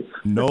with me.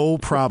 No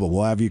problem.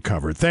 We'll have you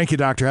covered. Thank you,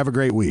 Doctor. Have a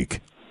great week.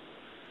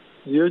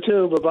 You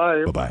too.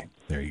 Bye-bye. Bye-bye.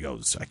 There he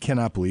goes. I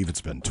cannot believe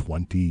it's been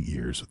 20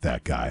 years with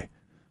that guy.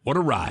 What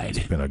a ride.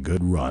 It's been a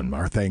good run.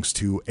 Our thanks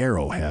to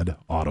Arrowhead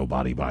Auto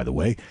Body, by the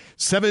way.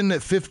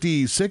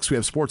 7:56. We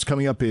have sports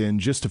coming up in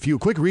just a few.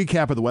 Quick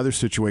recap of the weather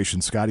situation,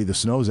 Scotty. The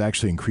snow has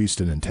actually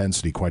increased in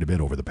intensity quite a bit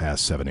over the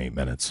past 7-8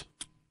 minutes.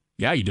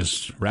 Yeah, you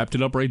just wrapped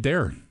it up right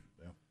there.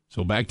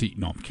 So back to...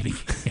 No, I'm kidding.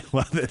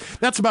 Well,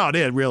 that's about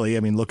it, really. I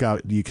mean, look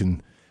out. You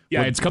can...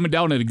 Yeah, it's coming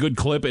down at a good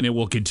clip, and it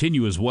will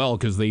continue as well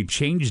because they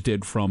changed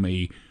it from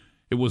a...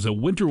 It was a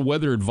winter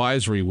weather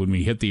advisory when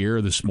we hit the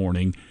air this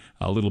morning,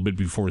 a little bit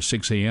before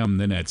 6 a.m.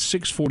 Then at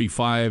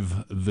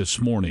 6:45 this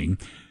morning,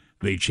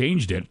 they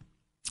changed it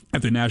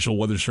at the National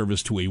Weather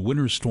Service to a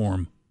winter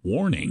storm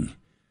warning.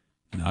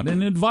 Not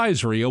an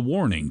advisory, a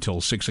warning till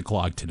 6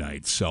 o'clock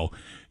tonight. So,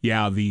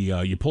 yeah,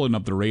 you're pulling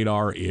up the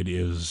radar.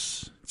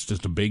 It's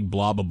just a big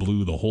blob of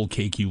blue, the whole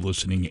KQ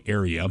listening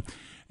area.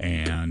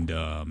 And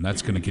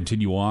that's going to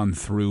continue on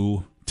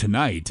through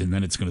tonight, and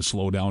then it's going to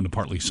slow down to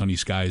partly sunny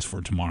skies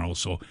for tomorrow.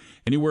 So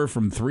anywhere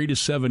from 3 to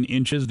 7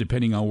 inches,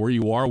 depending on where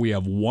you are. We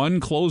have one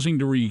closing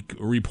to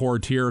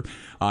report here.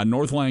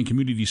 Northland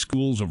Community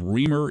Schools of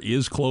Reamer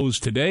is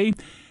closed today,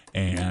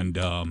 and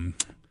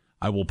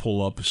I will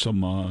pull up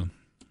some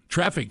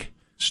traffic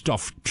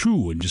stuff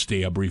too in just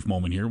a brief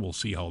moment here. We'll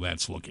see how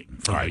that's looking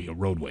for the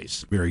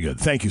roadways. Very good.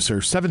 Thank you, sir.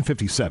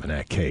 7:57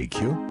 at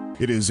KQ.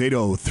 It is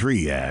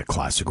 8:03 at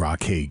Classic Rock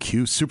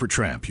KQ.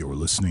 Supertramp, you're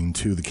listening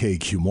to the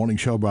KQ Morning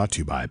Show, brought to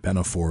you by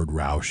Benna Ford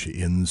Roush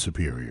in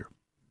Superior.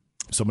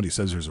 Somebody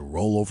says there's a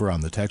rollover on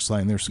the text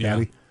line there,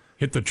 Scotty. Yeah.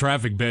 Hit the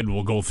traffic bed.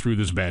 We'll go through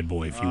this bad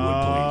boy, if you would,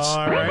 please.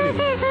 All righty.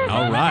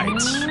 All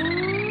right.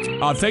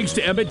 Thanks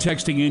to Emmett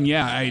texting in.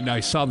 Yeah, I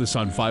saw this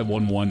on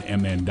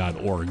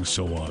 511mn.org,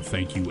 so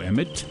thank you,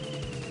 Emmett.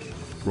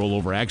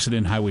 Rollover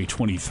accident, Highway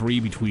 23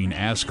 between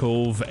Ass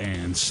Cove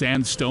and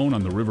Sandstone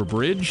on the River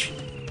Bridge.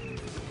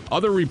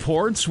 Other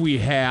reports, we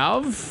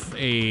have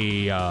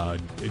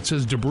it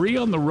says debris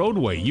on the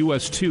roadway,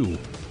 US 2,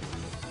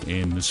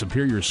 in the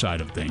Superior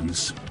side of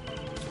things.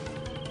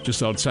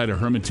 Just outside of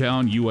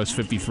Hermantown, US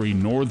 53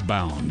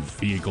 northbound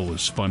vehicle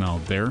is spun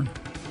out there.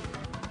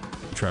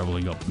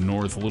 Traveling up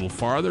north a little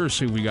farther,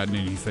 see if we got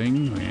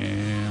anything.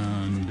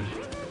 And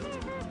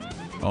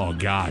oh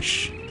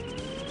gosh,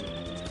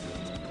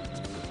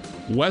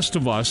 west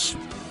of us,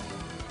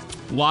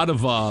 a lot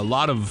of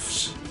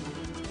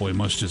boy, it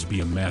must just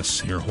be a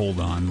mess here. Hold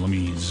on, let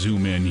me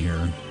zoom in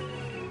here.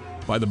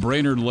 By the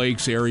Brainerd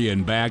Lakes area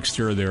in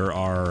Baxter, there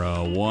are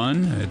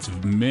it's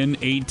Min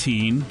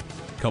 18,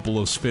 a couple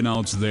of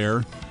spinouts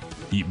there.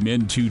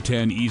 Min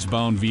 210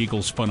 eastbound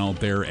vehicle spun out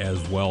there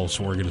as well,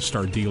 so we're going to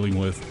start dealing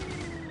with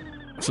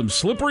some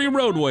slippery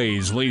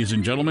roadways, ladies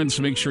and gentlemen,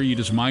 so make sure you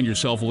just mind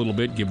yourself a little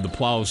bit, give the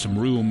plows some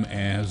room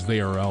as they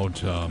are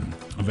out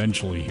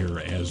eventually here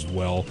as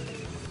well.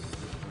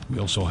 We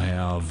also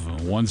have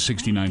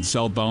 169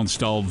 southbound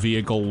stalled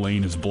vehicle,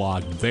 lane is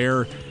blocked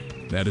there.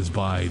 That is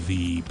by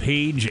the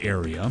Page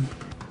area.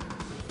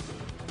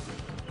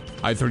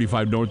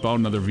 I-35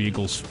 northbound, another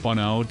vehicle spun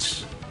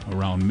out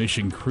around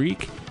Mission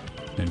Creek.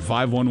 And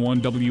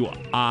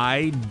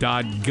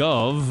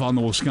 511wi.gov on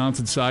the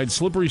Wisconsin side.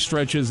 Slippery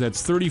stretches,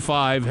 that's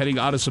 35 heading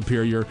out of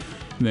Superior.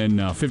 And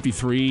then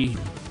 53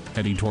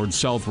 heading towards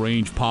South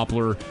Range,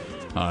 Poplar.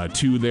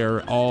 2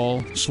 there,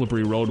 all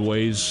slippery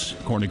roadways.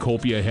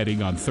 Cornucopia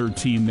heading on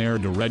 13 there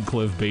to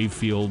Redcliffe,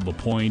 Bayfield,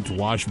 LaPointe,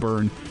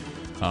 Washburn.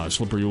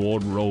 Slippery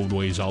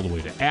roadways all the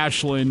way to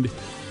Ashland.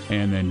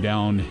 And then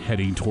down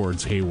heading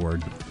towards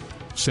Hayward.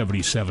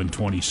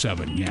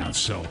 7727, yeah,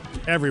 so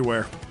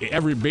everywhere,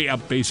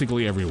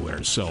 basically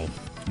everywhere. So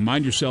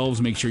mind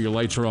yourselves, make sure your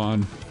lights are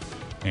on,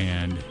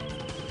 and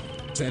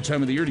it's that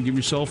time of the year to give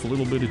yourself a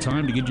little bit of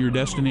time to get to your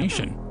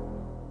destination.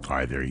 All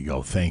right, there you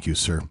go. Thank you,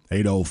 sir.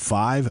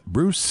 8:05.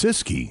 Bruce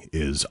Siskey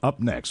is up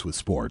next with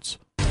sports.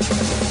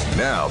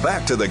 Now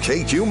back to the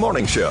KQ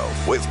Morning Show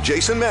with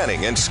Jason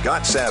Manning and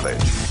Scott Savage.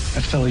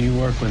 That fellow you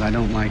work with, I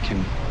don't like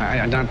him.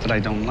 Not that I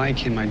don't like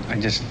him, I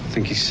just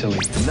think he's silly.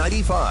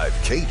 95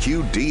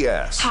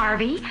 KQDS.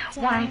 Harvey,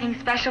 want anything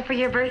special for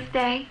your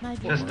birthday?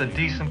 Just a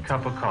decent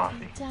cup of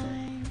coffee.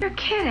 You're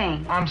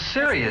kidding. I'm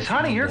serious.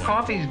 Honey, your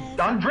coffee's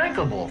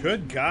undrinkable.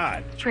 Good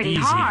God. Pretty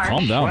Easy. hard.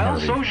 Calm down, Well,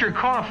 Harvey. so's your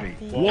coffee.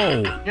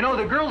 Whoa. You know,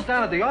 the girls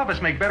down at the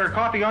office make better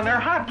coffee on their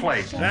hot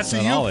plates. That's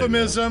a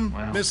euphemism,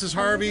 Mrs.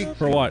 Harvey.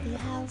 For what?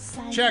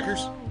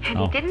 Checkers. And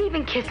you didn't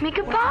even kiss me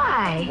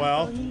goodbye.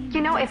 Well,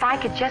 you know, if I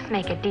could just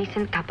make a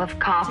decent cup of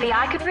coffee,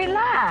 I could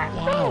relax.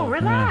 Oh,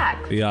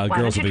 relax. The Why girls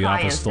don't at you the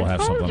try office still have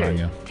Instant something on Folgers?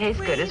 you.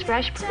 Tastes good as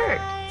fresh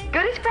pert.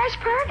 Good as fresh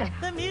pert.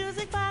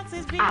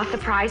 I'll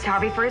surprise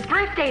Harvey for his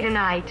birthday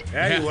tonight.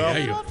 Yeah, you will.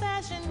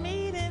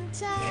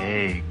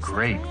 Hey,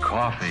 great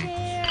coffee.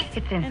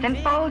 It's Instant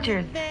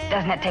Folgers.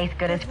 Doesn't it taste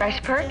good as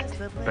fresh pert?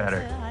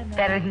 Better.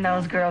 Better than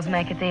those girls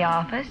make at the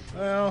office?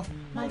 Well,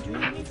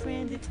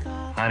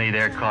 Honey,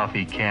 their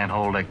coffee can't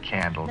hold a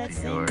candle to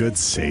yours. good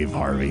save,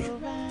 Harvey.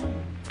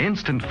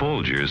 Instant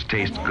Folgers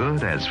taste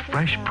good as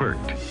fresh pert.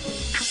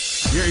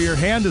 Your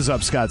hand is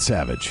up, Scott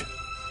Savage.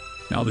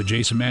 Now that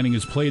Jason Manning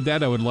has played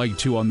that, I would like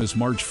to, on this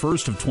March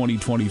 1st of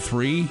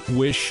 2023,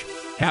 wish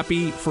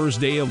happy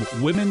first day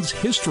of Women's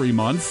History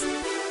Month.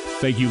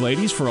 Thank you,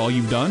 ladies, for all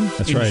you've done.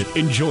 That's right.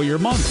 Enjoy your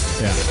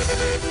month. Yeah.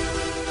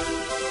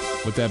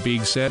 With that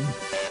being said,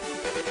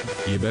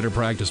 you better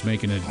practice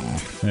making it.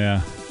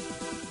 Yeah.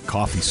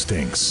 Coffee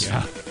stinks.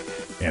 Yeah.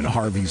 And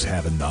Harvey's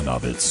having none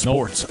of it.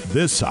 Sports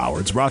this hour.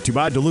 It's brought to you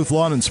by Duluth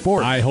Lawn and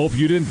Sport. I hope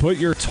you didn't put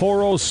your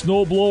Toro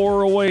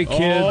snowblower away, kids.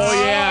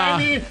 Oh, yeah. I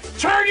mean,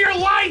 turn your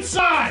lights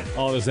on.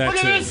 Oh, there's that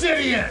Look too. at this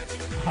idiot.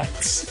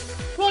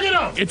 Look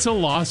at him. It's a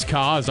lost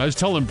cause. I was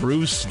telling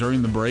Bruce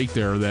during the break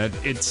there that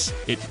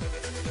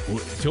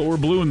till we're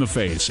blue in the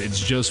face. It's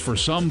just for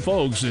some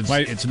folks,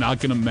 it's not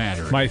going to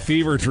matter. My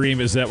fever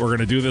dream is that we're going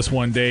to do this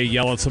one day,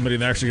 yell at somebody,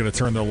 and they're actually going to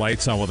turn their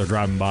lights on while they're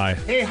driving by.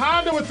 Hey,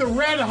 Honda with the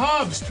red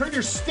hubs, turn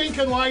your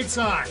stinking lights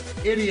on,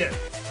 idiot.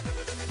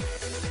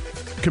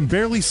 Can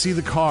barely see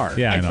the car.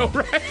 Yeah, I know.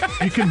 Right?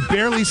 You can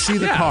barely see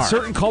the car.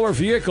 Certain color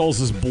vehicles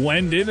just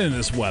blend in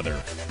this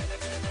weather.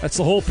 That's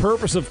the whole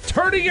purpose of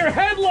turning your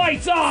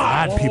headlights on.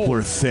 God, people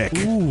are thick.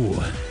 Ooh.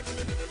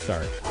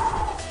 Sorry.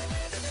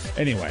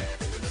 Anyway.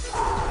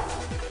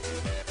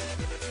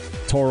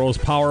 Toro's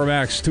Power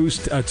Max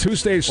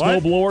two-stage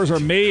snowblowers are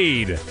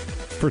made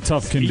for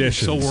tough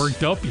conditions. He's so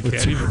worked up, you with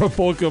can't even.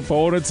 durable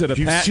components and a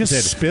You patented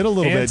just spit a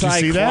little bit. Did you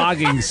see that?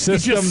 anti-clogging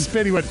system. He just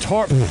spit. He went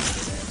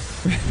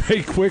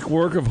Make quick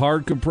work of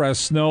hard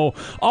compressed snow.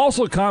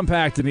 Also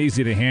compact and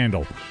easy to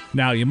handle.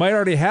 Now, you might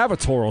already have a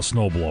Toro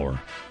snowblower.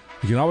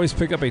 You can always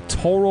pick up a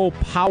Toro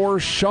Power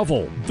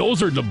Shovel.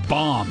 Those are the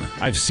bomb.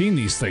 I've seen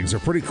these things. They're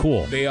pretty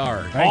cool. They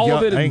are. All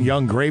of it. I think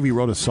Young Gravy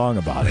wrote a song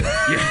about it.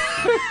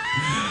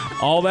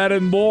 All that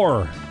and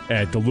more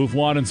at Duluth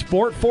Lawn and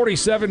Sport,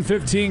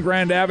 4715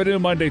 Grand Avenue,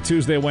 Monday,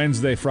 Tuesday,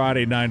 Wednesday,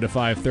 Friday, 9 to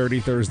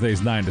 5:30,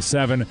 Thursdays, 9 to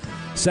 7,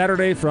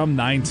 Saturday from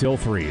 9 till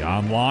 3.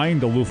 Online,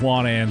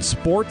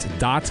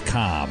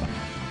 DuluthLawnandSport.com.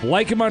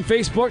 Like him on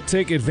Facebook.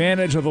 Take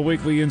advantage of the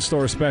weekly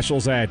in-store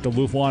specials at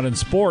Duluth Lawn and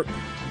Sport,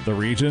 the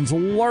region's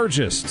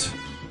largest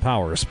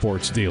power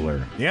sports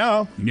dealer.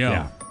 Yeah.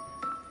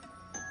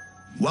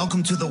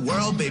 Welcome to the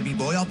world, baby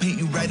boy. I'll paint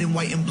you red and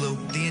white and blue.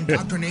 The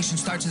indoctrination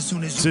starts as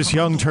soon as Is this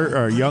Young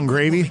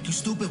Gravy?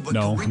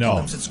 No.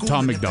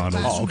 Tom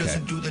McDonald. Oh, okay.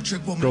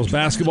 Girls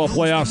basketball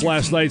playoffs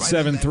last night,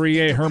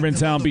 7-3A.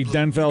 Hermantown beat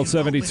Denfeld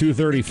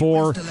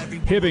 72-34.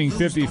 Hibbing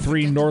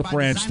 53, North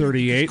Branch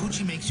 38.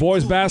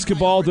 Boys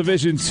basketball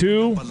Division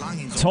II,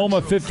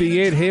 Toma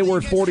 58,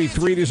 Hayward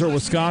 43. These are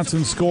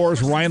Wisconsin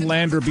scores.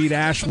 Rhinelander beat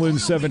Ashland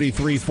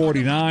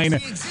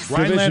 73-49.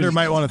 Rhinelander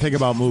might want to think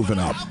about moving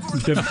up.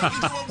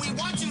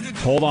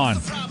 Hold on.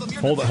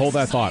 Hold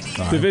that thought.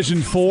 Right.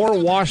 Division 4,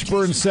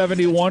 Washburn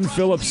 71,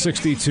 Phillips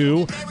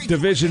 62.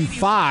 Division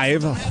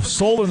 5,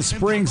 Solon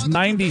Springs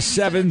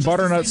 97,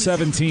 Butternut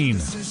 17.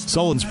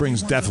 Solon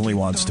Springs definitely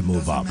wants to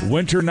move up.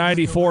 Winter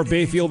 94,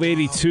 Bayfield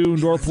 82,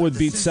 Northwood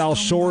beat South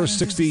Shores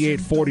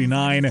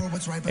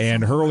 68-49,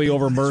 and Hurley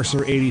over Mercer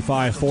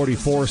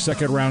 85-44.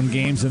 Second round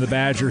games in the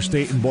Badger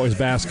State and boys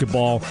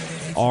basketball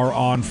are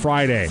on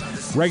Friday.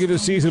 Regular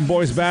season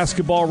boys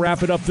basketball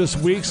wrap it up this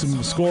week.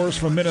 Some scores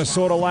from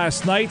Minnesota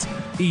last night.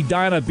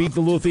 Edina beat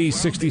Duluth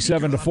East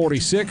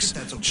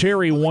 67-46.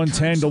 Cherry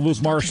 110,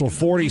 Duluth Marshall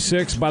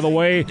 46. By the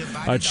way,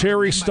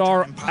 Cherry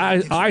star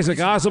Isaac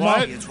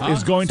Azama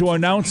is going to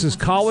announce his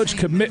college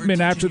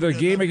commitment after the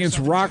game against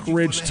Rock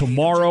Ridge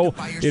tomorrow.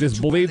 It is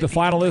believed the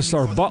finalists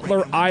are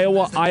Butler,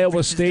 Iowa,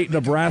 Iowa State,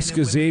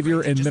 Nebraska, Xavier,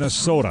 and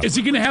Minnesota. Is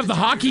he going to have the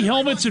hockey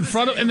helmets in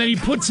front of, and then he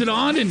puts it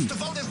on and...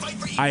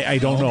 I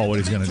don't know what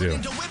he's going to do.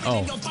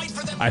 Oh.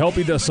 I hope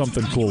he does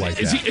something cool like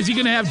that. Is he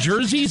going to have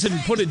jerseys and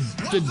put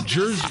the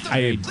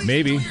jersey?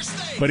 Maybe.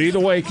 But either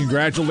way,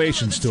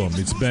 congratulations to him.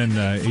 It's been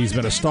he's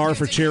been a star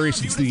for Cherry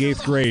since the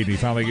 8th grade. He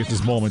finally gets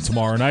his moment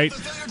tomorrow night.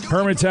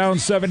 Hermantown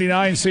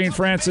 79, St.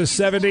 Francis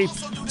 70.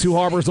 Two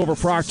Harbors over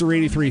Proctor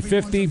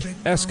 83-50.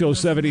 Esco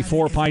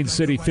 74, Pine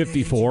City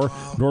 54.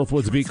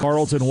 Northwoods beat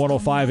Carleton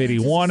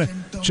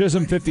 105-81.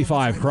 Chisholm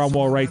 55,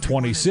 Cromwell Wright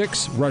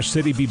 26. Rush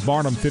City beat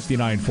Barnum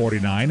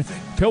 59-49.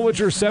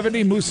 Pillager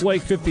 70, Moose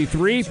Lake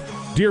 53.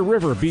 Deer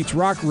River beats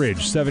Rock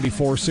Ridge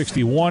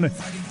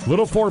 74-61.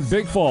 Little Fort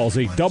Big Falls,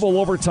 a double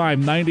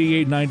overtime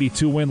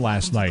 98-92 win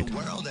last night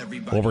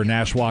over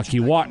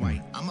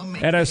Nashwauk-Keewatin.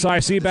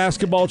 NSIC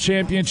Basketball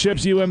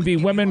Championships,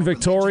 UMD women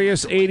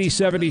victorious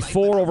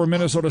 80-74 over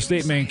Minnesota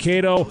State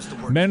Mankato.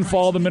 Men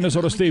fall to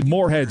Minnesota State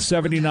Moorhead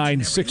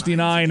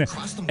 79-69.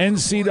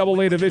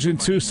 NCAA Division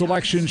II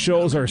selection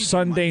shows are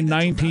Sunday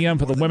 9 p.m.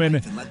 for the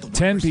women,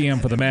 10 p.m.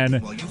 for the men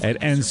at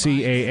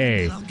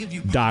ncaa.com.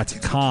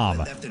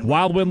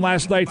 Wild win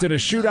last night in a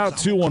shootout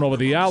 2-1 over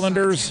the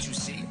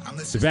Islanders.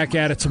 Be back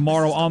at it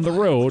tomorrow on the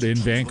road in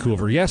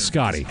Vancouver. Yes,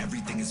 Scotty.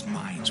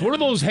 So what are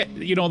those,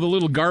 the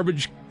little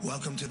garbage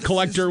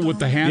collector with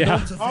the handle?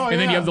 Yeah. Oh, and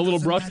then you have the little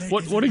brush.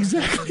 What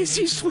exactly is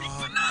he sweeping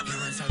up?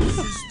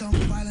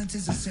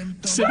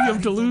 City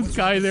of Duluth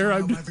guy there.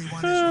 I'm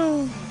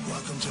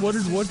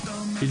wondered what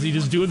is he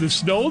just doing the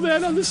snow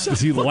then on the side?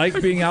 Does he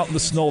like being out in the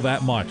snow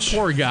that much?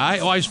 Poor guy.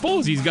 Oh, I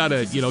suppose he's got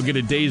to get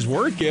a day's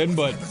work in,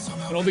 but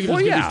I don't think you're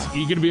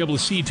going to be able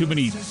to see too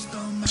many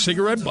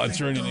cigarette butts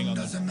or anything on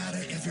this.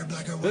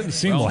 Doesn't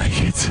seem like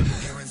it.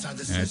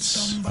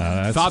 That's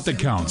thought that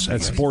counts.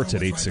 That's sports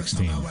at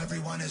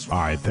 8:16. All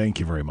right, thank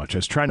you very much. I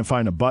was trying to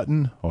find a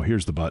button. Oh,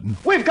 here's the button.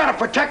 We've got to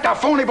protect our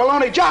phony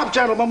baloney job,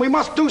 gentlemen. We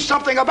must do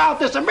something about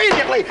this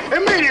immediately.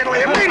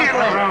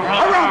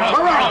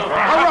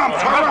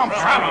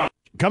 Harumph.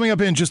 Coming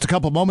up in just a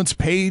couple moments,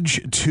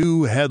 page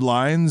 2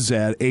 headlines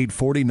at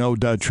 8:40. No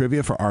dud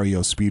trivia for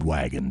REO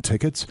Speedwagon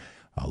tickets.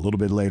 A little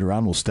bit later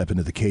on, we'll step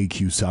into the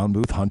KQ sound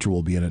booth. Hunter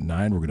will be in at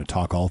 9. We're going to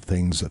talk all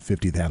things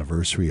 50th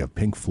anniversary of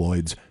Pink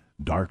Floyd's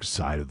Dark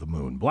Side of the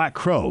Moon. Black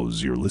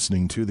Crowes, you're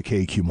listening to the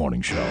KQ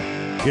Morning Show.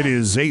 It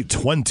is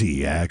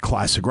 8:20 at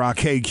Classic Rock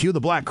KQ.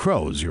 The Black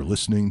Crowes, you're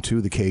listening to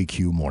the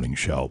KQ Morning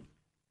Show.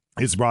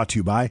 It's brought to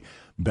you by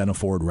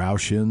Benaford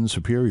Roush in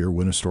Superior.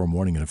 Winter storm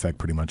warning in effect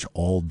pretty much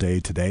all day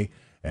today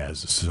as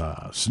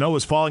snow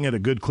is falling at a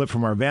good clip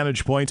from our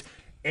vantage point,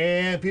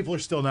 and people are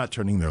still not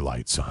turning their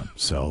lights on.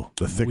 So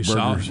the thick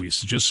burgers. We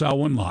just saw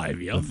one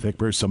live, yeah. The thick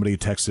burgers, somebody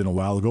texted in a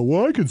while ago,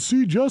 well, I can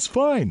see just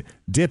fine.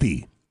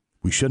 Dippy.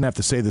 We shouldn't have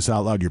to say this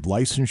out loud. Your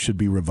license should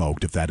be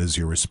revoked if that is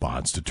your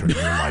response to turning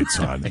your lights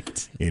on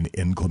Right. in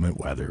inclement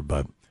weather.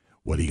 But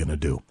what are you going to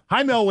do?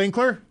 Hi, Mel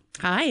Winkler.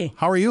 Hi.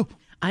 How are you?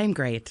 I'm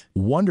great.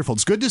 Wonderful.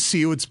 It's good to see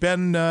you. It's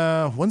been,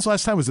 when's the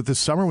last time? Was it this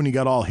summer when you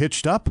got all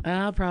hitched up?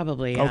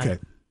 Probably, yeah. Okay.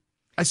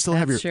 I still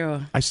have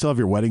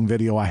your wedding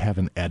video. I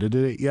haven't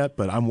edited it yet,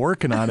 but I'm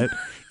working on it.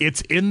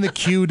 It's in the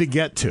queue to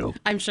get to.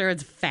 I'm sure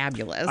it's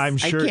fabulous. I'm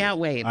sure. I can't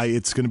wait.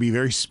 It's going to be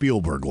very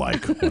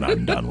Spielberg-like when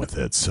I'm done with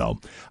it. So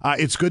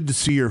it's good to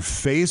see your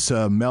face.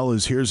 Mel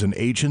is here as an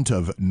agent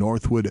of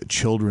Northwood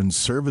Children's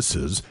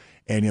Services,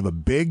 and you have a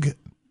big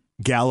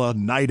gala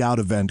night out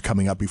event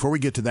coming up. Before we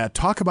get to that,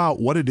 talk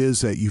about what it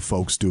is that you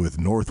folks do with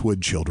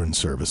Northwood Children's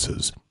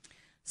Services.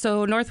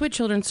 So Northwood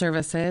Children's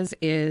Services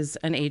is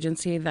an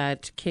agency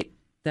that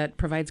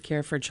provides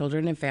care for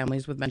children and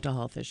families with mental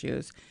health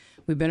issues.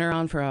 We've been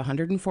around for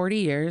 140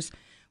 years.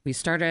 We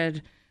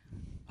started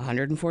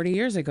 140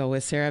 years ago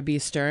with Sarah B.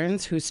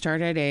 Stearns, who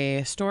started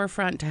a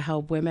storefront to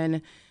help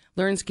women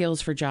learn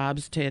skills for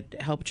jobs to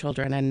help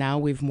children. And now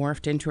we've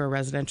morphed into a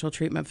residential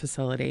treatment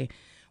facility.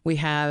 We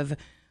have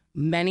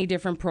many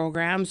different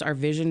programs. Our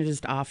vision is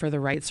to offer the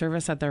right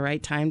service at the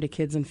right time to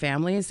kids and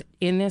families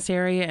in this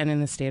area and in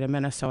the state of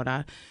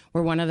Minnesota.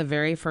 We're one of the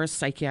very first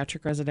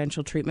psychiatric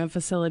residential treatment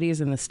facilities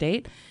in the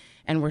state,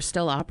 and we're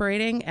still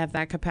operating at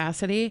that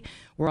capacity.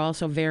 We're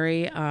also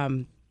very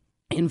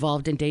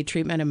involved in day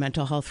treatment and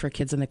mental health for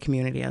kids in the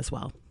community as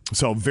well.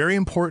 So very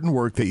important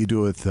work that you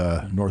do with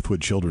Northwood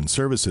Children's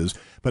Services,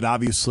 but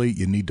obviously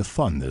you need to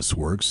fund this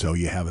work. So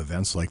you have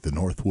events like the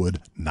Northwood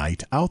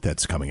Night Out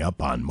that's coming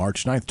up on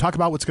March 9th. Talk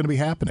about what's going to be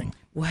happening.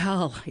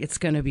 Well, it's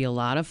going to be a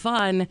lot of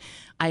fun.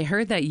 I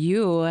heard that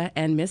you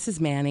and Mrs.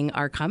 Manning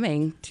are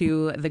coming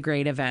to the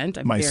great event.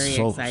 I'm very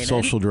excited. My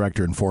social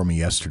director informed me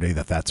yesterday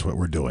that that's what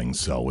we're doing.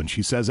 So when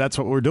she says that's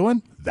what we're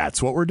doing,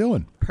 that's what we're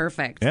doing.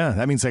 Perfect. Yeah,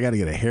 that means I got to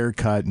get a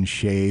haircut and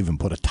shave and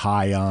put a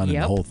tie on and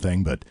the whole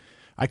thing, but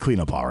I clean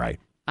up all right.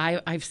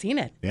 I've seen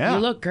it. Yeah. You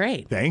look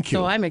great. Thank you.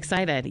 So I'm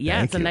excited. Yeah,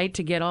 Thank it's a you. night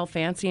to get all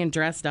fancy and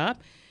dressed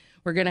up.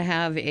 We're going to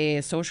have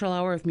a social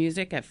hour of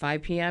music at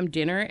 5 p.m.,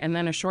 dinner, and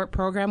then a short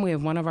program. We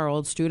have one of our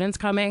old students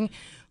coming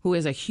who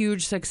is a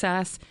huge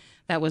success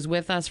that was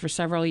with us for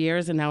several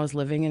years and now is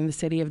living in the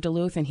city of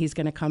Duluth, and he's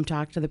going to come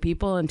talk to the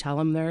people and tell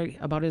them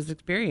about his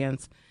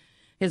experience.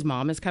 His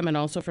mom is coming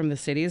also from the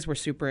cities. We're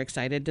super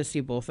excited to see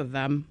both of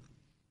them.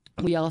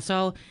 We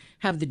also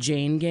have the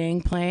Jane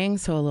Gang playing,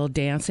 so a little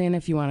dancing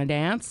if you want to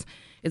dance.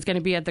 It's going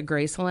to be at the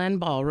Graceland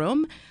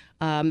Ballroom.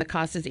 The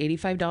cost is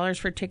 $85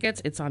 for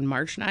tickets. It's on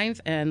March 9th,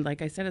 and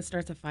like I said, it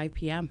starts at 5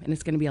 p.m., and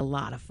it's going to be a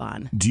lot of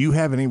fun. Do you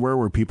have anywhere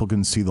where people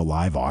can see the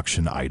live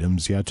auction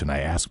items yet? And I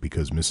ask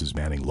because Mrs.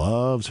 Manning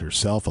loves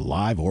herself a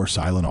live or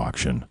silent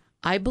auction.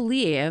 I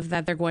believe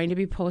that they're going to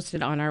be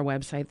posted on our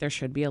website. There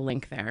should be a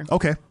link there.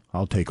 Okay.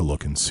 I'll take a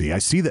look and see. I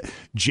see that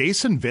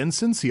Jason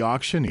Vincent's the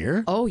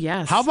auctioneer. Oh,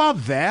 yes. How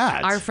about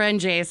that? Our friend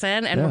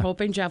Jason, and Yeah. we're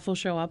hoping Jeff will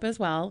show up as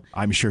well.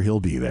 I'm sure he'll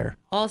be there.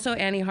 Also,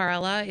 Annie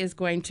Harala is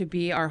going to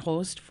be our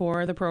host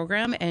for the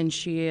program, and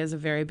she is a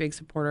very big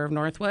supporter of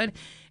Northwood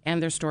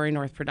and their Story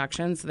North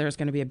Productions. There's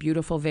going to be a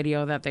beautiful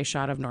video that they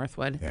shot of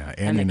Northwood Yeah, and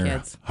Annie the and her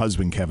kids.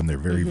 husband Kevin, they're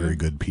very, very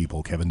good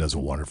people. Kevin does a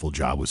wonderful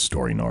job with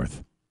Story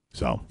North.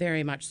 So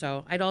Very much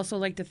so. I'd also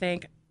like to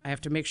thank, I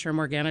have to make sure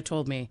Morgana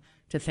told me,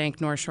 to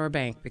thank North Shore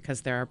Bank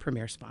because they're our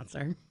premier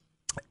sponsor.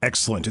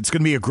 excellent. It's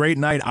going to be a great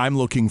night. I'm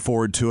looking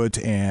forward to it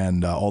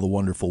and all the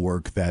wonderful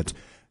work that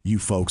you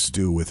folks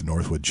do with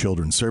Northwood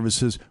Children's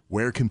Services.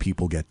 Where can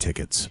people get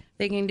tickets?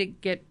 They can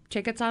get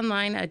tickets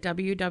online at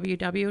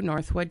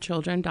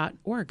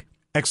www.northwoodchildren.org.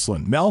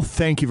 Excellent. Mel,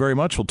 thank you very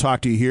much. We'll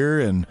talk to you here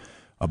in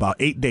about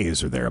 8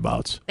 days or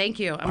thereabouts. Thank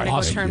you. I'm All going right, to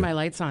go thank turn you. my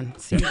lights on.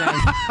 See you guys.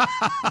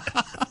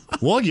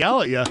 We'll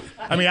yell at you.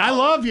 I mean, I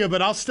love you,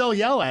 but I'll still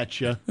yell at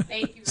you.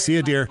 Thank you. See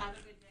you, dear.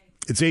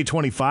 It's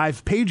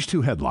 8:25. Page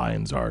 2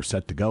 headlines are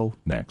set to go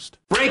next.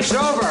 Break's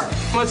over.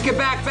 Let's get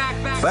back.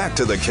 Back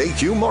to the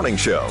KQ Morning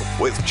Show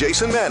with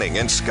Jason Manning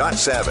and Scott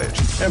Savage.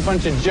 They're a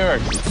bunch of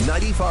jerks.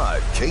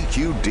 95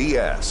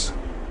 KQDS.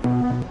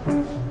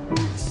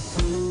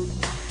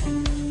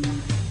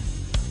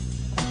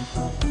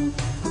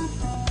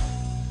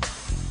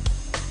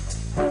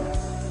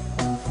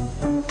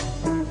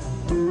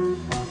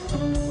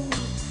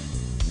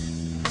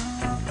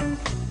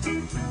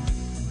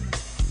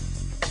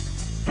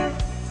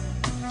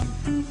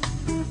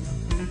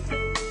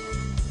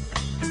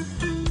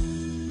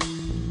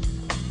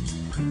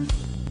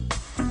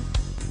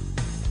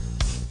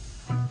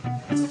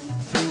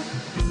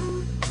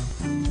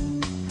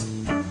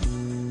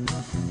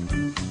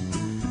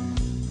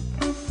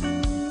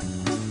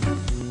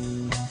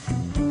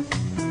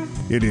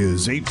 It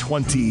is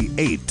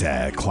 8:28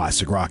 at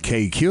Classic Rock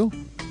KQ.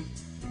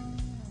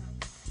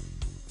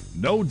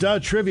 No duh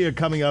trivia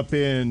coming up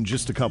in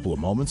just a couple of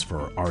moments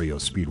for REO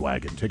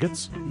Speedwagon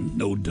tickets.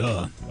 No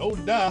duh. No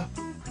duh.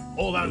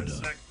 Hold on a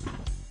sec.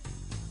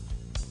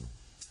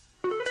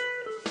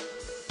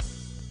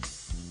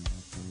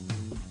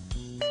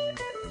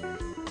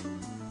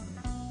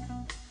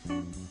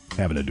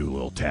 Having to do a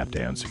little tap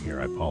dancing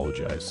here. I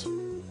apologize.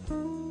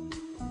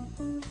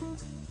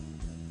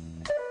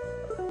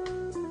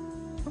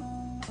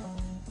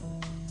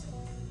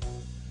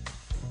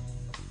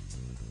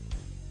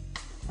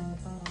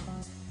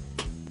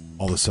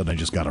 All of a sudden, I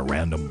just got a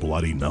random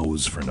bloody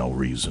nose for no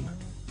reason.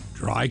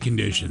 Dry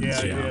conditions.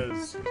 Yeah, it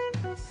is.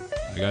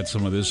 I got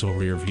some of this over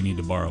here if you need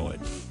to borrow it.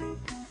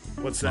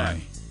 What's that?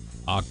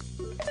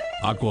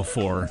 Aqua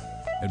 4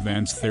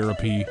 Advanced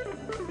Therapy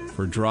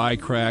for dry,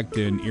 cracked,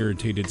 and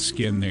irritated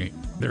skin.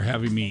 They're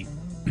having me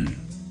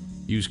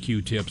use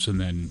Q-tips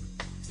and then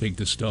take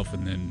the stuff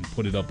and then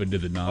put it up into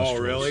the nostrils.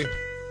 Oh, really?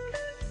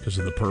 Because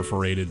of the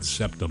perforated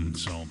septum.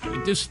 So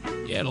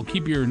it'll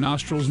keep your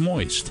nostrils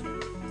moist.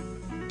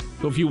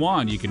 So if you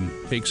want, you can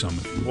take some.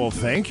 Well,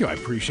 thank you. I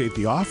appreciate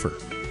the offer.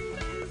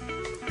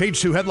 Page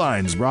 2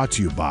 headlines brought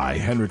to you by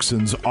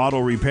Hendrickson's Auto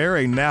Repair,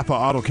 a Napa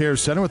Auto Care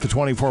Center with a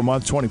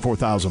 24-month,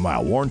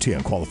 24,000-mile warranty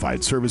on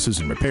qualified services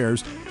and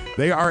repairs.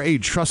 They are a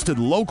trusted,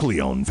 locally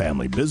owned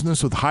family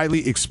business with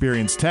highly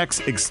experienced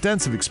techs,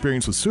 extensive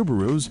experience with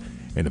Subarus,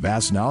 and a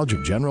vast knowledge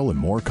of general and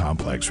more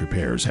complex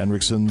repairs.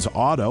 Hendrickson's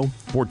Auto,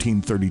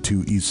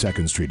 1432 East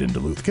 2nd Street in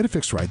Duluth. Get it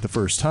fixed right the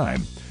first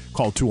time.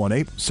 Call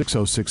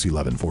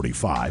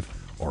 218-606-1145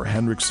 or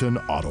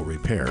Hendrickson Auto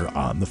Repair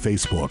on the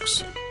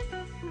Facebooks.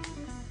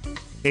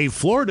 A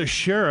Florida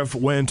sheriff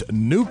went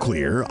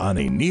nuclear on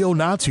a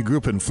neo-Nazi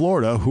group in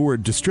Florida who were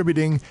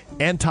distributing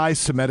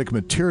anti-Semitic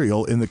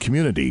material in the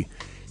community.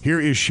 Here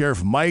is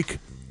Sheriff Mike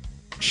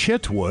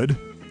Chitwood,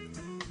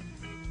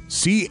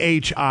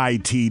 Chitwood.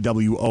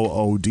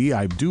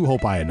 I do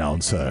hope I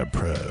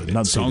enunciated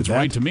It sounds that.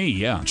 right to me,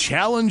 yeah.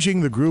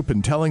 Challenging the group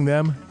and telling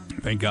them,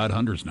 thank God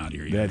Hunter's not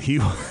here yet, that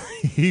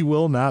he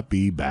will not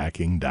be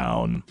backing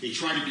down. They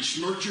try to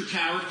besmirch your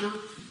character.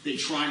 They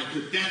try to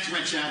put death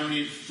threats out on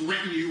you,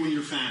 threaten you and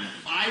your family.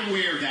 I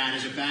wear that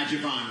as a badge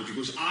of honor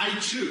because I,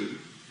 too,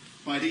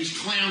 by these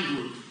clown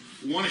group,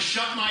 want to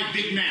shut my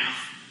big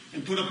mouth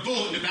and put a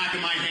bullet in the back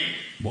of my head.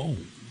 Whoa.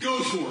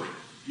 Go for it.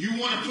 You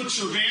want to put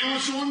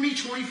surveillance on me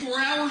 24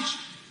 hours?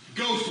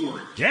 Go for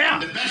it.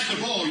 Yeah. And the best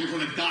of all, you're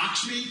going to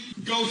dox me?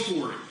 Go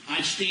for it. I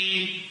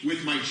stand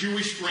with my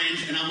Jewish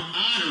friends, and I'm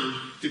honored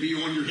to be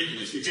on your hit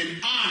list. It's an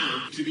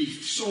honor to be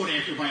sought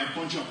after by a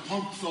bunch of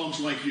punk thugs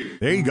like you.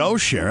 There you go,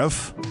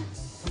 Sheriff.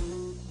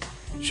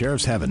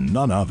 Sheriff's having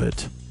none of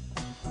it.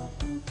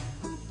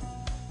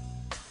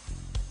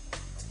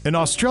 An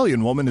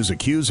Australian woman is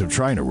accused of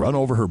trying to run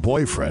over her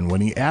boyfriend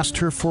when he asked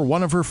her for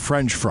one of her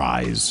French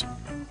fries.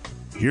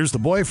 Here's the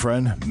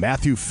boyfriend,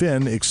 Matthew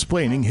Finn,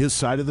 explaining his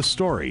side of the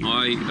story.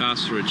 I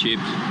asked for a chip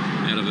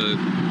out of a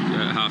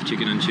half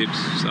chicken and chips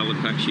salad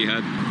pack she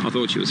had. I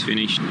thought she was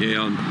finished.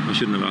 Yeah, I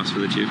shouldn't have asked for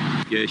the chip.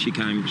 Yeah, she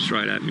came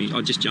straight at me.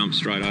 I just jumped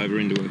straight over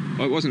into it.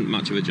 It wasn't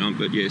much of a jump,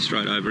 but yeah,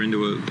 straight over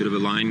into a bit of a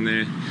lane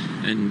there,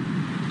 and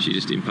she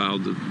just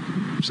impaled the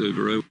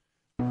Subaru.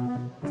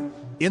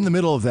 In the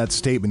middle of that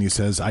statement, he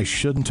says, I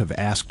shouldn't have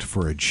asked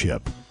for a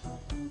chip.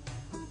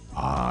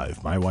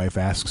 If my wife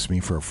asks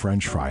me for a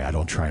French fry, I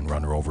don't try and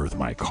run her over with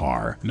my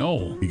car.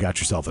 No. You got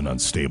yourself an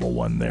unstable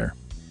one there.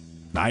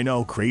 I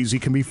know, crazy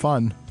can be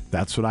fun.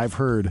 That's what I've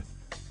heard.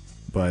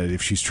 But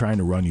if she's trying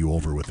to run you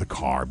over with the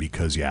car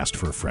because you asked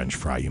for a French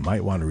fry, you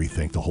might want to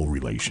rethink the whole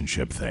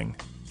relationship thing.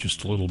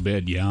 Just a little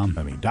bit, yeah.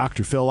 I mean,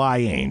 Dr. Phil, I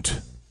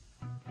ain't.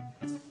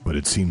 But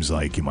it seems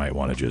like you might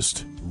want to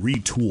just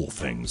retool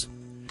things.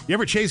 You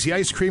ever chase the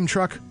ice cream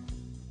truck?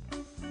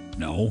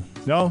 No.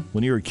 No?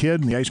 When you were a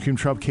kid and the ice cream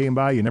truck came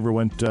by, you never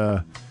went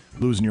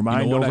losing your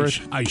mind over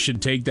it? I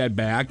should take that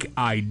back.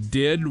 I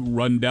did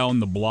run down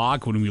the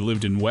block when we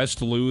lived in West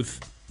Duluth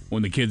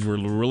when the kids were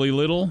really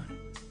little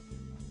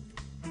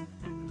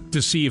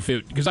to see if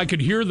it, because I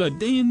could hear the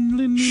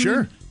din.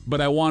 Sure.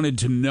 But I wanted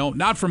to know,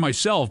 not for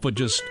myself, but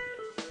just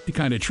to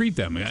kind of treat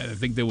them. I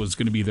think that was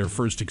going to be their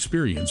first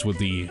experience with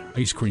the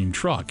ice cream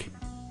truck.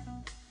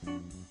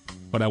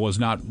 But I was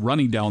not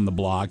running down the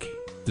block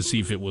to see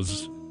if I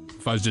was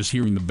just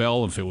hearing the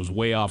bell, if it was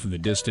way off in the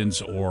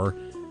distance, or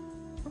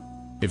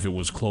if it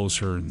was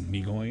closer, and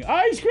me going,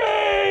 ice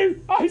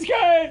cream! Ice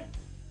cream!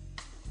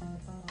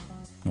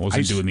 I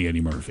wasn't doing the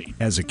Eddie Murphy.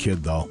 As a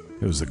kid, though,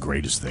 it was the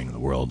greatest thing in the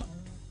world.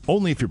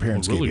 Only if your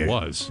parents Only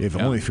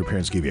if your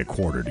parents gave you a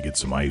quarter to get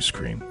some ice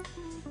cream.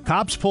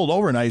 Cops pulled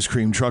over an ice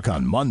cream truck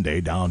on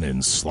Monday down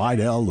in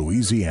Slidell,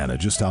 Louisiana,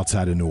 just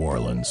outside of New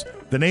Orleans.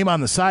 The name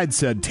on the side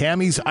said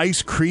Tammy's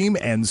Ice Cream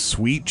and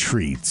Sweet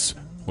Treats.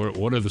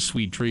 What are the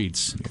sweet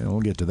treats? Yeah, we'll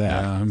get to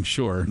that. Yeah, I'm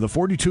sure. The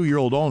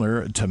 42-year-old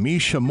owner,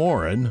 Tamisha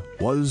Morin,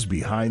 was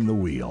behind the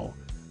wheel.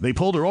 They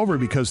pulled her over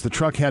because the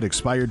truck had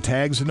expired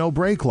tags and no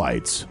brake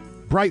lights.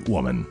 Bright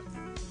woman.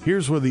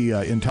 Here's where the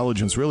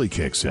intelligence really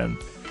kicks in.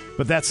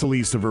 But that's the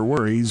least of her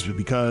worries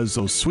because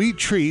those sweet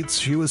treats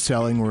she was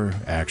selling were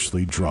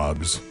actually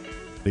drugs.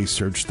 They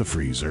searched the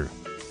freezer.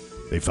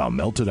 They found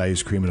melted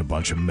ice cream and a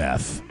bunch of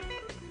meth.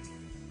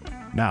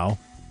 Now,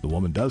 the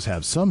woman does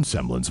have some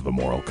semblance of a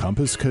moral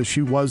compass because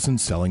she wasn't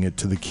selling it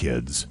to the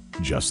kids,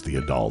 just the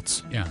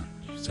adults. Yeah,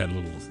 she's had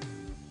a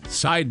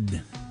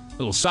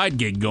little side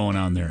gig going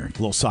on there. A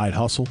little side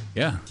hustle?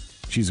 Yeah.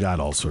 She's got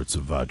all sorts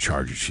of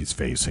charges she's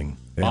facing.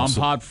 Bomb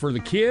pot for the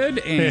kid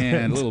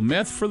and a little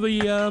meth for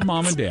the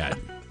mom and dad.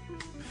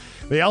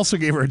 They also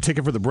gave her a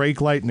ticket for the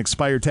brake light and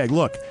expired tag.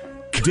 Look,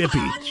 Dippy,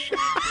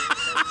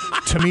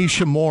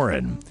 Tamisha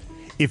Morin,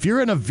 if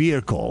you're in a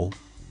vehicle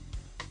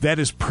that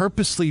is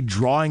purposely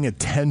drawing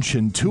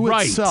attention to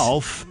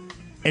itself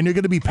and you're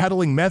going to be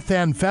peddling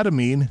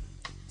methamphetamine,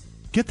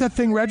 get that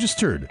thing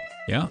registered.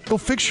 Yeah. Go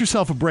fix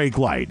yourself a brake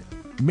light.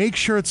 Make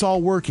sure it's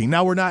all working.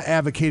 Now, we're not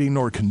advocating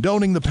nor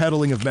condoning the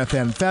peddling of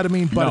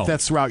methamphetamine, but if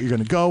that's the route you're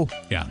going to go,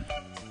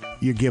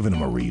 you're giving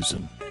them a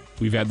reason.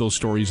 We've had those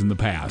stories in the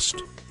past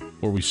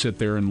where we sit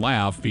there and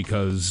laugh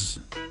because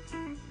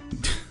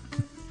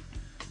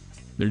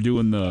they're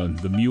doing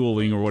the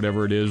muling or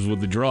whatever it is with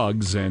the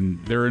drugs,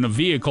 and they're in a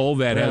vehicle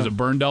that has a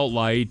burned-out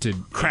light,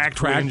 and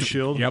cracked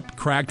windshield. Yep,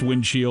 cracked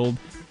windshield.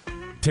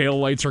 Tail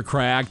lights are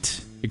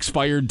cracked.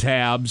 Expired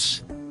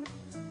tabs.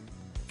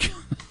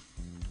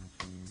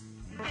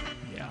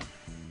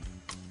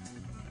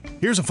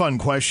 Here's a fun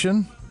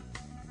question.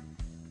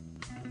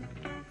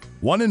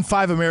 1 in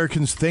 5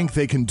 Americans think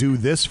they can do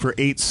this for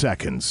 8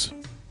 seconds.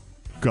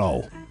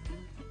 Go.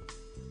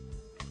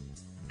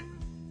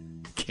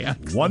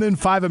 Can't. 1 in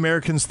 5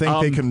 Americans think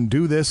they can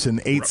do this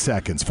in 8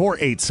 seconds. For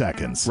 8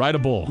 seconds. Ride a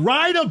bull.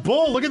 Ride a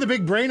bull. Look at the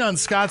big brain on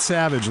Scott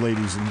Savage,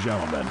 ladies and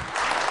gentlemen.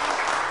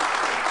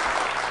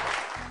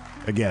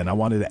 Again, I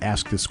wanted to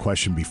ask this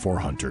question before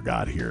Hunter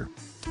got here.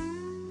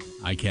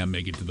 I can't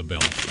make it to the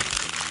bill.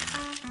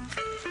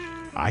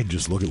 I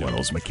just look at one of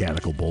those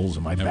mechanical bulls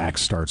and my back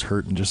starts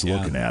hurting just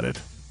looking at it.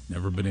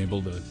 Never been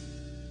able to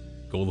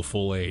go the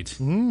full 8.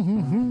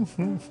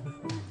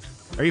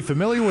 Are you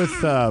familiar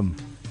with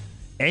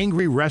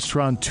angry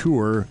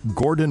restaurateur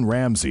Gordon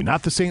Ramsay?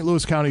 Not the St.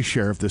 Louis County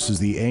Sheriff. This is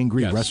the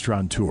angry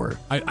restaurateur.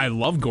 I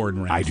love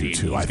Gordon Ramsay. I do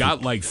too. He's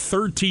got like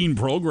 13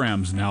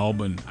 programs now,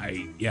 but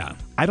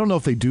I don't know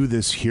if they do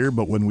this here,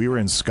 but when we were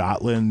in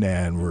Scotland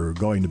and we're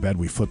going to bed,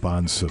 we flip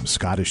on some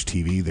Scottish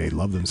TV. They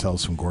love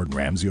themselves some Gordon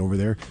Ramsay over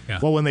there. Yeah.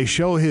 Well, when they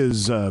show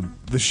his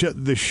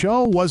the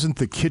show wasn't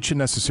the kitchen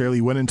necessarily.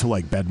 He went into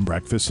like bed and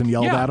breakfast and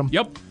yelled at him.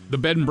 Yep, the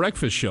bed and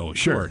breakfast show.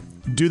 Sure.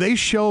 Do they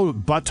show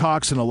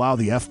buttocks and allow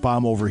the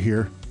F-bomb over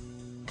here?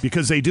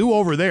 Because they do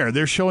over there.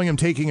 They're showing him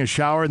taking a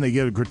shower and they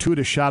get a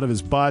gratuitous shot of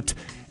his butt,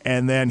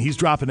 and then he's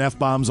dropping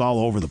F-bombs all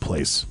over the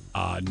place.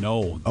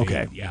 No.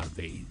 Okay.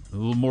 They a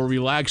little more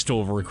relaxed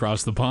over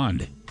across the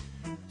pond.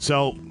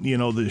 So,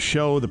 the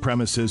show, the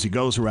premise is he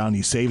goes around,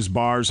 he saves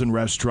bars and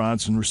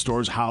restaurants and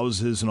restores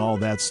houses and all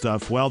that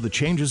stuff. Well, the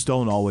changes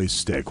don't always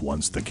stick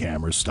once the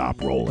cameras stop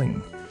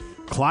rolling.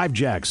 Clive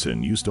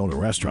Jackson used to own a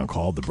restaurant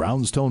called the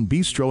Brownstone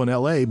Bistro in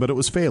L.A., but it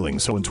was failing.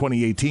 So in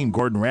 2018,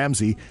 Gordon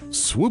Ramsay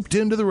swooped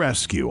into the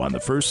rescue on the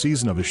first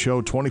season of his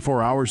show,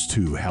 24 Hours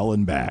to Hell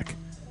and Back.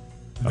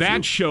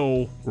 That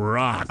show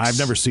rocks. I've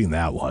never seen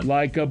that one.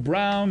 Like a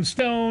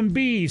brownstone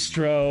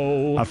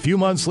bistro. A few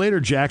months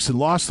later, Jackson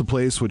lost the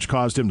place, which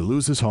caused him to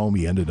lose his home.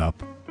 He ended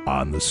up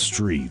on the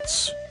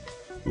streets.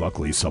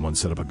 Luckily, someone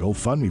set up a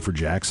GoFundMe for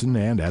Jackson,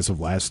 and as of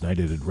last night,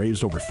 it had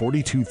raised over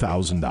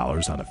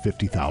 $42,000 on a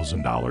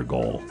 $50,000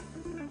 goal.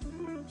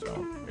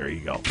 So, there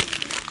you go.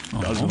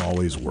 Doesn't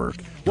always work.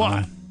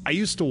 Well, I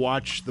used to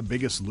watch The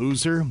Biggest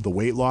Loser, the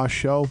weight loss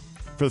show.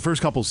 For the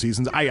first couple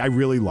seasons, I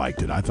really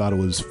liked it. I thought it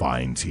was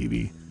fine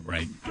TV.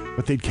 Right.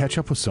 But they'd catch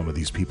up with some of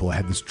these people that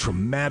had this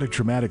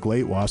traumatic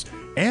weight loss,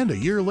 and a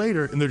year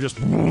later, and they're just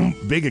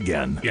big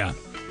again. Yeah.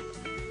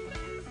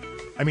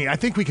 I mean, I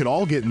think we could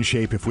all get in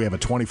shape if we have a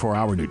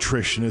 24-hour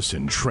nutritionist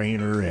and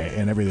trainer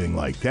and everything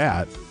like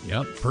that.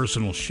 Yep,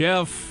 personal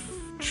chef,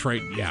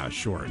 yeah,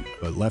 sure.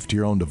 But left to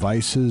your own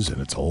devices,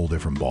 and it's a whole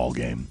different ball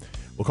game.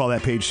 We'll call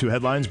that Page 2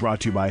 Headlines, brought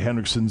to you by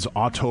Hendrickson's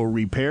Auto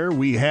Repair.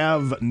 We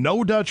have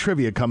No Duh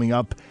Trivia coming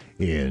up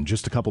in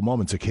just a couple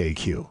moments at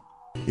KQ.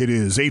 It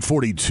is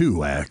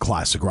 8:42 at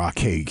Classic Rock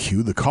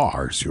KQ, the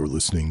Cars. You're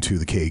listening to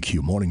the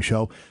KQ Morning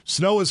Show.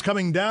 Snow is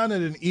coming down at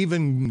an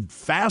even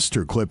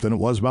faster clip than it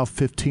was about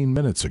 15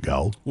 minutes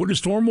ago. Winter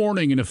storm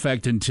warning in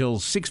effect until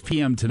 6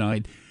 p.m.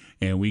 tonight,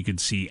 and we could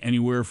see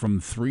anywhere from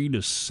 3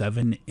 to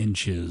 7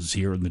 inches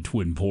here in the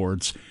Twin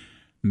Ports.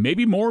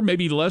 Maybe more,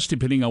 maybe less,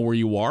 depending on where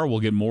you are.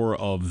 We'll get more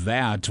of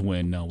that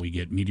when we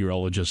get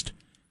meteorologist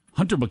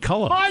Hunter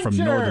McCullough from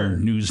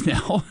Northern News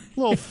Now.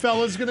 Little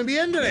fella's going to be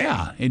in today.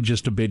 Yeah, in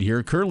just a bit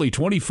here. Currently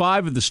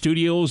 25 at the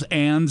studios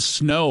and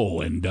snow.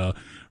 And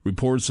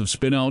reports of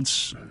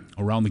spinouts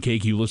around the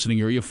KQ listening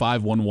area,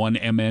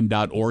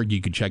 511mn.org.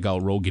 You can check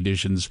out road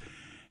conditions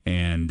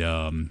and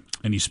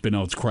any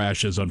spinouts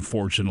crashes,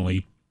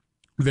 unfortunately.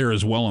 There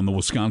as well on the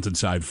Wisconsin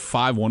side,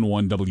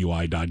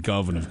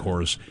 511wi.gov. And, of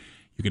course,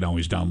 you can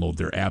always download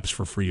their apps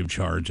for free of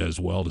charge as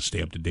well to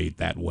stay up to date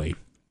that way.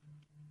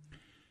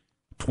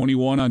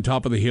 21 on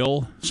top of the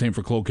hill. Same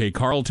for Cloquet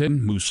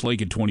Carlton. Moose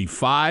Lake at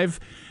 25.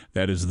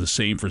 That is the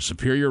same for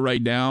Superior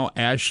right now.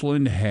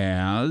 Ashland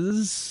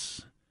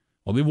has,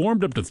 well, they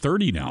warmed up to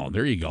 30 now.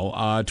 There you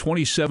go.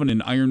 27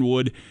 in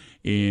Ironwood.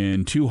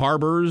 In Two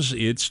Harbors,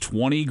 it's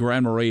 20.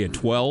 Grand Marais at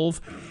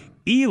 12.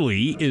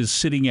 Ely is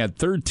sitting at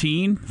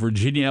 13.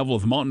 Virginia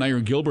Evelyn, Mountain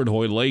Iron, Gilbert,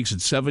 Hoy Lakes at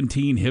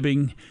 17.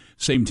 Hibbing,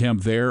 same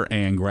temp there.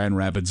 And Grand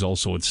Rapids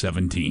also at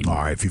 17. All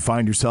right, if you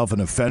find yourself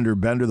an offender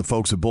bender, the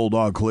folks at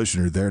Bulldog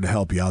Collision are there to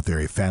help you out there.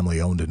 A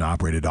family-owned and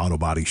operated auto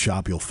body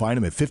shop. You'll find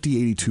them at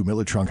 5082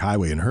 Miller Trunk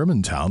Highway in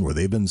Hermantown, where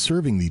they've been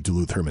serving the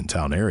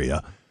Duluth-Hermantown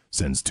area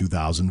since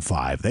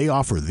 2005. They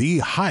offer the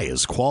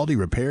highest quality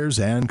repairs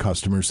and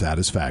customer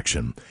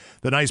satisfaction.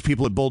 The nice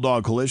people at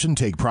Bulldog Collision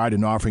take pride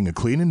in offering a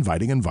clean,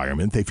 inviting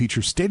environment. They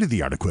feature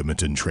state-of-the-art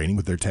equipment and training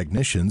with their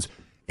technicians,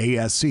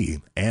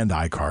 ASC and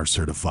ICAR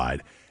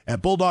certified.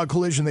 At Bulldog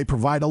Collision, they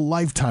provide a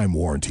lifetime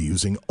warranty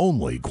using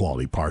only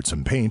quality parts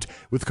and paint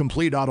with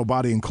complete auto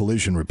body and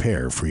collision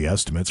repair, free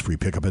estimates, free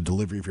pickup and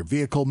delivery of your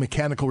vehicle,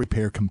 mechanical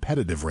repair,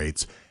 competitive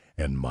rates,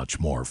 and much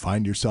more.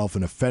 Find yourself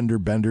an offender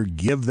bender,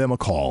 give them a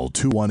call,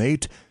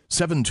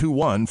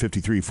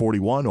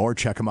 218-721-5341, or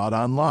check them out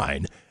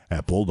online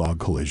at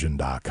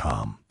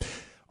bulldogcollision.com.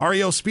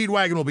 REO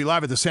Speedwagon will be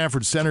live at the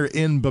Sanford Center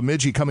in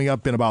Bemidji coming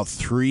up in about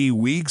 3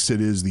 weeks.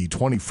 It is the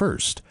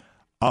 21st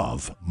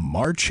of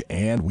March,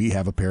 and we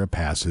have a pair of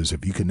passes.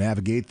 If you can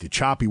navigate the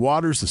choppy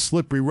waters, the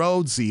slippery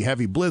roads, the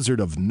heavy blizzard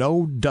of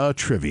no-duh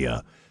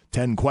trivia.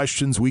 10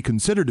 questions we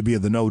consider to be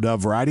of the no-duh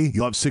variety.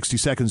 You'll have 60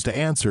 seconds to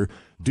answer.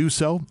 Do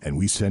so, and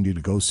we send you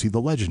to go see the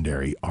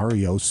legendary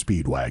REO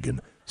Speedwagon.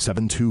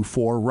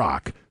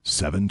 724-ROCK,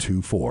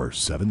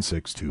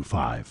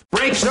 724-7625.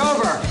 Break's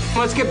over.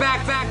 Let's get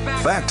back.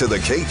 Back to the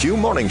KQ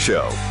Morning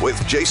Show with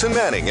Jason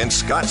Manning and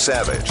Scott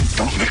Savage.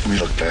 Don't make me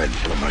look bad in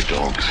front of my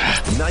dogs.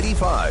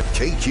 95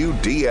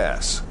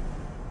 KQDS.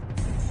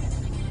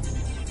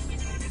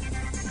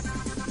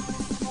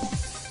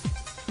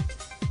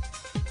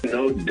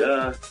 No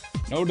duh.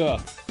 No duh.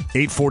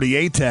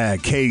 848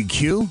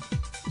 KQ.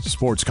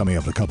 Sports coming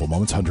up in a couple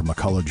moments. Hunter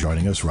McCullough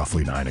joining us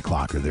roughly 9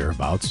 o'clock or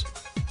thereabouts.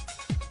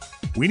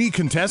 We need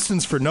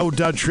contestants for No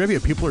Duh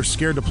Trivia. People are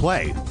scared to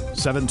play.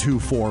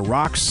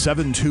 724-ROCK,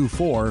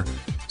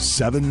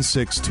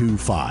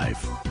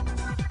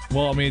 724-7625.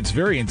 Well, I mean, it's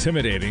very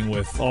intimidating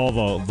with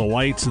all the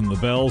lights and the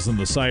bells and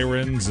the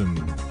sirens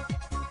and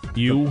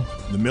you.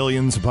 The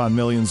millions upon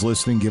millions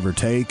listening, give or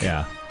take.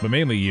 Yeah, but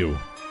mainly you.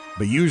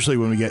 But usually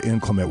when we get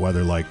inclement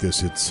weather like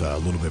this, it's a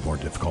little bit more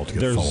difficult to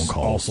get phone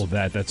calls. Also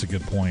that's a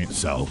good point.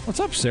 So, what's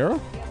up, Sarah?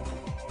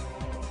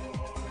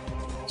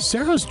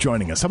 Sarah's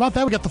joining us. How about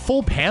that? We got the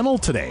full panel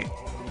today.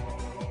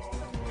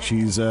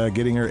 She's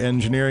getting her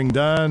engineering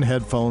done,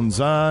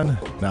 headphones on.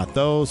 Not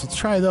those. Let's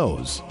try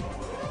those.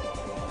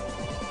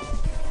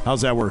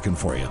 How's that working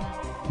for you?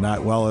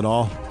 Not well at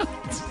all?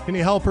 Can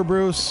you help her,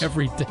 Bruce?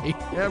 Every day.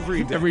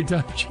 Every day. Every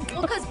time.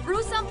 Well, because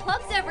Bruce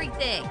unplugs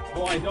everything.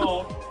 Well, I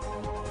don't.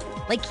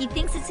 Like he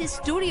thinks it's his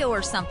studio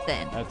or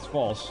something. That's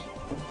false.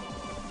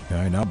 All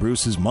right, now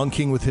Bruce is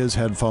monkeying with his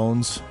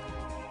headphones.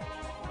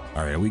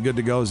 All right, are we good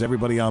to go? Is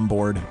everybody on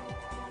board?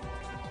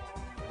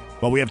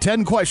 Well, we have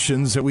 10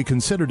 questions that we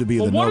consider to be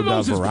the no-duh variety. One of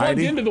those is plugged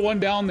into the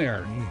one down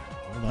there.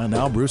 Hold on,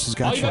 now Bruce has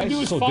got all you got to do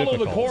is follow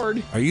the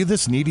cord. Are you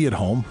this needy at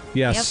home?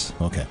 Yes.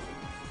 Yep. Okay.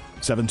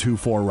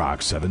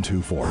 724-ROCK,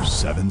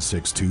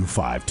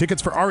 724-7625.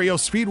 Tickets for REO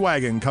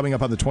Speedwagon coming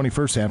up on the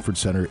 21st, Sanford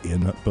Center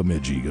in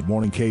Bemidji. Good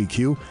morning,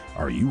 KQ.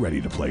 Are you ready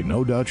to play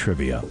No-Duh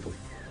Trivia?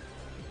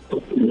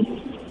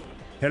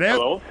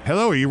 Hello?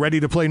 Hello, are you ready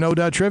to play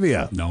No-Duh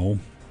Trivia? No.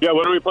 Yeah,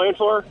 what are we playing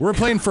for? We're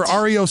playing for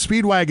REO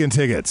Speedwagon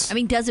tickets. I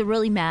mean, does it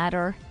really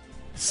matter?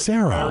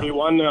 Sarah. I already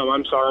won them.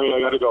 I'm sorry.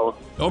 I got to go.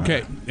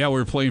 Okay. Yeah,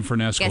 we're playing for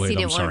an Escalade. Guess he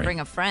didn't I'm want sorry. to bring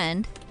a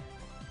friend.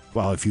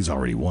 Well, if he's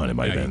already won, it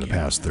might have been in the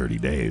past 30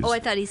 days. Oh, I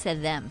thought he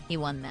said them. He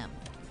won them.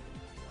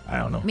 I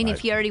don't know. I mean, if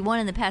he already won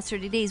in the past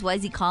 30 days, why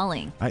is he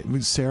calling?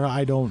 Sarah,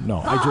 I don't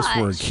know. Gosh. I just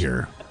work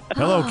here.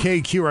 Hello,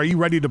 KQ. Are you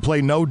ready to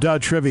play No-Duh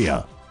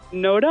Trivia?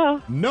 No duh.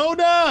 No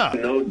duh.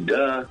 No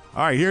duh.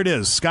 All right, here it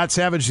is. Scott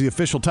Savage, the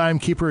official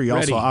timekeeper. He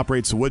also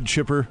operates the wood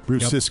chipper.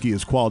 Bruce Siskey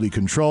is quality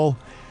control.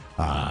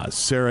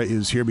 Sarah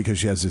is here because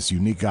she has this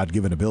unique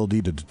God-given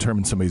ability to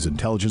determine somebody's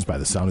intelligence by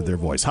the sound of their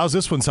voice. How's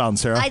this one sound,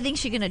 Sarah? I think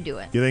she's going to do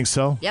it. You think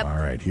so? Yep. All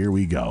right, here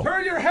we go.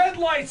 Turn your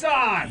headlights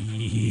on.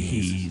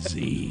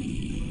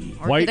 Easy.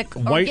 Or get a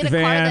car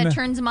that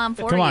turns them on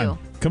for you.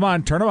 Come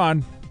on, turn them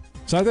on.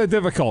 It's not that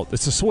difficult.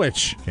 It's a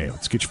switch. Okay,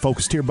 let's get you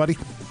focused here, buddy.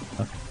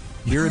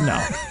 Here and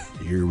now.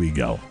 Here we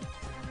go.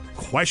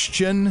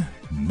 Question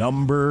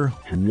number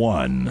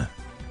 1.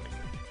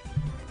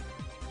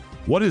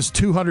 What is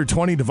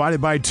 220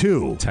 divided by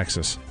 2?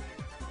 Texas.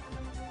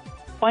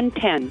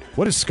 110.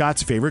 What is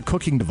Scott's favorite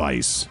cooking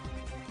device?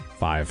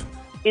 5.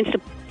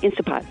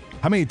 Instapot.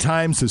 How many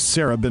times has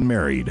Sarah been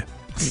married?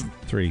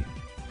 3.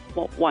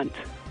 Well, once.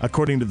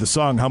 According to the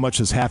song, how much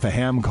does half a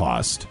ham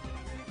cost?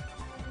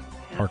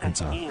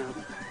 Arkansas.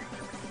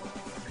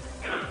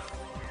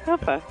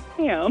 Half a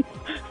ham.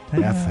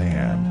 Half a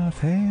ham. Half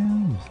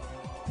ham.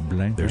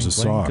 There's a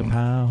song.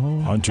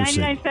 Hunter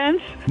 99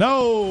 cents?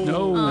 No.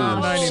 No.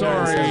 Not 99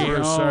 Sorry. cents.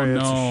 Oh, Sorry.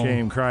 That's no. a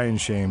shame. Crying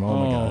shame.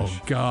 Oh, my gosh.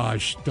 Oh,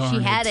 gosh. Darn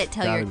She had it it.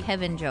 tell your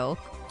Kevin joke.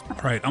 All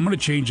right, I'm going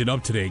to change it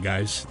up today,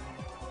 guys.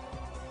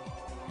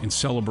 In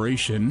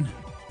celebration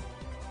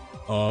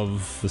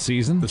of the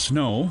season, the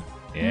snow.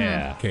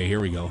 Yeah. Okay, here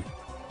we go.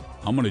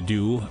 I'm going to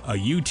do a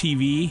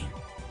UTV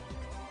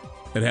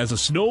that has a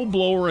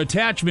snowblower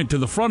attachment to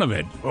the front of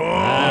it. Oh,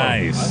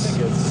 nice. I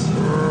think it's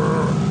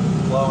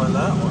blowing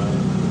that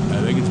way.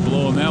 I think it's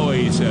blowing that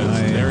way, he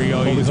says. There you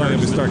go. He's going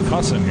to start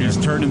cussing here.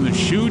 He's turning the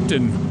chute,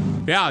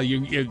 and yeah,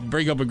 you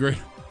bring up a great.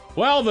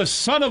 Well, the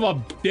son of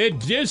a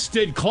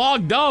it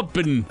clogged up,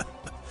 and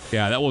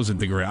yeah, that wasn't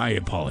the great. I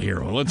apologize.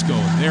 Here, well, let's go.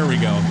 There we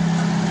go.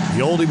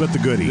 The oldie but the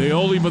goodie. The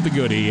oldie but the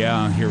goodie.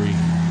 Yeah, here we.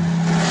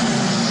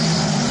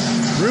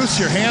 Bruce,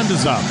 your hand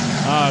is up.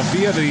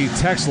 Via the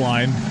text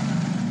line,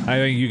 I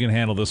think you can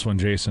handle this one,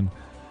 Jason.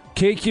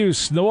 KQ,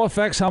 snow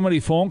affects how many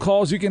phone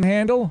calls you can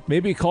handle?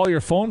 Maybe call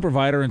your phone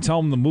provider and tell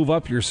them to move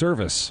up your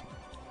service.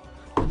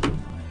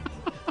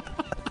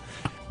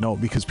 No,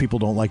 because people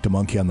don't like to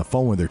monkey on the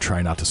phone when they're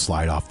trying not to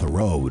slide off the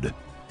road.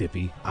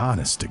 Dippy.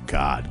 Honest to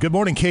God. Good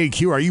morning,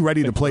 KQ. Are you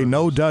ready to play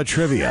No Duh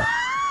Trivia?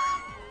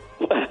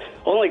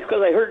 Only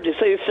because I heard you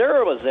say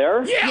Sarah was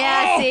there.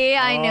 Yeah, see,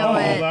 I knew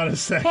it. Hold on a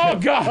second. Oh,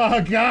 God.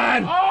 Oh,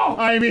 God. Oh.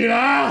 I mean,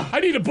 I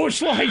need a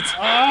bush light.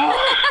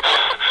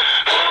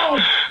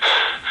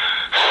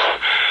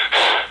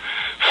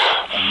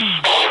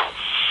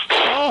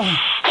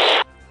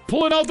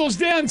 Pulling out those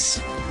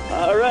dents.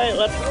 All right,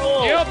 let's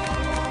roll. Yep.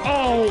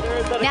 Oh.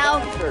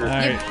 Now, All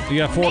right, you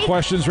got 4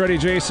 questions ready,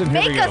 Jason?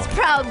 Here we make go. us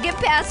proud. Get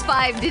past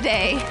 5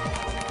 today.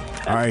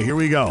 All right, here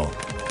we go.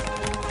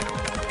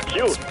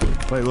 Shoot.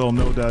 Play a little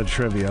No Duh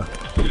Trivia.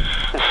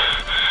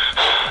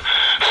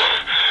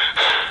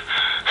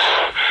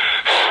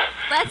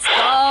 Let's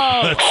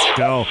go. Let's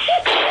go.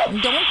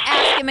 Don't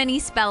ask him any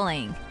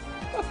spelling.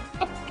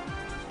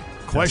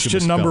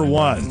 Question number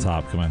 1.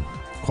 Top, come on.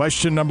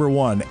 Question number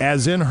 1.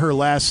 As in her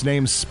last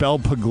name, spell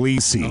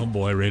Puglisi. Oh,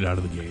 boy, right out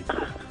of the gate.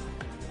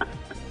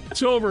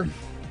 It's over.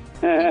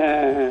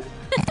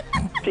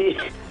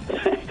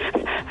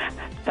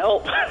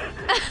 Help.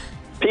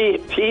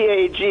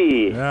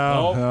 P-A-G.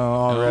 No,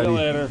 already. See you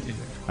later.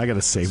 I got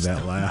to save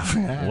that laugh.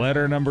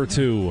 Letter number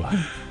 2.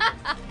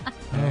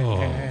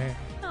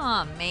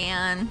 Oh,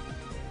 man.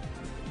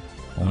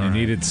 Only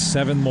needed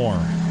 7 more.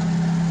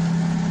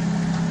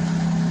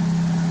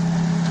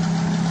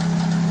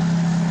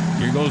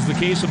 Here goes the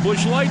case of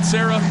Bush Light,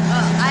 Sarah. I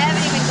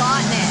haven't even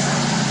gotten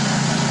it.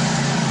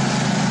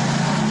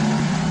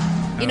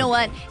 You know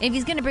what? If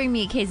he's going to bring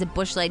me a case of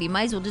Bush Light, he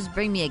might as well just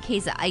bring me a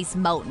case of Ice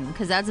Mountain,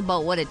 because that's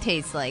about what it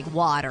tastes like,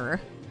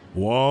 water.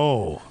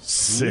 Whoa,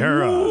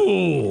 Sarah.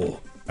 Ooh.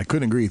 I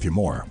couldn't agree with you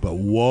more, but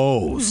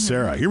whoa,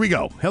 Sarah. Here we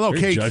go. Hello,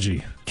 Very KQ.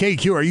 judgy.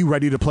 KQ, are you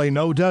ready to play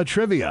No Duh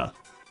Trivia?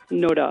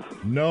 No duh.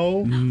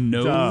 No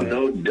Duh.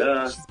 No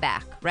duh. She's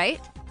back, right?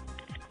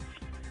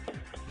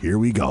 Here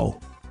we go.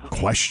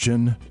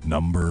 Question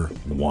number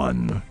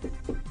 1.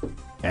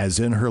 As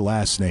in her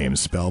last name,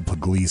 spell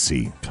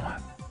Puglisi. Come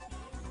on.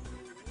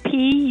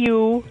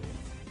 P-U-G-L-I-E-S-E.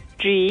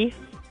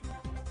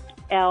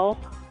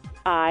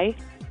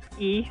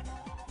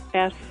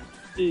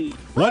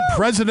 What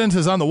president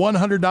is on the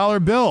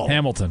 $100 bill?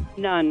 Hamilton.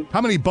 None.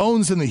 How many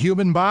bones in the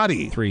human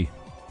body? 3.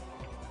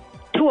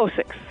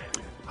 206.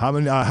 How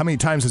many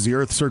times does the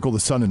Earth circle the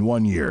sun in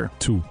 1 year?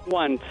 2.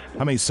 Once.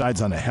 How many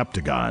sides on a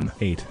heptagon?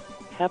 8.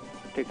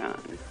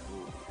 Heptagon.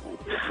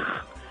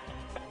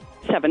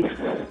 7.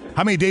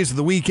 How many days of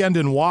the weekend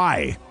and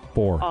why?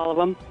 4. All of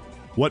them.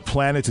 What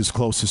planet is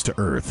closest to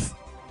Earth?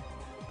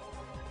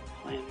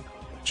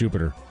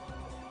 Jupiter.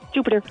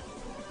 Jupiter.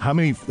 How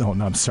many? Oh,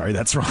 no, I'm sorry.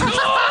 That's wrong.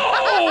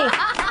 No!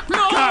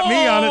 Got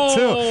me on it,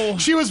 too.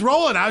 She was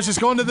rolling. I was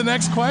just going to the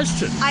next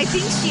question. I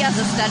think she has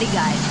a study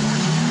guide.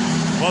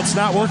 Well, it's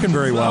not working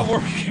very well. Not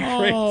working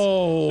great.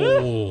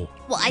 Oh.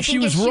 Well, I She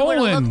think was if she would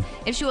rolling.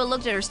 have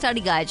looked at her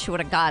study guide, she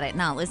would have got it,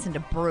 not listened to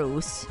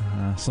Bruce.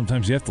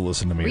 Sometimes you have to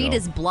listen to me. Read though.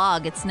 his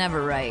blog. It's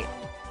never right.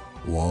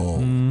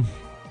 Whoa.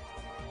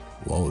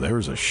 Whoa, there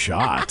was a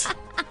shot.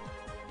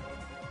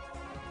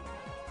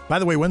 By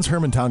the way, when's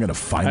Hermantown going to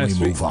finally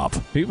move up?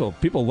 People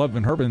love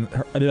in What's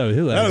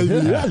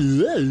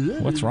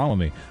wrong with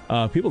me?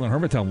 People in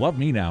Hermantown love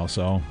me now,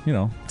 so,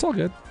 it's all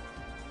good.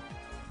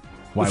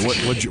 Why?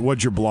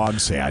 What'd your blog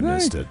say? I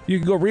missed it. You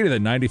can go read it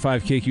at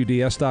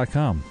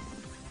 95kqds.com.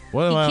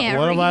 What if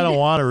I don't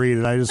want to read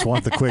it? I just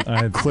want the quick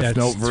Cliff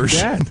Note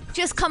version.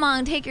 Just come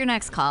on, take your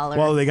next caller.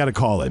 Well, they got to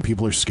call it.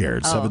 People are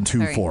scared.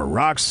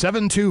 724-ROCK,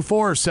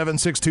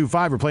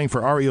 724-7625. We're playing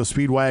for REO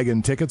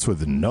Speedwagon tickets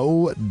with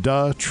No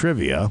Duh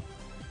Trivia.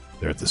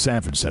 They're at the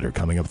Sanford Center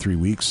coming up 3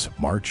 weeks,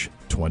 March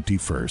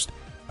 21st.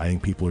 I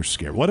think people are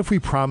scared. What if we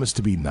promise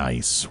to be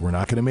nice? We're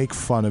not going to make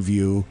fun of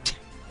you.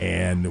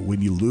 And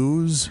when you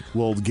lose,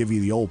 we'll give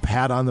you the old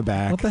pat on the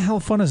back. What the hell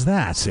fun is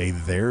that? Say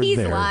they're He's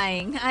there.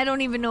 lying. I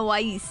don't even know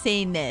why he's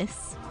saying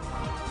this.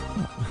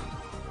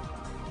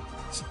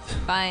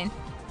 Fine.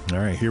 All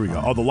right, here we go.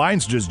 Oh, the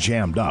line's just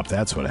jammed up.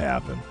 That's what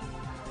happened.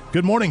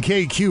 Good morning,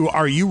 KQ.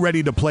 Are you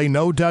ready to play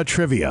No Duh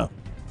Trivia?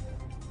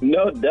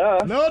 No duh.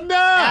 No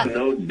duh.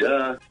 No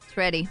duh. It's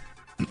ready.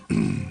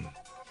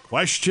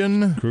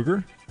 Question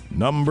Kruger?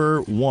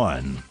 number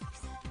 1.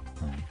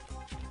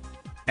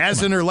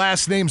 As in her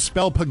last name,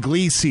 spell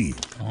Puglisi.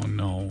 Oh,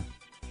 no.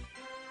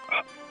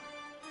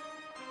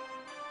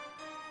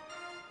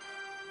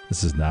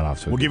 This is not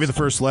off to a We'll good give you the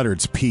first letter.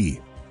 It's P.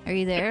 Are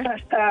you there?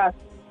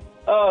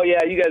 Oh,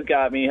 yeah, you guys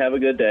got me. Have a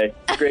good day.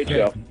 Great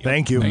show.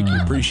 Thank you. Thank you.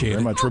 Appreciate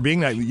very it. much for being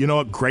that. You know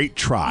what? Great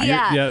try.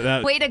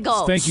 Yeah. Way to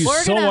go. Thank you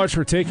We're so gonna- much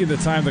for taking the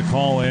time to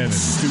call in and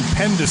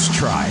Stupendous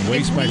try.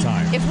 waste my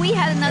time. If we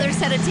had another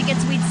set of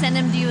tickets, we'd send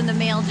them to you in the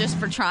mail just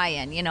for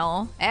trying, you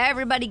know?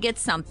 Everybody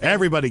gets something.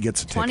 Everybody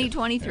gets a ticket.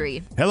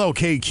 2023. Hello,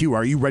 KQ.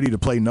 Are you ready to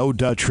play No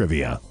Duh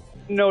Trivia?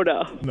 No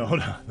duh. No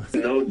duh.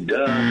 No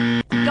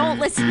duh. Don't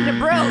listen to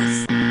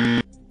Bruce.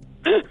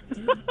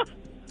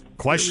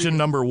 Question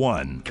number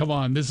 1. Come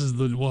on, this is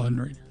the one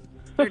right.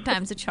 Third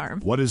time's a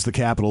charm. What is the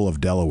capital of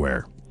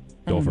Delaware?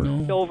 Dover.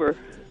 Dover.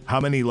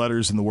 How many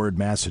letters in the word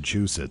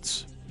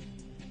Massachusetts?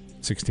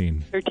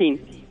 16.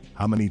 13.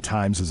 How many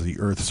times does the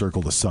Earth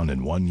circle the sun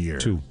in 1 year?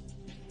 2.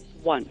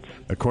 Once.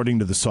 According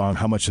to the song,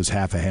 how much does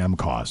half a ham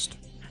cost?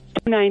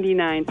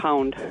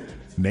 £2.99.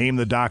 Name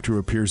the doctor who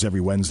appears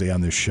every Wednesday on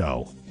this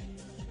show.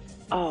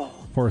 Oh.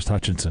 Forrest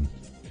Hutchinson.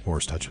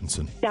 Forrest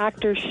Hutchinson.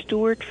 Dr.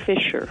 Stuart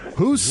Fisher.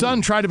 Whose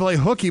son tried to play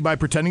hooky by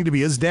pretending to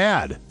be his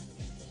dad?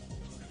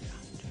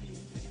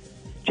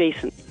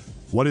 Jason.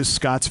 What is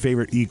Scott's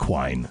favorite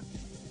equine?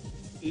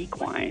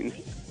 Equine.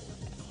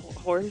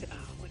 Horse.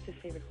 What's his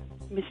favorite?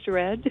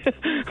 Mr. Ed.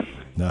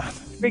 No.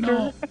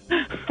 Rigger.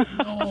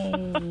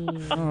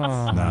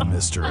 Not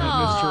Mr. Ed.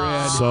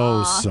 Mr. Ed.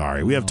 So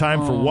sorry. We have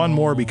time for one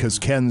more because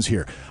Ken's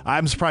here.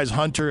 I'm surprised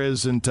Hunter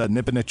isn't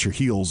nipping at your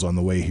heels on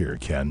the way here,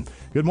 Ken.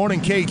 Good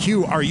morning,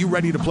 KQ. Are you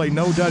ready to play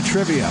No Duh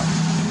Trivia?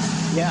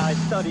 Yeah, I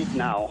studied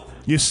now.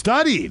 You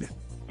studied?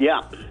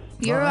 Yeah.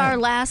 You're our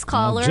last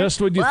caller.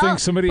 Just when you Well, think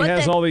somebody put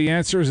has the- all the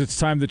answers, it's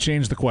time to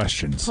change the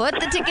questions. Put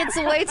the tickets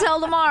away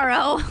till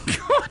tomorrow.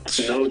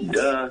 No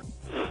duh.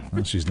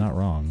 Well, she's not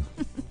wrong.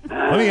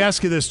 Let me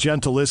ask you this,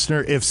 gentle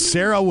listener. If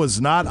Sarah was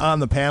not on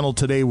the panel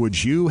today,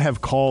 would you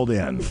have called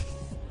in?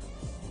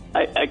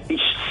 I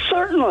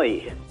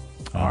certainly.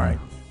 All right.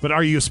 But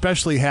are you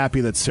especially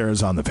happy that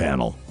Sarah's on the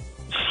panel?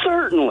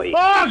 Certainly.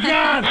 Oh,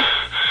 God!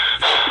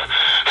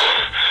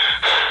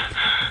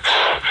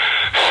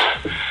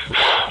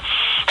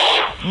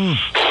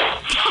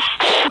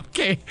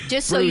 Okay.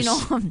 Just so you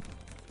Bruce. know, You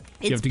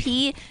it's have to-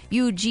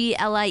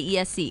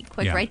 Pugliese.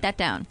 Quick, Yeah. write that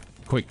down.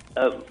 Quick,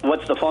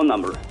 What's the phone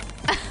number?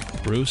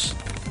 Bruce.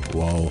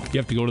 Whoa. You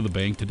have to go to the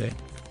bank today.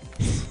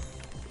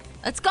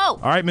 Let's go. All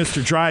right,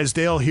 Mr.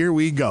 Drysdale, here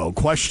we go.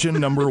 Question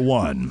number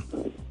 1.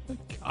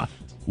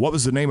 What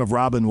was the name of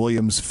Robin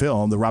Williams'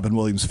 film, the Robin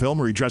Williams film,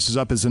 where he dresses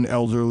up as an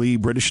elderly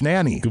British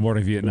nanny? Good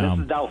morning, This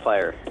Vietnam. is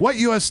Doubtfire. What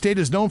U.S. state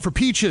is known for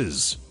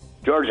peaches?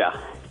 Georgia.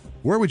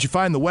 Where would you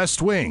find the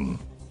West Wing?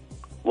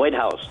 White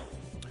House.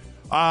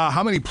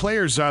 How many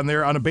players on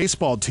there on a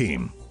baseball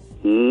team?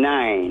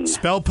 9.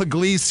 Spell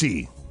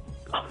Puglisi.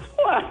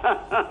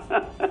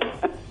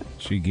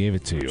 She gave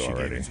it to you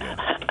already.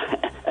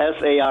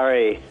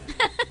 SARA. And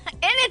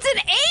it's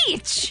an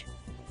H.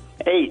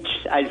 H.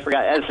 I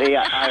forgot.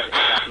 SARA.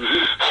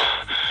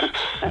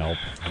 Help.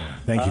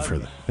 Thank you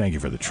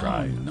for the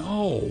try.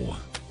 No.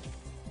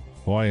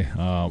 Boy,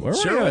 we're running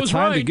Sarah out of was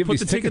time to right. give Put these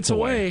the tickets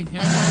away. Running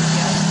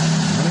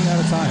out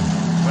of time.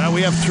 Well,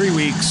 we have 3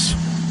 weeks.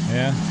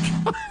 Yeah.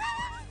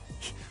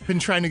 Been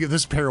trying to get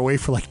this pair away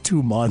for like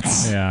 2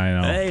 months. Yeah,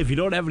 I know. Hey, if you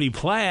don't have any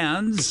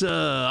plans,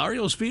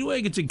 REO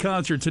Speedway gets in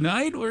concert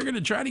tonight. We're going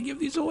to try to give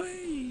these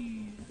away.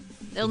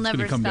 They'll never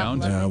gonna come stop down.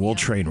 loving We'll you.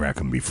 train wreck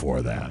them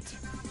before that,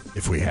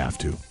 if we have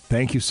to.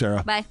 Thank you,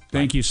 Sarah. Bye.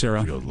 Thank you,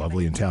 Sarah. You're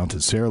lovely and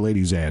talented Sarah,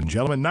 ladies and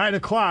gentlemen. 9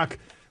 o'clock.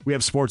 We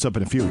have sports up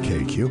in a few at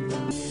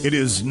KQ. It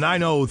is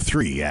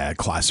 9:03 at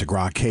Classic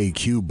Rock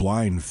KQ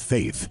Blind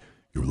Faith.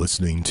 You're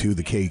listening to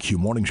the KQ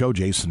Morning Show.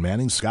 Jason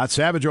Manning, Scott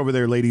Savage over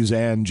there, ladies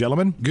and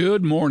gentlemen.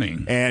 Good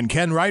morning. And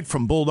Ken Wright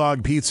from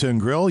Bulldog Pizza and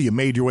Grill. You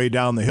made your way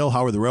down the hill.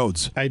 How are the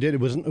roads? I did. It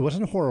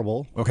wasn't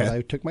horrible. Okay. But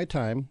I took my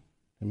time.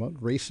 I'm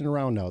not racing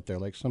around out there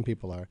like some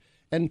people are.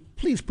 And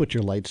please put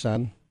your lights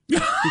on. You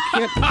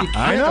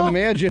can't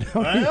imagine.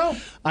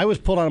 I was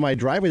pulled out of my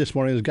driveway this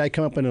morning. This guy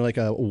come up in like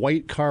a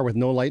white car with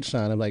no lights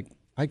on. I'm like,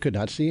 I could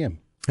not see him.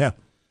 Yeah,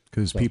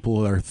 because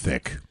people are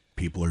thick.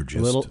 People are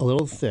just a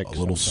little thick. A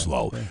little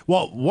slow. Yeah.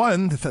 Well,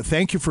 one,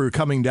 thank you for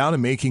coming down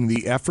and making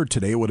the effort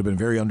today. It would have been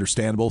very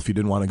understandable if you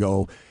didn't want to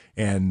go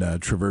and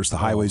traverse the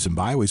highways and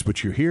byways,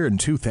 but you're here. And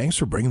two, thanks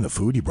for bringing the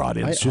food you brought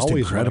in. It's just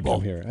always incredible.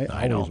 Want to come here.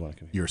 I always want to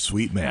come here. You're a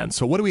sweet man.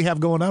 So what do we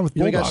have going on with I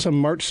Bulldog? got some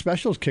March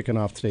specials kicking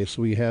off today.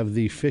 So we have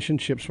the fish and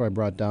chips I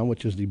brought down,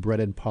 which is the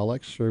breaded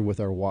pollock served with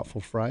our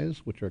waffle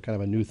fries, which are kind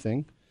of a new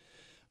thing.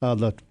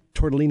 The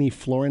tortellini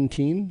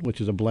Florentine, which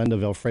is a blend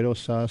of Alfredo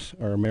sauce,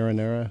 our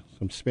marinara,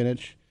 some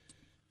spinach,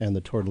 and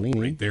the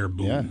tortellini. Right there,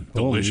 boom. Yeah,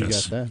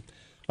 Delicious. Boom, you got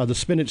that. The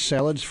spinach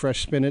salads,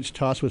 fresh spinach,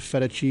 tossed with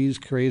feta cheese,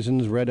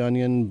 craisins, red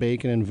onion,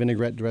 bacon, and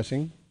vinaigrette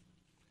dressing.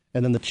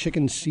 And then the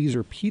chicken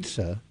Caesar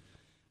pizza,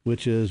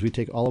 which is we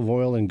take olive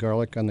oil and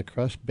garlic on the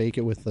crust, bake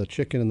it with the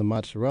chicken and the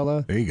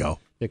mozzarella. There you go.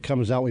 It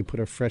comes out, we put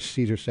a fresh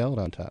Caesar salad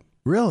on top.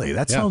 Really?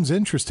 That sounds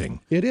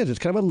interesting. It is. It's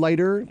kind of a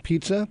lighter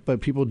pizza,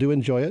 but people do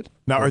enjoy it.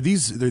 Now, are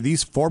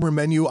these former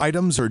menu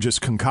items or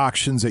just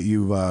concoctions that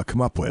you've come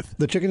up with?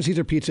 The chicken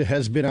Caesar pizza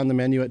has been on the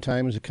menu at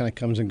times. It kind of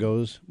comes and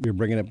goes. We're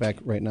bringing it back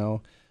right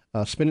now.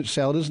 Spinach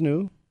salad is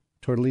new.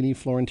 Tortellini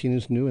Florentine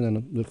is new. And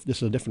then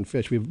this is a different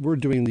fish. We're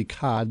doing the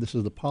cod. This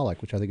is the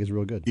pollock, which I think is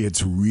real good.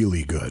 It's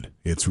really good.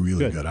 It's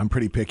really good. I'm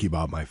pretty picky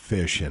about my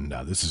fish, and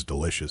this is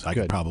delicious. I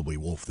could probably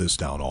wolf this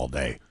down all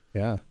day.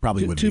 Yeah.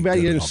 Probably would. Too bad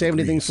you didn't save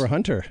anything for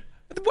Hunter.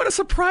 What a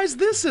surprise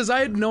this is.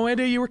 I had no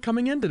idea you were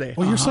coming in today.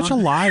 Well, you're such a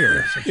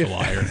liar. Such a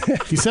liar.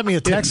 He sent me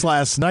a text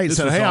last night and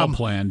said, hey, I'm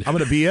planned. I'm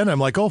going to be in. I'm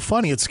like, oh,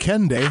 funny, it's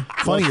Ken Day.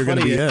 Funny you're going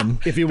to be in.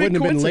 If you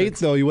wouldn't have been late,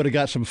 though, you would have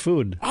got some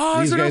food.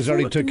 These guys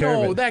already took care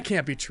of it. No, that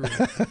can't be true.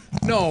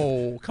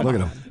 No, come on.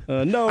 Look at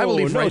him. No, I will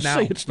leave right now.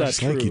 It's not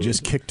true. Like you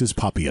just kicked his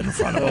puppy in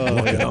front of him.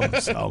 Look at him.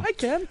 So. Hi,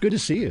 Ken. Good to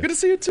see you. Good to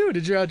see you, too.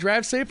 Did you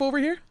drive safe over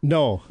here?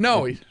 No.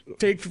 No.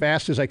 Take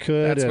fast as I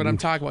could. That's what I'm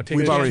talking about.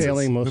 You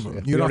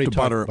don't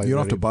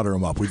have to butter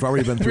him up. We've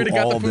already been through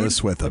all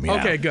this with him.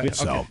 Yeah. Okay, good.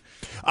 So,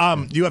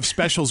 you have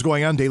specials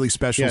going on, daily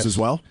specials as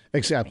well?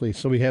 Exactly.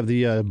 So we have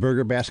the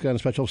burger basket on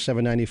special,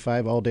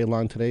 $7.95 all day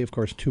long today. Of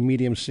course, 2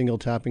 medium single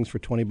toppings for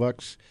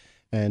 $20.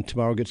 And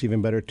tomorrow gets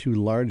even better, 2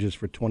 larges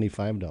for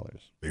 $25.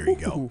 There you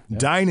go. Yeah.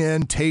 Dine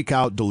in, take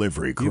out,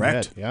 delivery,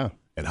 correct? Yeah.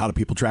 And how do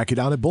people track you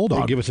down at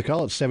Bulldog? Give us a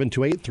call at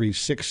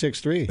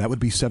 728-3663. That would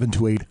be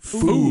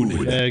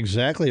 728-FOOD.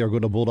 Exactly. Or go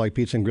to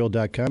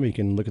BulldogPizzaandGrill.com. You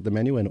can look at the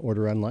menu and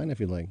order online if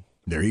you'd like.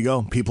 There you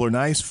go. People are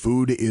nice.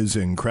 Food is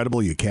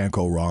incredible. You can't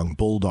go wrong.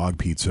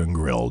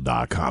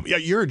 BulldogPizzaandGrill.com. Yeah,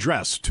 your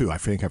address, too. I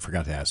think I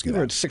forgot to ask you that.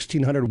 We're at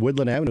 1600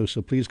 Woodland Avenue,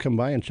 so please come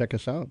by and check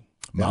us out.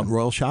 Mount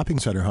Royal Shopping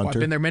Center, Hunter. I've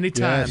been there many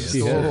times.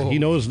 Yes, he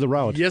knows the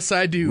route. Yes,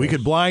 I do. We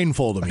could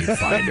blindfold him. He'd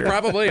find her.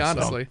 Probably,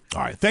 honestly. So,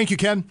 all right. Thank you,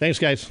 Ken. Thanks,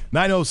 guys.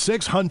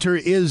 9:06. Hunter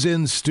is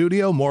in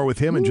studio. More with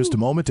him in just a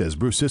moment as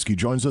Bruce Siskey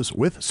joins us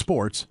with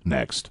sports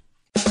next.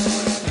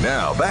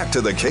 Now, back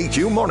to the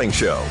KQ Morning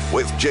Show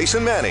with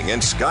Jason Manning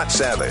and Scott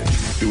Savage.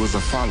 He was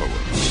a follower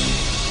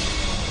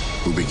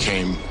who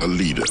became a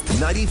leader.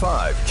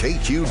 95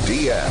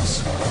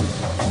 KQDS.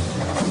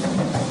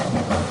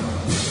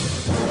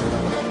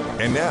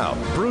 And now,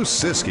 Bruce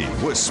Siskey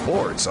with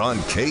sports on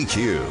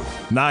KQ.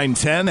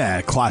 9:10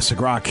 at Classic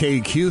Rock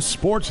KQ.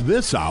 Sports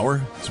this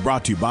hour is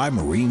brought to you by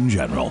Marine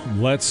General.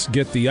 Let's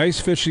get the ice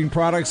fishing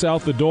products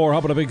out the door. How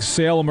about a big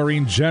sale of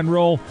Marine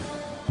General?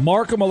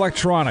 Markham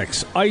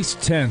Electronics, ice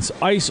tents,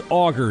 ice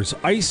augers,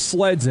 ice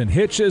sleds and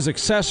hitches,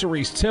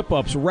 accessories,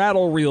 tip-ups,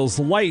 rattle reels,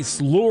 lights,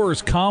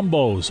 lures,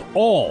 combos,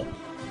 all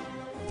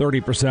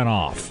 30%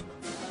 off.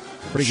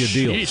 Pretty good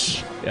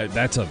deals. Yeah,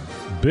 that's a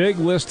big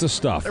list of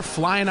stuff. They're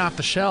flying off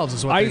the shelves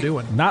is what they're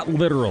doing. Not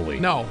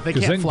literally. No, they can't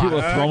Because then fly. people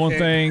are throwing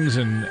things,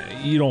 and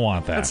you don't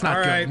want that. That's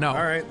not good. No.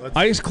 All right.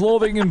 Ice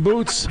clothing and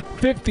boots,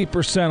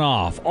 50%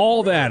 off.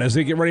 All that as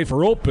they get ready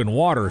for open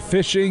water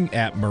fishing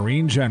at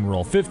Marine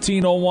General.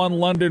 1501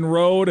 London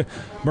Road,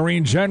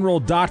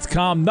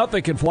 marinegeneral.com.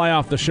 Nothing can fly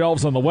off the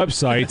shelves on the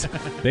website.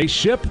 They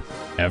ship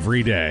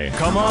every day.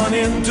 Come on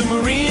into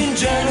Marine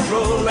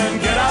General and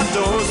get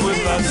outdoors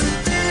with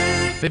us.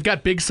 They've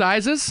got big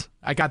sizes.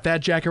 I got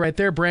that jacket right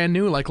there, brand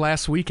new, like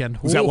last weekend.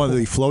 Is that one of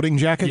the floating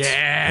jackets?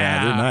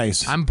 Yeah. They're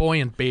nice. I'm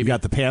buoyant, baby. You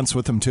got the pants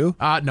with them, too?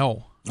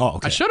 No. Oh,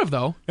 okay. I should have,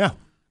 though. Yeah.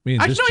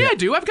 Actually, I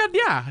do. I've got,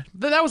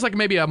 That was like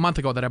maybe a month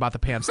ago that I bought the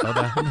pants, though.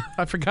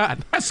 I forgot.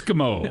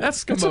 Eskimo. Eskimo.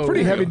 That's a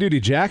pretty heavy-duty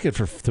jacket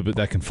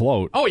that can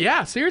float. Oh,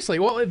 yeah, seriously.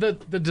 Well, the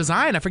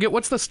design, I forget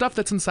what's the stuff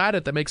that's inside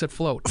it that makes it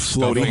float.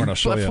 Floaty. I'll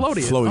show you.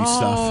 Floaty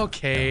stuff.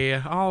 Okay.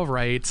 All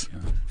right.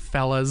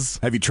 Fellas.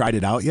 Have you tried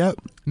it out yet?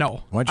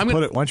 No. Why don't you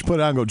put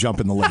it on and go jump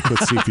in the lake?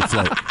 Let's see if you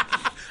float.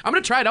 I'm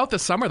going to try it out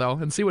this summer, though,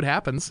 and see what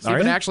happens. See Are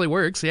if it you? actually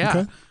works. Yeah.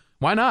 Okay.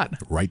 Why not?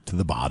 Right to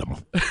the bottom.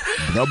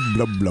 Blub,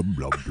 blub, blub,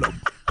 blub, blub.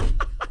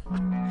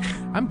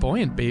 I'm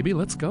buoyant, baby.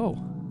 Let's go.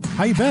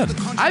 How you been?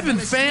 I've been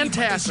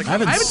fantastic. I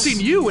haven't seen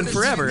you in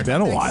forever. It's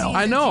been a while.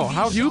 I know.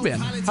 How have you been?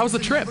 How was the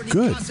trip?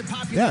 Good.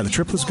 Yeah, the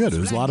trip was good. It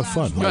was a lot of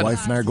fun. My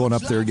wife and I are going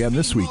up there again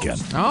this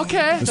weekend.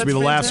 Okay. This will be the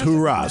last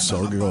hoorah, so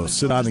we're going to go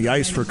sit on the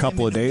ice for a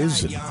couple of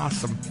days and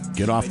awesome.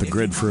 Get off the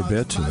grid for a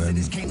bit, and then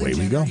away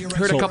we go.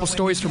 Heard a couple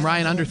stories from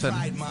Ryan Underton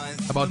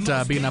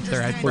about being up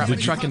there. I brought my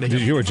truck into him. Did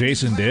you hear what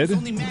Jason did?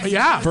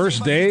 Yeah.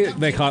 First day,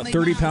 they caught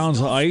 30 pounds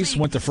of ice,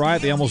 went to fry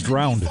it, they almost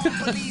drowned.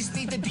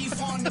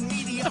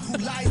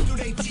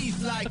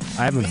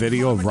 I have a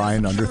video of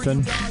Ryan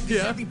Underton.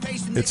 Yeah.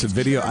 It's a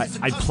video.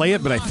 I'd play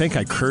it, but I think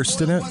I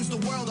cursed in it.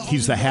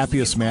 He's the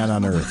happiest man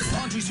on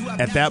earth.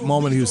 At that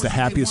moment, he was the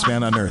happiest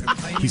man on earth.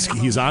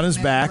 He's on his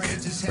back,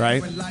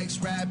 right?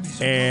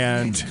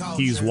 And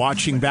he's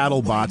watching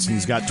BattleBots, and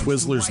he's got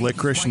Twizzlers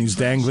licorice, and he's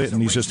dangling it,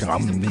 and he's just...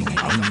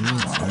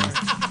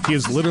 He He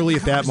is literally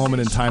at that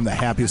moment in time the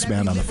happiest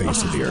man on the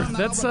face of the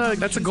earth.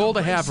 That's a goal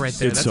to have right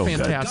there. It's That's so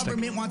fantastic.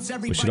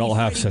 We should all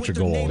have such a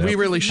goal. We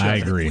really should. I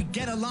agree.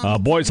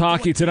 Boys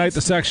hockey tonight, the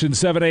Section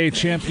 7A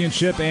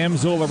Championship,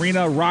 Amsoil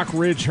Arena, Rock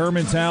Ridge,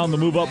 Hermantown. The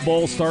Move-Up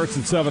Bowl starts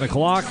at 7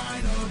 o'clock.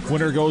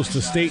 Winner goes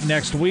to state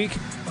next week.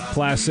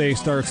 Class A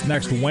starts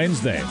next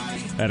Wednesday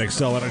at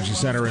Xcel Energy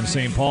Center in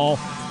St. Paul.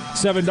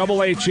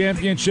 7AA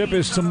Championship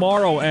is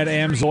tomorrow at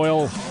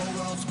Amsoil.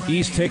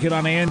 East taking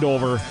on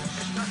Andover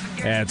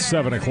at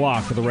 7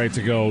 o'clock for the right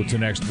to go to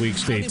next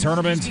week's state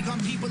tournament.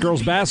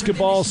 Girls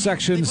basketball,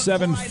 Section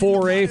 7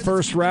 4A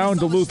first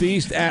round, Duluth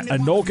East at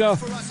Anoka.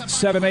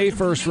 7A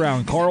first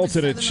round,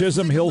 Carleton at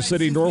Chisholm, Hill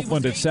City,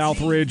 Northland at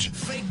Southridge,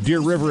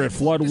 Deer River at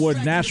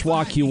Floodwood,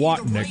 Nashua,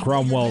 Keewatin at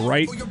Cromwell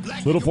Wright,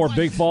 Little Fort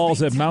Big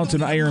Falls at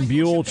Mountain Iron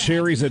Buell,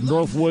 Cherries at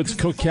Northwoods,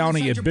 Cook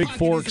County at Big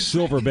Fork,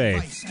 Silver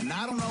Bay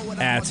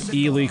at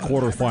Ely.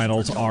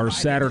 Quarterfinals are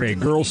Saturday.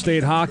 Girls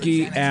state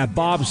hockey at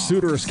Bob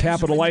Suter's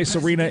Capital Ice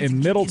Arena in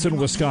Middleton,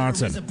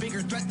 Wisconsin.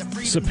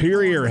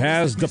 Superior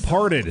has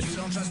departed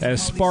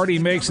as Sparty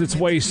makes its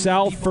way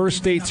south. First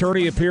state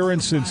tourney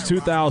appearance since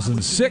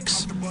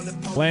 2006.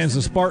 Lands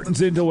the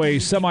Spartans into a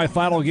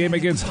semifinal game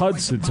against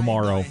Hudson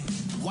tomorrow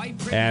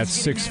at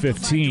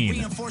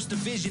 6:15.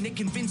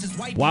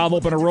 Wild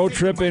open a road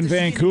trip in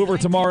Vancouver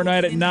tomorrow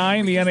night at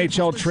 9. The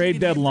NHL trade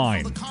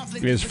deadline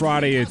is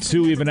Friday at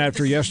 2, even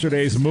after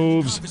yesterday's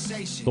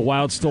moves. The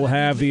Wild still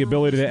have the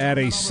ability to add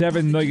a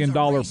 $7 million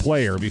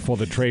player before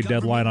the trade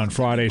deadline on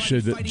Friday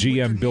should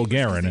GM Bill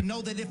Guerin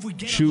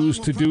choose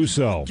to do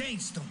so.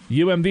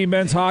 UMD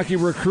men's hockey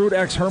recruit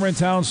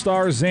ex-Hermantown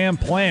star Zam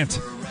Plant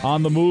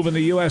on the move in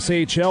the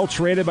USHL,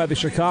 traded by the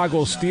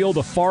Chicago Steel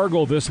to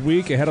Fargo this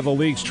week ahead of the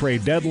league's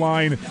trade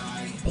deadline.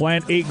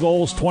 Plant 8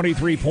 goals,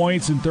 23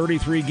 points in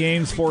 33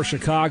 games for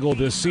Chicago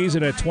this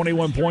season, at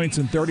 21 points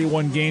in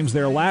 31 games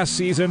there last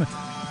season.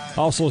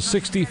 Also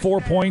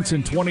 64 points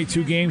in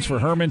 22 games for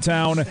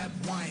Hermantown.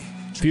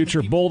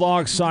 Future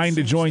Bulldog signed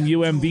to join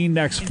UMD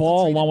next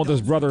fall, along with his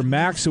brother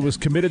Max, who was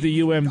committed to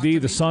UMD,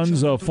 the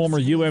sons of former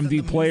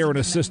UMD player and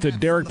assistant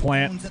Derek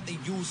Plant,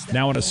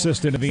 now an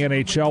assistant in the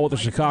NHL with the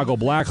Chicago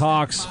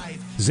Blackhawks.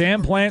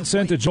 Zam Plant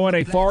sent to join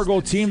a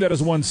Fargo team that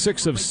has won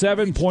 6 of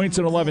 7 points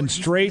in 11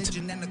 straight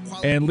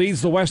and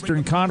leads the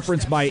Western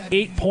Conference by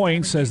 8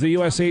 points as the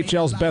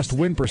USHL's best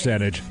win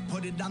percentage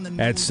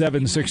at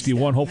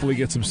 .761. Hopefully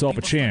gets himself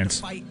a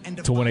chance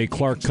to win a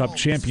Clark Cup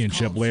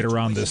championship later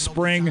on this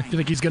spring. Do you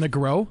think he's going to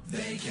grow?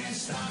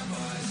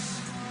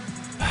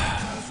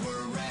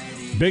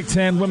 Big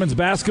Ten women's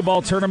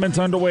basketball tournament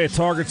underway at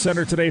Target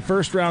Center today.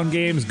 First round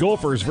games,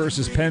 Gophers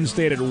versus Penn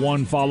State at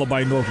 1, followed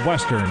by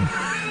Northwestern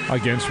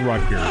against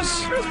Rutgers.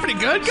 That was pretty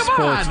good. Come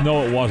Sports, on.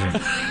 no, it wasn't.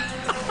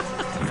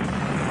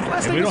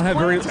 And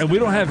we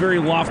don't have very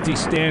lofty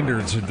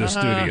standards in this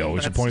studio.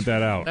 We should point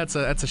that out. That's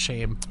a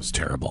shame. It was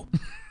terrible.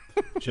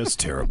 Just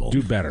terrible.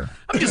 Do better.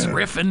 I'm just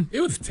riffing.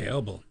 It was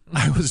terrible.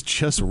 I was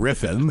just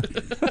riffing.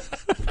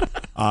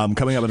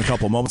 Coming up in a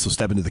couple of moments, we'll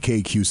step into the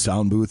KQ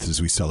sound booth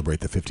as we celebrate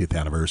the 50th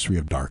anniversary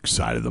of Dark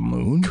Side of the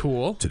Moon.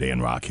 Cool. Today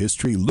in rock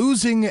history,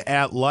 losing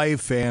at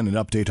life, and an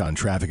update on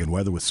traffic and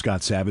weather with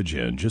Scott Savage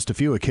and just a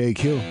few at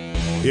KQ.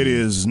 It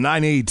is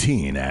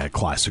 9:18 at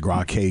Classic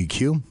Rock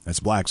KQ. That's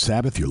Black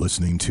Sabbath. You're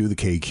listening to the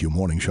KQ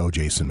Morning Show.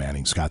 Jason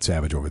Manning, Scott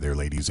Savage over there,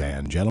 ladies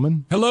and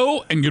gentlemen.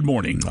 Hello and good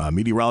morning.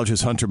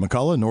 Meteorologist Hunter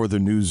McCullough,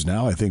 Northern News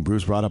Now. I think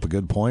Bruce brought up a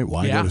good point.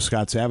 Why go to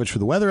Scott Savage for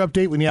the weather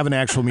update when you have an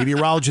actual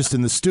meteorologist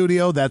in the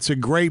studio? That's a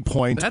great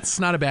point. That's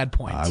not a bad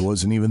point. I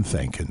wasn't even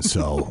thinking.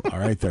 So, all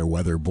right there,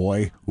 weather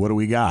boy. What do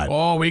we got?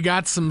 Oh, we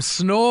got some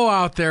snow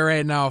out there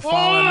right now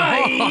falling.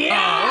 Oh,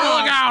 yeah.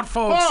 Look out,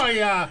 folks. Oh,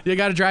 yeah. You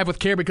got to drive with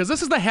care because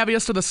this is the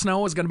heaviest of the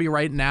snow is going to be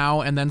right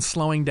now and then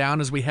slowing down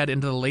as we head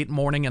into the late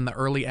morning and the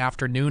early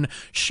afternoon.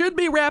 Should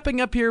be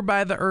wrapping up here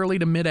by the early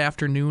to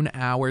mid-afternoon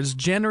hours.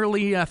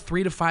 Generally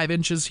 3 to 5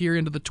 inches here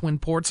into the Twin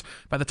Ports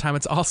by the time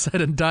it's all said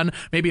and done.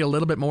 Maybe a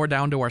little bit more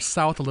down to our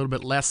south, a little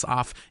bit less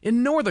off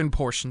in northern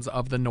portions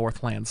of the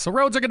Northlands. So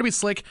roads are going to be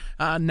slick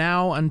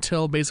now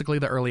until basically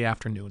the early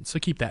afternoon. So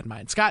keep that in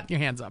mind. Scott, your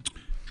hands up.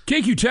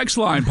 KQ text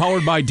line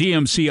powered by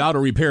DMC Auto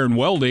Repair and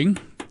Welding.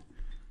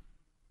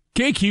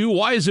 KQ,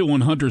 why is it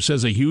when Hunter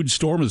says a huge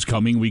storm is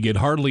coming, we get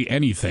hardly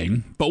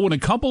anything, but when a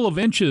couple of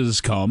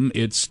inches come,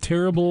 it's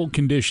terrible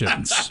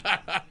conditions?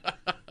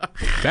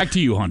 Back to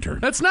you, Hunter.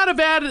 That's not a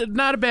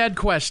bad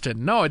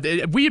question. No,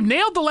 we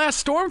nailed the last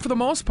storm for the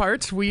most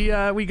part. We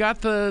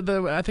got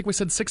the I think we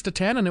said 6 to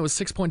 10, and it was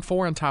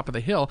 6.4 on top of the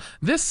hill.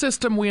 This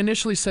system we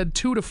initially said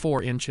 2 to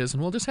 4 inches,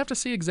 and we'll just have to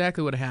see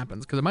exactly what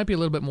happens because it might be a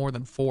little bit more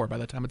than 4 by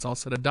the time it's all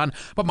said and done.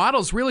 But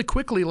models really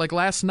quickly, like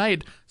last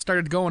night,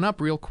 started going up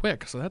real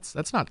quick. So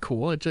that's not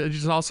cool. It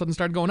just all of a sudden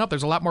started going up.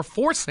 There's a lot more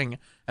forcing,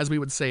 as we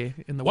would say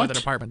in the weather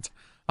department.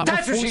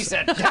 That's what she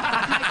said.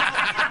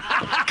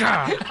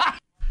 God.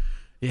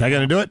 That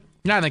going to do it?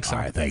 Yeah, I think so.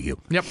 All right, thank you.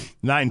 Yep.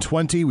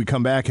 9:20, we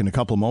come back in a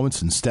couple of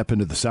moments and step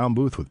into the sound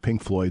booth with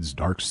Pink Floyd's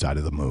Dark Side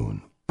of the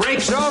Moon.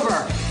 Break's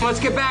over. Let's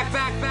get back.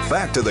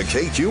 Back to the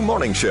KQ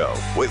Morning Show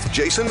with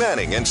Jason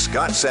Manning and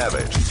Scott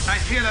Savage. I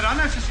fear that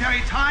unnecessary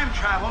time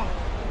travel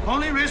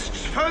only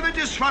risks further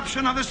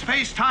disruption of the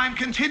space-time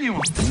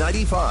continuum.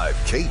 95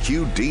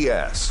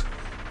 KQDS.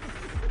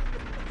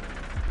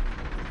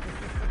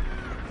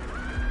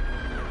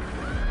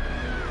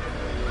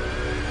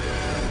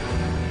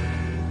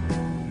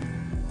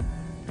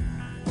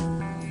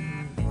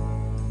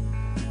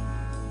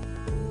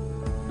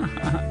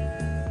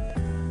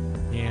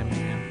 Yeah,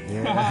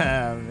 man.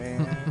 Yeah,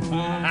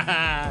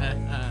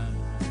 man.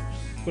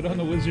 Put on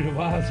the Wizard of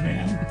Oz,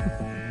 man.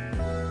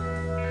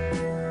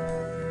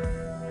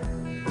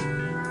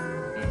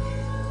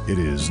 It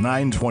is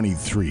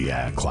 9:23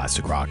 at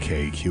Classic Rock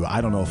KQ.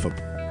 I don't know if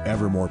a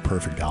ever more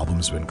perfect album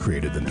has been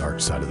created than Dark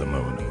Side of the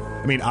Moon.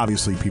 I mean,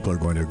 obviously people are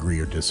going to agree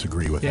or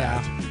disagree with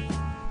that.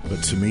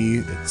 But to me,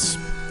 it's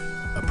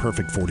a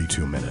perfect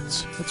 42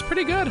 minutes. That's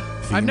pretty good.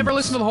 I've never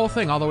listened to the whole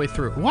thing all the way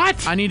through.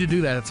 What? I need to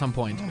do that at some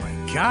point. Oh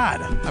my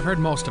God. I've heard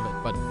most of it,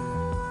 but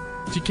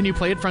can you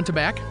play it front to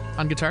back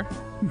on guitar?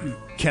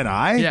 Can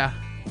I? Yeah.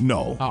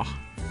 No. Oh.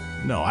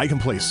 No, I can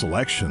play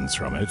selections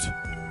from it,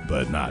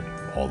 but not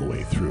all the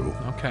way through.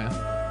 Okay.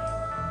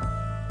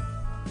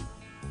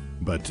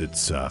 But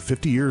it's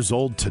 50 years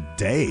old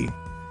today,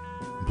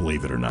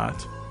 believe it or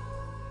not.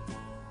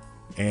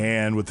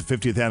 And with the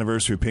 50th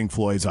anniversary of Pink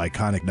Floyd's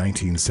iconic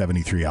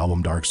 1973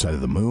 album Dark Side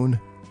of the Moon,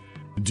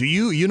 do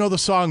you know the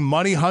song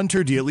Money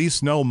Hunter? Do you at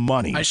least know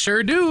Money? I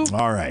sure do.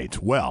 All right.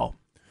 Well,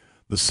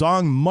 the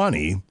song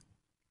Money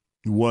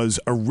was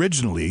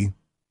originally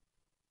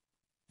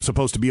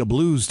supposed to be a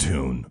blues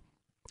tune.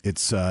 It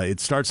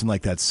starts in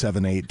like that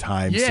 7/8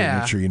 time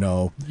signature, you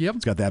know. Yep.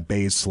 It's got that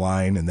bass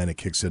line, and then it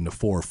kicks into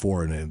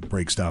 4/4, and it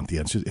breaks down at the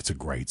end. It's a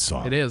great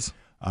song. It is.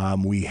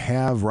 We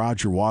have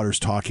Roger Waters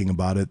talking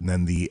about it, and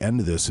then the end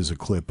of this is a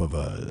clip of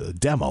a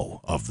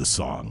demo of the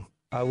song.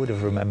 I would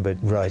have remembered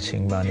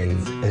writing Money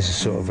as a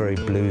sort of very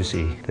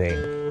bluesy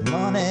thing.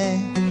 Money,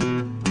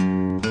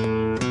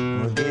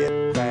 we'll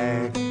get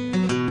back.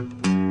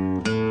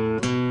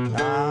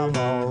 I'm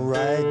all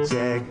right,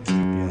 Jack. Keep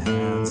your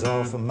hands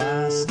off of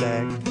my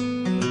stack.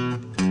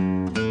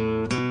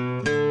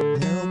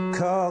 Milk,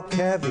 car,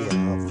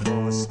 caviar,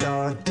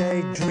 4-star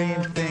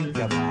daydream. Think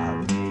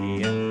about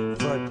me and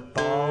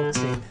football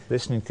team.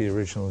 Listening to the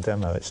original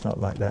demo, it's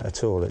not like that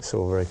at all. It's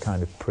all very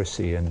kind of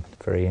prissy and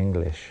very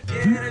English.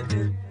 Get a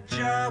good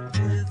job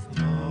with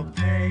more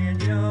pay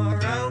and you're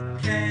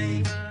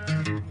okay.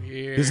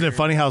 Isn't it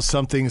funny how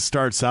something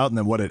starts out and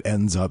then what it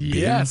ends up being?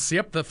 Yes,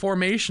 yep, the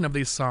formation of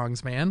these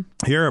songs, man.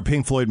 Here are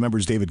Pink Floyd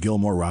members David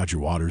Gilmour, Roger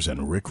Waters,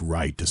 and Rick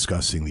Wright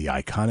discussing the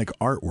iconic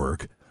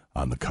artwork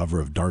on the cover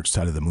of Dark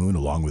Side of the Moon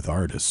along with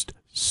artist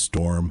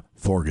Storm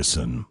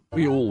Thorgerson.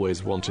 We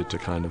always wanted to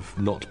kind of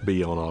not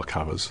be on our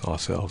covers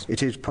ourselves.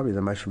 It is probably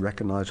the most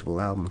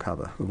recognisable album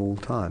cover of all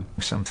time.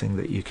 Something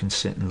that you can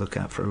sit and look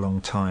at for a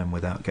long time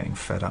without getting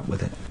fed up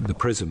with it. The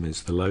prism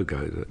is the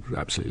logo that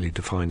absolutely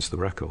defines the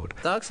record.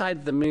 Dark Side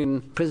of the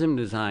Moon prism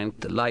design,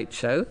 the light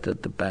show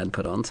that the band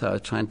put on, so I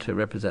was trying to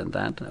represent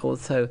that.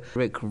 Also,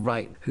 Rick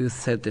Wright, who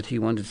said that he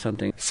wanted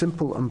something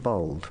simple and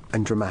bold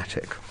and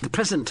dramatic. The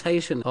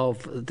presentation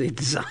of the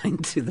design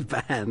to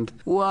the band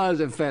was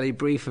a fairly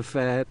brief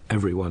affair.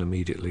 Everyone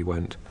immediately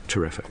went,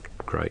 terrific,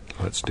 great,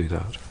 let's do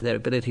that. Their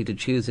ability to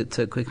choose it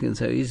so quickly and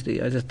so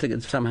easily, I just think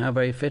it's somehow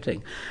very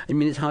fitting. I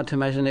mean, it's hard to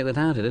imagine it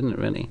without it, isn't it,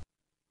 really?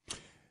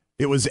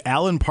 It was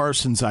Alan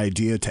Parsons'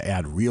 idea to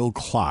add real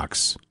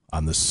clocks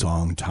on the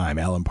song Time.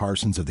 Alan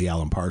Parsons of the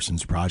Alan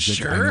Parsons Project.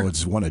 Sure. I know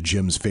it's one of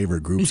Jim's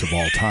favorite groups of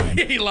all time.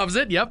 He loves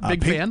it. Yep,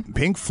 big fan.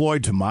 Pink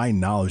Floyd, to my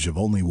knowledge, have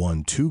only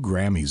won 2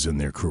 Grammys in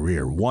their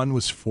career. One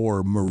was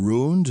for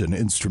Marooned, an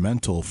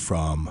instrumental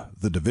from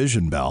The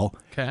Division Bell.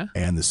 Okay.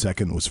 And the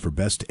second was for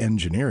Best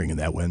Engineering, and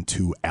that went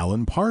to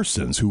Alan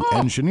Parsons, who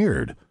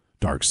engineered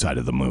Dark Side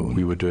of the Moon.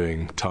 We were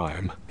doing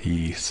Time.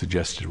 He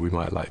suggested we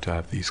might like to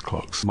have these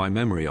clocks. My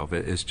memory of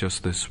it is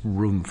just this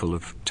room full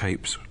of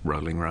tapes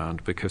rolling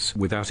around, because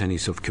without any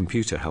sort of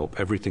computer help,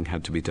 everything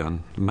had to be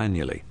done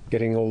manually.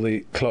 Getting all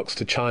the clocks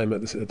to chime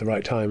at the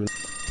right time.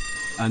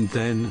 And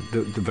then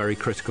the very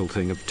critical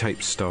thing of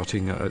tapes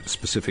starting at a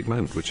specific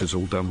moment, which is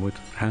all done with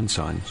hand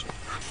signs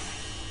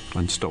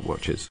and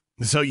stopwatches.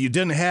 So you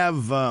didn't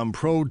have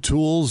Pro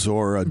Tools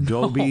or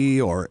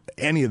Adobe or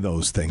any of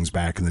those things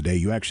back in the day.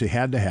 You actually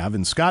had to have,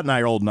 and Scott and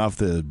I are old enough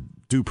to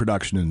do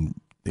production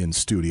in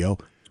studio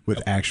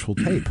with actual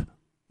tape.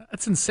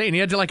 That's insane. You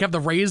had to like have the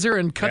razor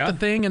and cut the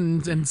thing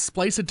and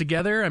splice it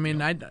together. I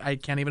mean, I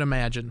can't even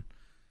imagine.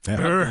 Yeah.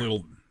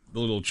 The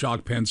little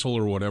chalk pencil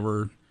or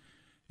whatever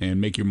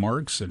and make your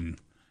marks. And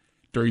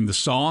during the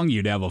song,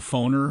 you'd have a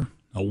phoner,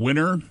 a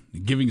winner,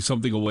 giving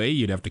something away.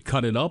 You'd have to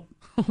cut it up.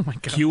 Oh my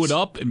God! Cue it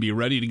up and be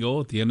ready to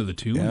go at the end of the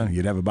tune. Yeah,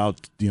 you'd have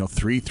about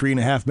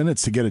 3.5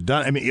 minutes to get it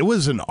done. I mean, it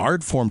was an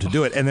art form to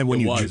do it. And then when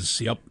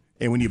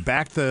and when you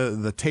back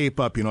the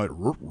tape up, and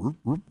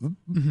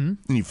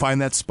you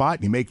find that spot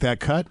and you make that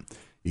cut,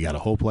 you got to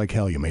hope like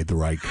hell you made the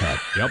right cut.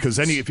 Because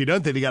then if you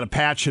don't, then you got to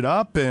patch it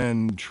up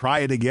and try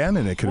it again,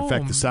 and it could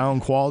affect the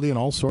sound quality and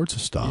all sorts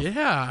of stuff.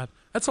 Yeah.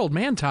 That's old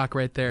man talk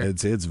right there.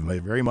 It's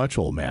very much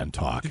old man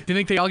talk. Do you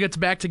think they all get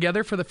back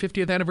together for the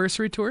 50th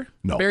anniversary tour?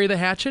 No. Bury the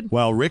hatchet?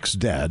 Well, Rick's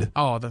dead.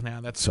 Oh, that's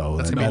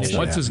gonna be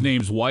what's his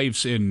name's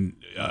wife's in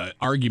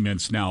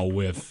arguments now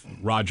with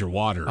Roger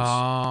Waters.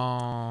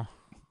 Oh,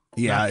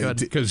 yeah,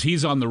 because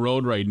he's on the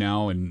road right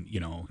now, and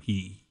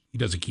he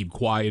doesn't keep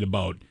quiet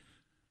about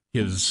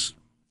his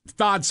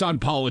thoughts on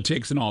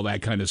politics and all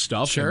that kind of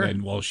stuff. Sure.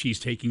 And then, she's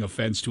taking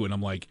offense to it.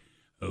 I'm like,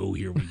 oh,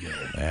 here we go.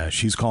 Yeah,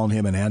 she's calling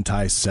him an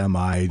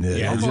anti-Semite.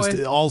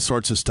 Just all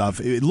sorts of stuff.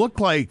 It looked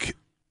like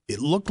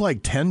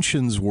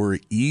tensions were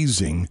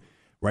easing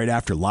right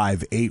after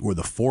Live 8, where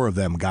the four of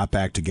them got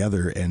back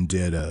together and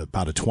did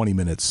about a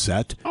 20-minute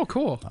set. Oh,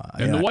 cool.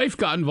 And the wife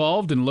got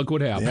involved, and look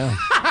what happened. Yeah.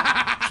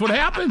 That's what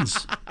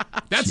happens.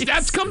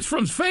 That comes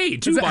from Faye,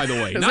 too, by the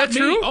way. Is Not that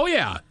true? Me. Oh,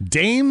 yeah.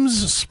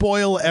 Dames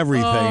spoil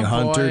everything,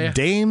 Hunter. Boy.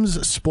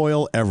 Dames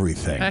spoil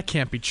everything. That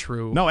can't be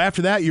true. No,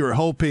 after that, you were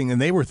hoping,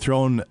 and they were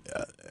thrown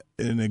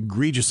an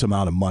egregious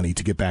amount of money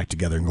to get back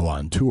together and go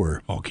on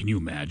tour. Oh, can you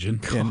imagine?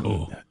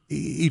 And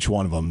each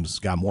one of them's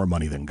got more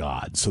money than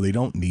God, so they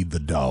don't need the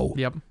dough.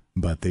 Yep.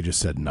 But they just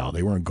said no,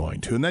 they weren't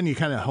going to. And then you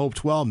kind of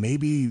hoped, well,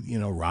 maybe,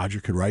 Roger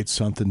could write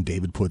something.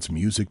 David puts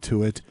music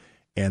to it.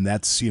 And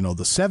that's, the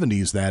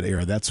 70s, that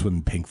era, that's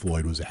when Pink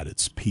Floyd was at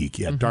its peak.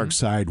 You had Dark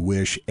Side,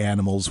 Wish,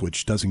 Animals,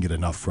 which doesn't get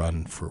enough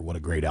run for what a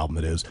great album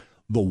it is.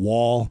 The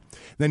Wall.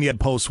 Then you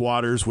had Post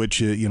Waters,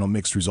 which,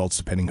 mixed results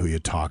depending who you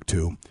talk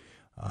to.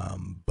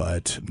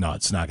 But no,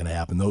 it's not going to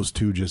happen. Those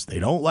two they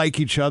don't like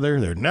each other.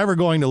 They're never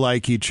going to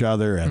like each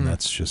other. And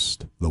that's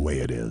just the way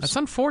it is. That's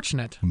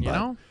unfortunate,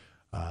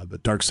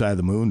 But Dark Side of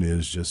the Moon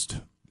is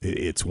just,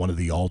 it's one of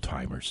the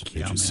all-timers.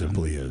 It just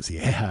simply is.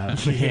 Yeah.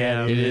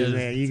 Yeah, it is.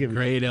 Man, you can,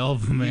 great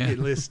album, man. You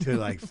can listen to it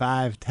like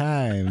 5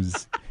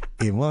 times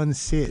in one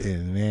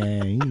sitting,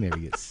 man. You never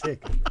get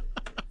sick of it.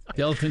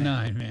 Delta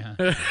 9, man.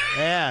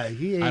 Yeah.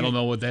 I don't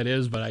know what that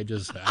is, but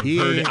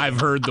I've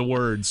heard the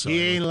words. So. He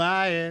ain't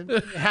lying.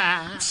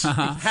 Right.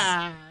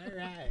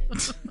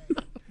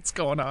 What's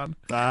going on?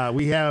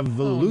 We have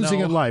Losing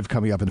It Live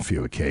coming up in a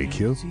few at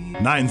KQ.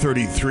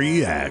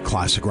 9:33 at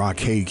Classic Rock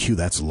KQ.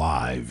 That's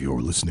live.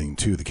 You're listening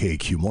to the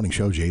KQ Morning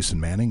Show. Jason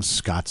Manning,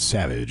 Scott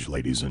Savage,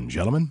 ladies and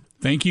gentlemen.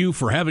 Thank you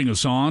for having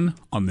us on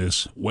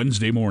this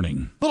Wednesday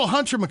morning. Little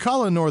Hunter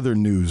McCullough,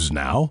 Northern News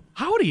now.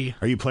 Howdy.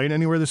 Are you playing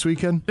anywhere this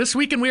weekend? This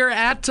weekend we are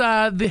at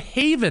the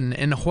Haven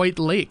in Hoyt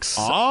Lakes.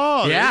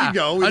 Oh, there you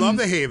go. We love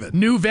the Haven.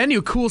 New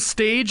venue, cool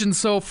stage. And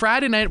so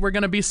Friday night we're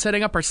going to be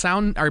setting up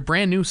our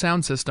brand new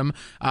sound system.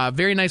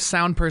 Very nice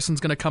sound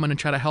person's going to come in and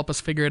try to help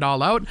us figure it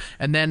all out.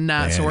 And then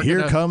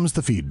here comes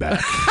the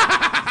feedback.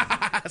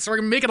 So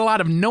we're making a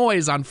lot of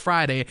noise on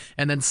Friday,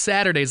 and then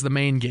Saturday's the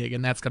main gig,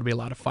 and that's going to be a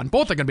lot of fun.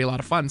 Both are going to be a lot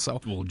of fun. So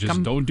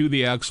just don't do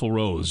the Axl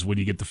Rose when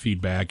you get the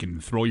feedback,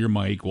 and throw your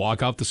mic,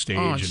 walk off the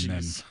stage, and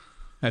then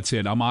that's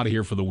it. I'm out of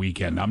here for the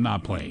weekend. I'm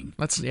not playing.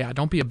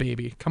 Don't be a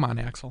baby. Come on,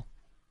 Axl.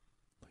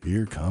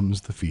 Here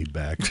comes the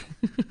feedback.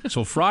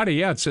 So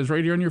Friday, it says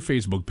right here on your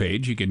Facebook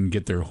page, you can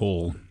get their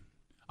whole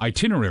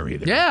itinerary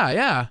there.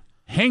 Yeah.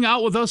 Hang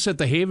out with us at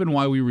the Haven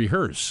while we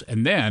rehearse,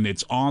 and then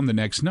it's on the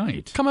next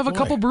night. Come have a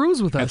couple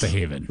brews with us. At the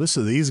Haven.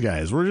 Listen to these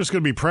guys. We're just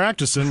going to be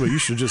practicing, but you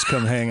should just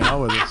come hang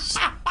out with us.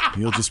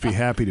 You'll just be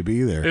happy to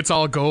be there. It's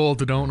all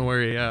gold, don't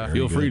worry.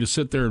 Feel free to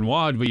sit there and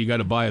watch, but you got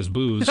to buy us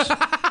booze.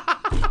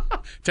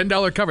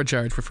 $10 cover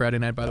charge for Friday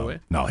night, by the way.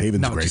 No,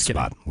 Haven's a great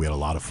spot. We had a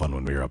lot of fun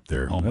when we were up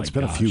there. It's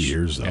been a few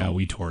years, though. Yeah,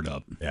 we tore it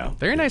up. Yeah.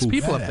 Very nice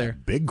people up there.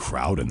 Big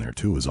crowd in there,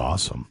 too. It was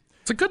awesome.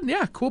 It's a good,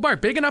 cool bar.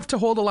 Big enough to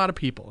hold a lot of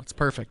people. It's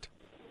perfect.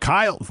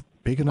 Kyle...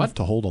 Big enough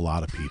to hold a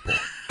lot of people.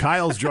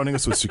 Kyle's joining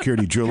us with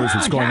Security Jewelers.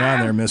 What's going on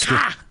there, mister?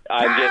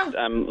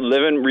 I'm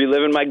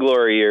reliving my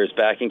glory years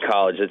back in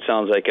college. It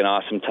sounds like an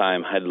awesome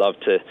time. I'd love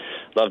to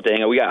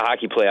hang out. We got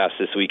hockey playoffs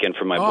this weekend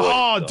for my boys.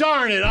 Oh,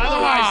 darn it.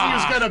 Otherwise, he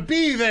was going to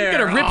be there. You're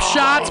going to rip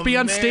shots, be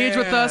on stage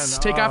with us,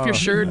 take off your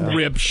shirt.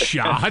 Rip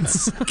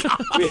shots.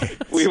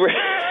 we were...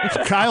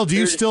 Kyle, do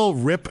you still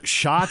rip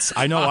shots?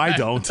 I know I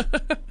don't.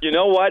 You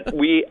know what?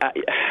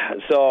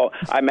 So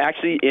I'm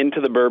actually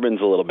into the bourbons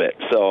a little bit.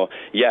 So,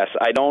 yes,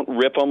 I don't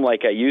rip them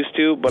like I used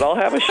to, but I'll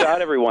have a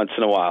shot every once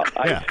in a while.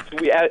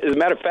 As a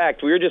matter of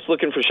fact, we were just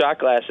looking for shot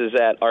glasses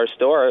at our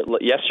store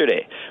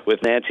yesterday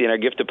with Nancy in our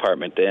gift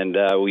department, and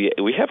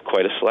we have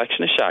quite a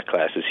selection of shot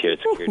glasses here at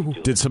Security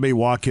Jewelers. Did somebody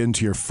walk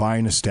into your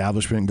fine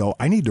establishment and go,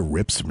 I need to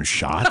rip some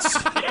shots?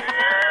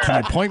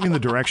 Can you point me in the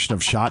direction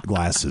of shot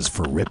glasses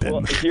for ripping?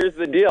 Well, here's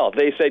the deal.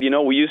 They said,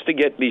 we used to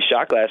get these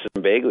shot glasses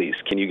from Bagley's.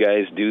 Can you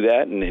guys do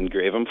that and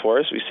engrave them for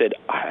us? We said,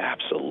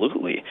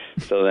 absolutely.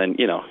 So then,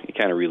 you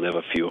kind of relive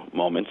a few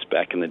moments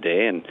back in the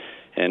day,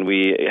 and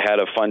we had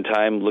a fun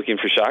time looking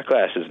for shot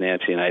glasses,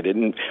 Nancy and I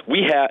didn't.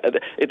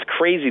 It's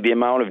crazy the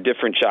amount of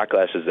different shot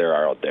glasses there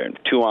are out there.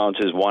 2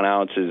 ounces, 1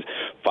 ounces,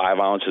 5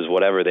 ounces,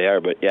 whatever they are.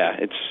 But, yeah,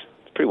 it's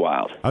pretty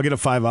wild. I'll get a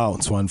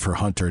 5-ounce one for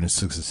Hunter, and it's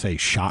going to say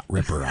Shot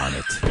Ripper on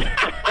it.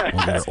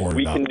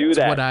 We can do that.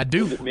 That's what I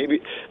do.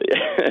 Maybe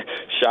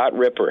Shot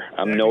Ripper.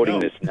 I'm noting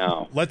this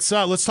now. Let's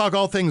talk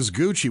all things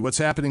Gucci. What's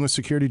happening with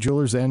Security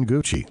Jewelers and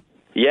Gucci?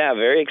 Yeah,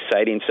 very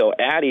exciting. So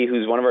Addie,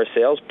 who's one of our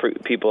sales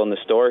people in the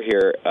store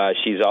here,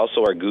 she's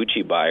also our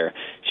Gucci buyer.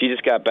 She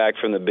just got back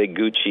from the big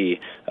Gucci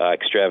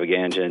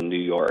extravaganza in New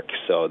York.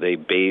 So they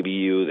baby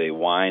you, they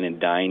wine and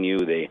dine you,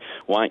 they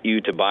want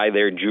you to buy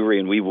their jewelry,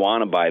 and we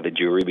want to buy the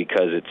jewelry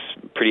because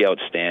it's pretty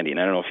outstanding.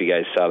 I don't know if you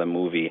guys saw the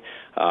movie,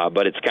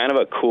 but it's kind of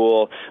a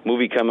cool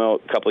movie come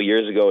out a couple of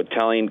years ago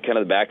telling kind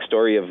of the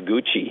backstory of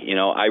Gucci. You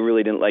know, I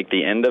really didn't like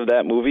the end of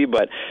that movie,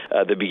 but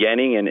the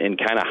beginning and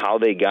kind of how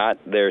they got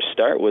their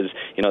start was,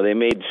 you know, they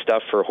made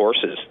stuff for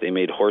horses. They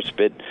made horse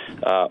bit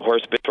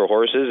for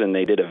horses, and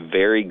they did a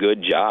very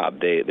good job.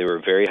 They were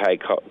very high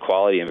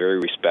quality and very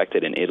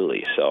respected in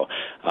Italy. So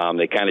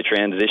they kind of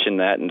transitioned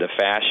that into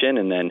fashion,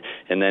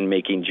 and then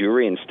making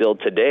jewelry. And still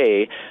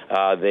today,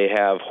 they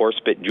have horse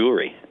bit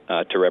jewelry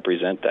to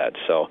represent that.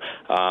 So,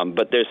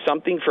 but there's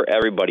something for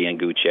everybody in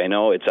Gucci. I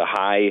know it's a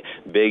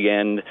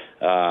high-end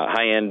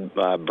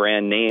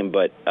brand name,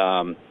 but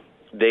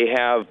they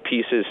have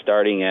pieces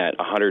starting at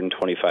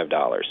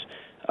 $125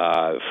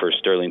 for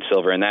sterling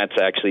silver, and that's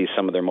actually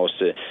some of their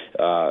most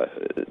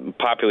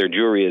popular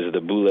jewelry is the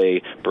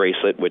Boulay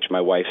bracelet, which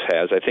my wife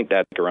has. I think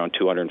that's around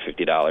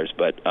 $250,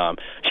 but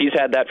she's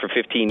had that for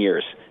 15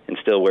 years and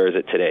still wears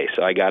it today.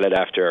 So I got it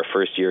after our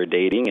first year of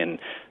dating, and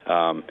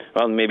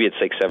well, maybe it's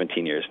like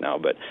 17 years now,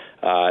 but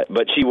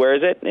she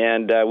wears it,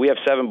 and we have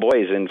 7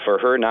 boys, and for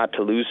her not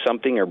to lose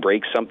something or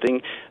break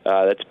something,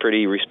 that's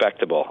pretty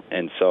respectable.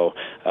 And so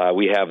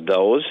we have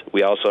those.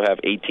 We also have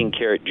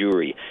 18-karat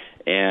jewelry.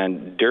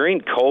 And during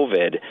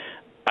COVID,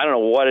 I don't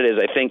know what it is.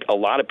 I think a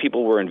lot of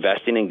people were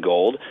investing in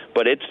gold,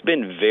 but it's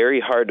been very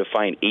hard to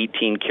find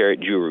 18-karat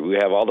jewelry. We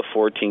have all the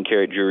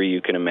 14-karat jewelry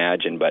you can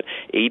imagine, but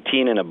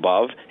 18 and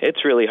above,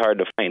 it's really hard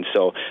to find.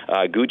 So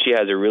Gucci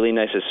has a really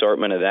nice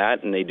assortment of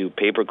that, and they do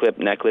paperclip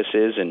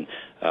necklaces and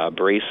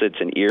bracelets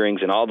and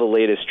earrings and all the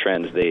latest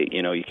trends.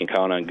 You can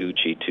count on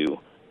Gucci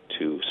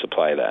to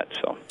supply that.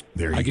 So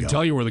I can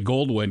tell you where the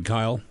gold went,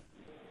 Kyle.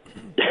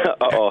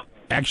 Uh-oh.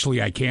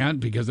 Actually, I can't,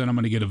 because then I'm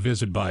going to get a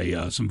visit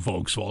by some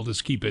folks, so I'll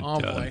just keep it. Oh,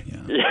 boy.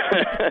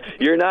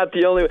 You're not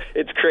the only one.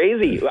 It's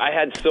crazy. I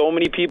had so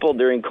many people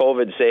during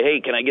COVID say,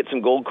 hey, can I get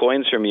some gold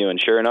coins from you?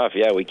 And sure enough,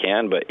 yeah, we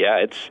can. But, yeah,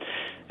 it's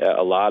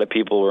a lot of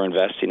people were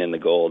investing in the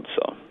gold.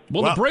 So.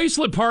 Well, the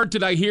bracelet part,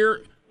 did I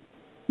hear?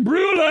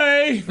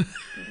 Boulay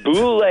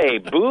bracelet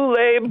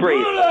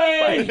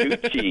by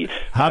Gucci.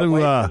 My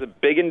wife is a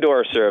big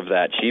endorser of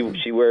that.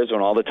 She wears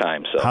one all the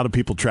time. So how do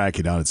people track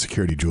you down at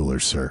Security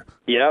Jewelers, sir?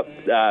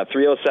 Yep,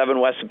 307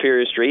 West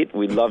Superior Street.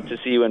 We'd love to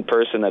see you in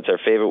person. That's our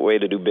favorite way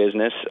to do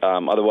business.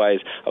 Otherwise,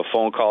 a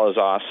phone call is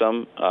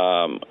awesome.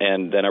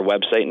 And then our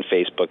website and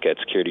Facebook at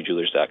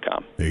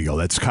securityjewelers.com. There you go.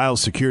 That's Kyle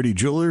Security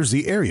Jewelers,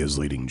 the area's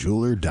leading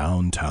jeweler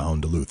downtown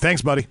Duluth.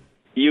 Thanks, buddy.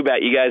 You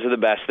bet. You guys are the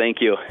best. Thank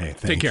you. Hey,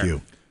 thank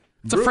you.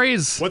 It's a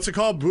phrase. What's it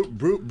called?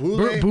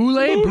 Boulay.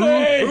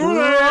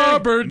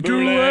 Robert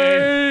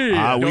Boulay.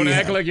 Don't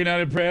act like you're not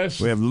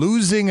impressed. We have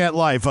Losing at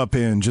Life up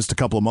in just a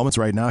couple of moments.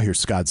 Right now, here's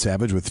Scott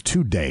Savage with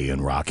Today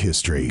in Rock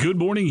History. Good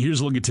morning.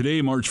 Here's a look at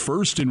today, March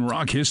 1st in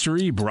Rock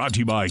History, brought to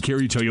you by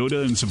Kerry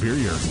Toyota in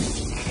Superior.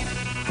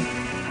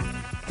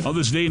 On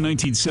this day in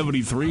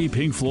 1973,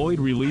 Pink Floyd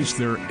released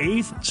their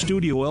 8th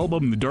studio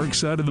album, The Dark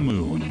Side of the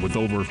Moon. With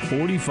over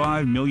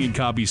 45 million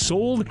copies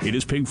sold, it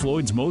is Pink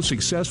Floyd's most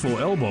successful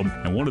album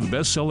and one of the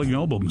best-selling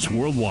albums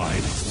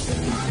worldwide.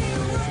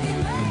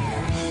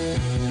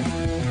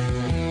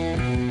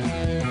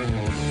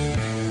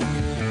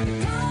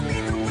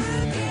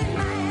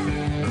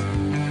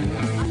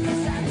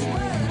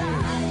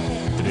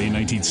 Today,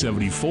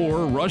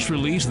 1974, Rush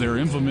released their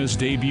infamous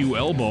debut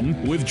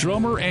album with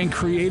drummer and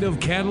creative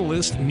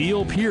catalyst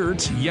Neil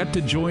Peart yet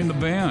to join the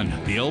band.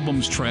 The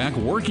album's track,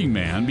 Working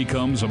Man,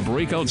 becomes a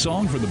breakout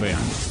song for the band.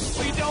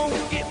 We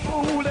don't get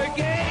fooled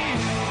again.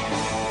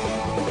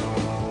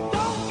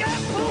 Don't get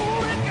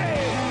fooled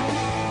again.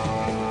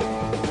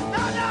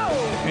 No.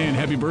 And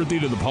happy birthday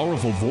to the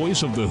powerful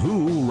voice of The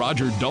Who,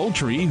 Roger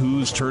Daltrey,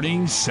 who's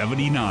turning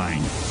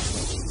 79.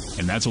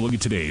 And that's a look at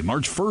today,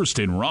 March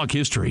 1st in Rock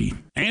History.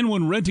 And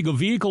when renting a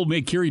vehicle,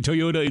 make Kerry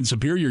Toyota in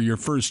Superior your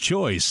first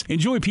choice.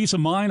 Enjoy peace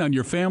of mind on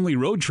your family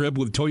road trip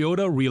with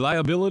Toyota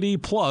Reliability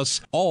Plus.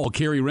 All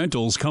Kerry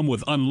rentals come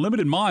with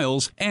unlimited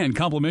miles and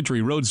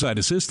complimentary roadside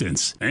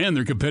assistance. And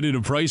their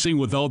competitive pricing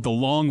without the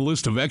long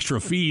list of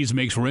extra fees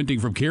makes renting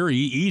from Kerry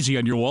easy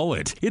on your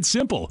wallet. It's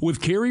simple.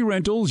 With Kerry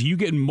Rentals, you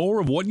get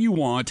more of what you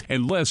want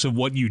and less of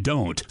what you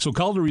don't. So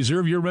call to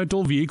reserve your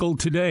rental vehicle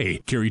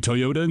today. Kerry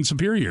Toyota in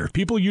Superior.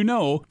 People you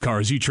know,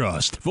 cars you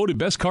trust. Voted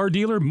best car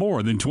dealer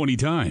more than 20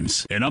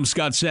 times. And I'm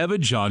Scott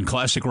Savage on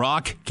Classic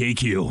Rock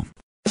KQ.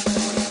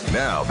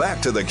 Now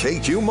back to the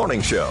KQ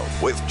Morning Show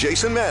with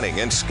Jason Manning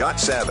and Scott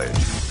Savage.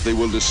 They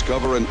will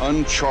discover an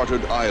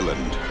uncharted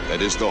island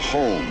that is the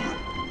home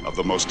of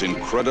the most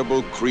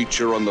incredible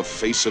creature on the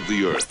face of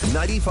the earth.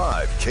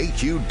 95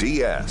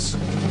 KQDS.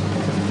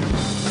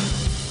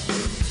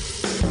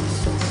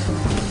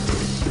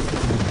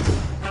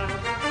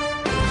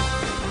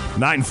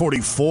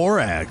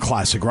 .944 at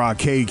Classic Rock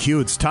KQ.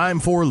 It's time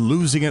for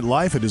Losing at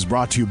Life. It is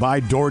brought to you by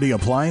Doherty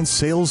Appliance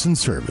Sales and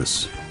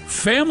Service.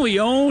 Family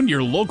owned,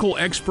 your local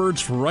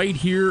experts right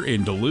here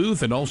in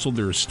Duluth, and also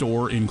their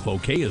store in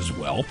Cloquet as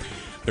well.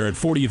 They're at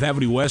 40th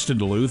Avenue West in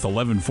Duluth,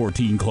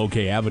 1114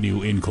 Cloquet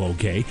Avenue in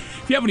Cloquet.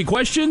 If you have any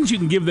questions, you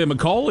can give them a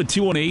call at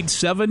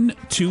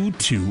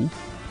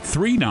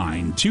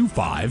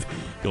 218-722-3925.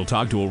 You'll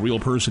talk to a real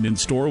person in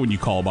store when you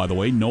call, by the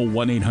way. No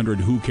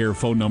 1-800-WHO-CARE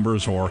phone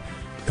numbers or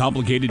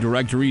complicated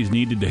directories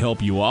needed to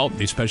help you out.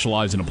 They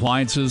specialize in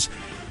appliances.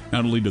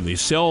 Not only do they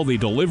sell, they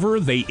deliver,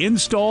 they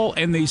install,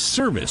 and they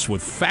service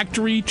with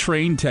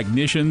factory-trained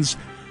technicians.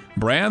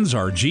 Brands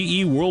are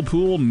GE,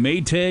 Whirlpool,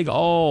 Maytag,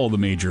 all the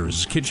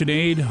majors.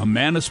 KitchenAid,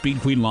 Amana,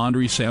 Speed Queen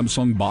Laundry,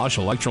 Samsung, Bosch,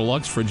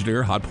 Electrolux,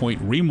 Frigidaire, Hotpoint,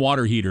 Rheem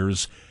water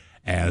heaters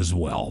as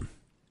well.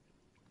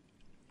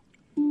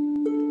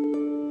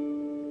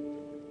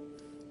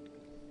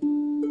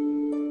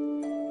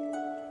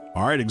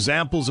 All right,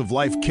 examples of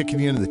life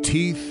kicking you in the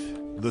teeth.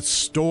 The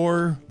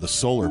store, the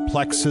solar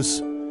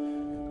plexus,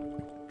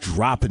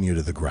 dropping you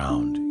to the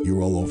ground. You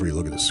roll over, you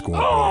look at the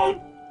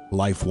scoreboard.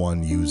 Life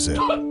won, use it.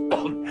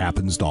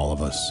 Happens to all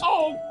of us.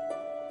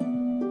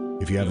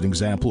 If you have an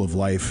example of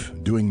life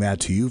doing that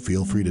to you,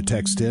 feel free to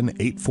text in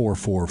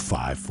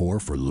 84454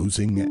 for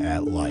Losing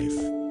at Life.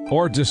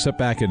 Or just sit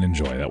back and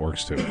enjoy. That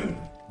works too.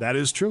 That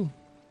is true.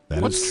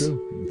 That is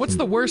true. What's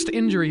the worst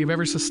injury you've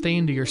ever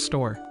sustained to your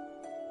store?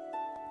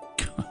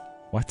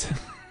 What?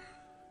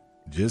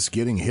 Just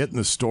getting hit in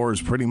the store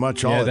is pretty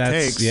much all it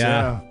takes.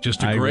 Yeah.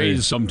 Just a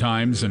graze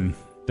sometimes, and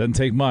doesn't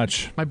take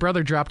much. My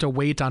brother dropped a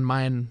weight on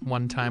mine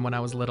one time when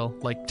I was little,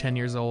 like 10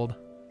 years old.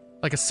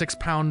 Like a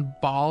 6-pound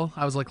ball.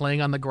 I was like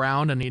laying on the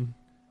ground and he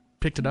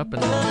picked it up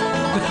and...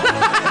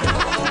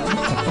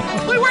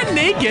 We weren't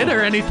naked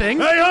or anything.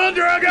 Hey,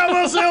 Hunter, I got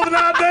myself an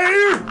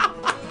idea.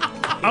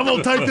 I'm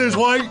going to take this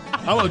weight.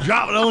 I'm going to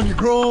drop it on your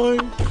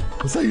groin.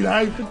 See you,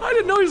 Nathan. I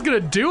didn't know he was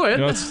going to do it. You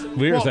know, it's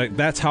weird. Well,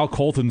 that's how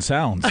Colton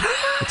sounds.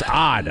 It's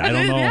odd. I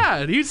don't know.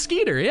 Yeah, he's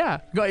Skeeter,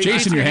 yeah.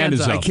 Jason, your hand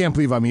is up. I can't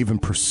believe I'm even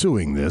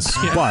pursuing this,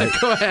 but...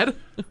 Go ahead.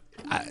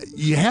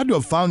 You had to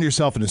have found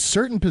yourself in a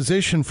certain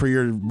position for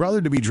your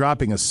brother to be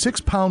dropping a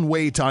 6-pound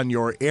weight on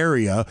your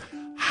area.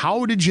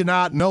 How did you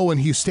not know when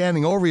he's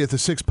standing over you at the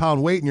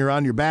 6-pound weight and you're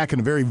on your back in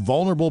a very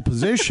vulnerable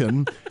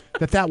position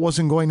that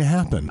wasn't going to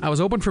happen? I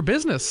was open for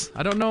business.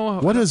 I don't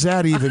know. What does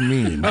that even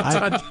mean?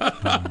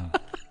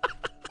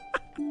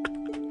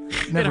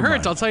 It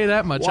hurts, I'll tell you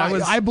that much.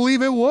 Well, I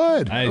believe it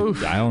would. I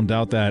don't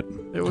doubt that.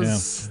 There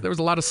was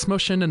a lot of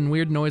smushing and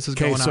weird noises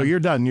going on. Okay, so you're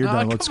done. You're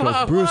done. Let's go.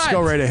 On, Bruce,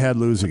 go right ahead.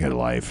 Losing at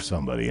Life.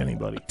 Somebody,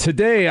 anybody.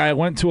 Today, I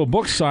went to a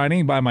book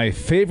signing by my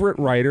favorite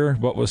writer,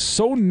 but was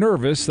so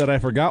nervous that I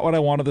forgot what I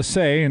wanted to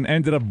say and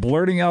ended up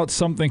blurting out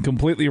something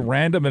completely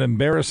random and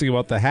embarrassing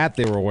about the hat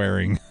they were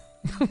wearing.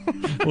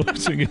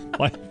 Losing at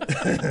Life.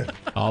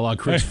 A la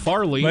Chris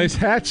Farley. Nice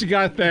hat you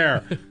got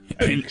there.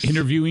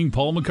 Interviewing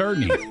Paul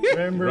McCartney.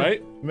 Remember,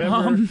 right?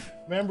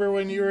 Remember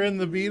when you were in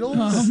the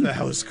Beatles?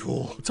 That was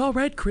cool. It's all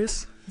right,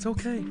 Chris. It's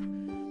okay.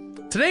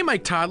 Today, my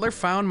toddler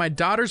found my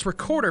daughter's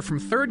recorder from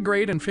 3rd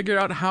grade and figured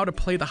out how to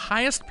play the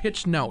highest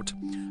pitched note.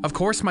 Of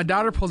course, my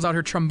daughter pulls out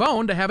her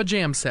trombone to have a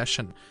jam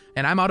session,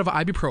 and I'm out of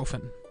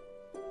ibuprofen.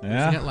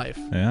 Losing at Life.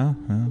 Yeah.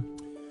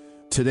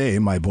 Today,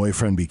 my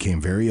boyfriend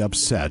became very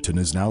upset and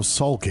is now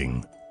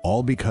sulking,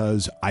 all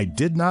because I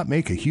did not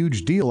make a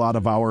huge deal out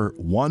of our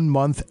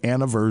 1-month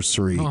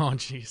anniversary. Oh,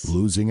 jeez.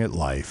 Losing at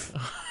Life.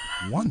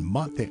 1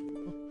 month.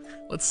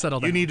 Let's settle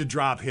that. You need to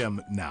drop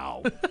him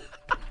now.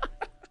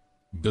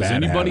 Does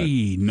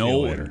anybody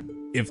know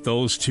if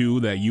those two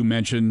that you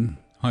mentioned,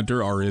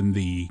 Hunter, are in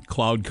the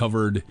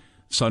cloud-covered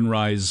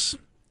Sunrise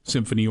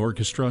Symphony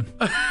Orchestra?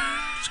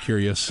 Just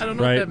curious. I don't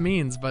know what that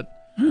means, but...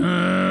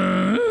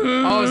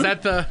 Oh, is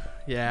that the...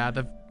 Yeah,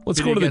 the... Let's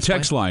go to the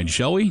text line,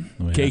 shall we?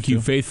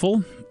 KQ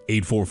Faithful,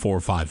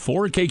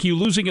 84454. KQ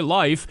Losing at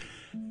Life.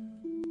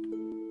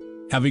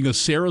 Having a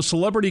Sarah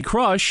celebrity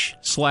crush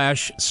 /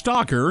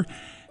 stalker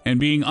and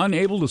being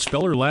unable to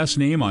spell her last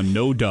name on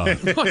no dub.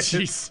 Oh,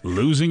 jeez.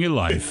 Losing at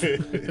Life.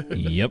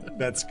 Yep.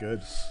 That's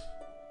good.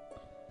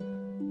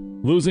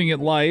 Losing at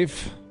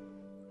Life.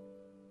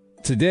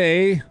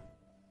 Today,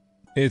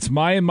 it's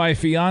my and my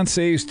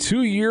fiance's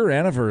 2-year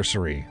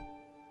anniversary.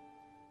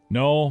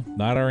 No,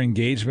 not our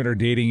engagement or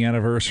dating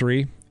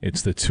anniversary.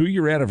 It's the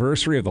 2-year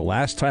anniversary of the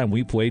last time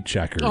we played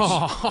checkers.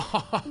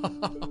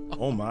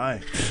 Oh my.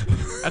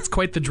 That's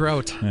quite the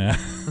drought. Yeah,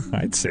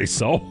 I'd say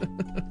so.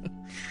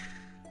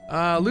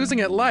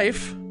 Losing at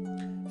Life.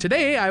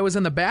 Today, I was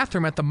in the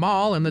bathroom at the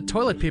mall and the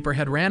toilet paper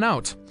had ran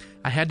out.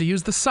 I had to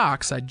use the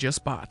socks I'd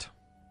just bought.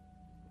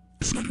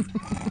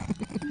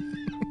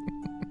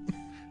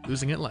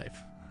 Losing at Life.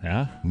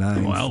 Yeah?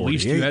 Well, at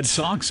least you had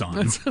socks on.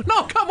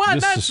 No, come on,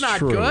 that's not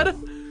true. Good.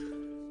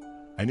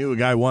 I knew a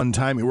guy one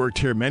time, he worked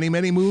here many,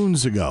 many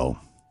moons ago.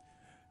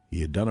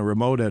 He had done a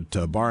remote at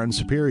Bar and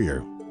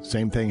Superior.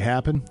 Same thing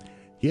happened.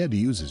 He had to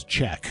use his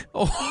check.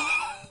 The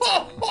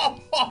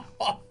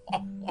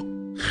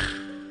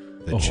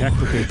check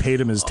that they paid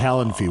him his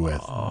talent fee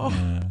with.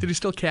 Did he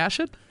still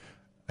cash it?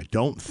 I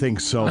don't think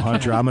so,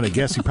 Hunter. I'm going to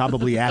guess he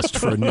probably asked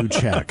for a new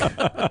check.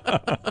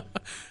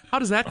 How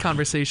does that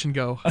conversation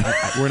go?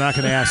 We're not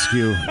going to ask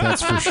you,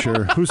 that's for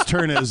sure. Whose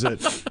turn is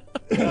it?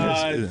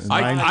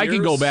 I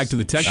can go back to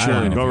the text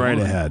line. Go right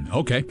ahead.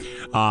 Okay.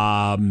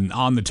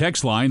 On the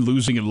text line,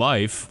 Losing at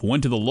Life,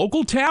 went to the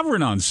local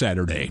tavern on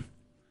Saturday.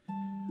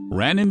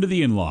 Ran into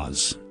the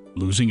in-laws.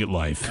 Losing at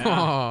life.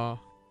 Aww.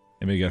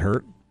 Anybody get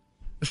hurt?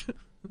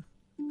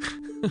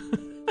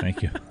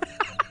 Thank you.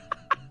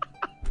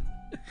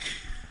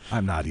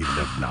 I'm not even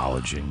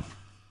acknowledging.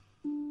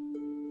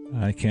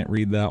 I can't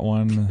read that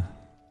one.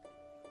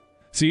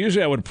 See,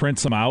 usually I would print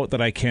some out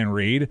that I can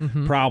read.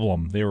 Mm-hmm.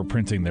 Problem, they were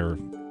printing their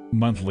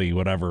monthly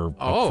whatever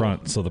up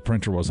front, so the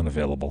printer wasn't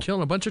available.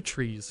 Killing a bunch of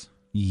trees.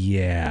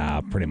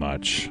 Yeah, pretty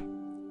much.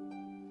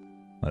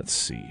 Let's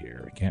see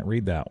here. I can't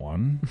read that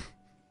one.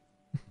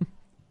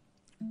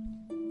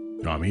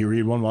 You want me to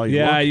read one while you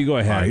Yeah, look? you go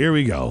ahead. All right, here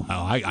we go.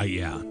 Oh,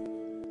 yeah.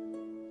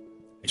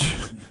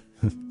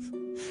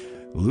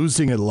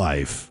 Losing at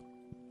life.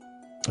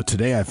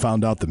 Today I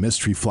found out the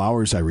mystery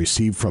flowers I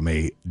received from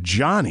a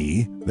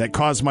Johnny that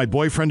caused my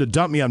boyfriend to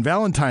dump me on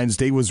Valentine's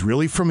Day was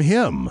really from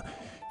him.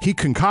 He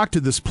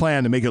concocted this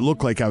plan to make it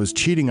look like I was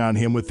cheating on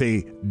him with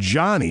a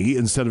Johnny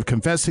instead of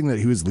confessing that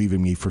he was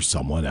leaving me for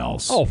someone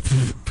else. Oh,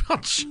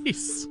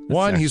 jeez.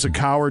 One, he's a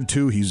coward.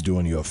 Two, he's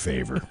doing you a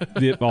favor.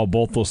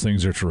 Both those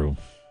things are true.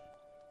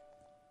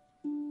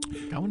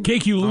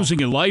 KQ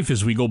Losing at Life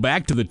as we go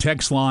back to the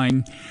text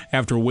line.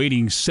 After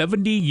waiting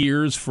 70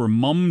 years for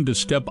Mum to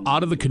step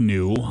out of the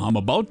canoe, I'm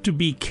about to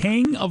be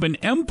king of an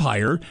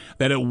empire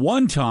that at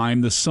one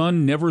time the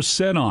sun never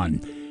set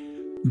on.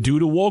 Due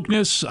to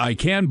wokeness, I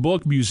can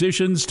book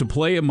musicians to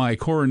play at my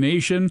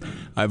coronation.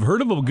 I've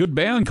heard of a good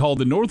band called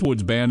the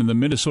Northwoods Band in the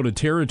Minnesota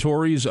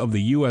territories of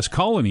the U.S.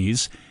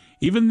 colonies.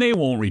 Even they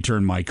won't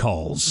return my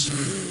calls.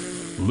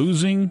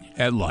 Losing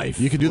at life.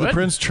 You could do the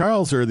Prince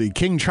Charles or the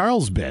King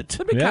Charles bit.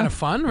 That'd be kind of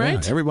fun,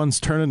 right? Yeah, everyone's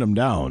turning them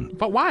down.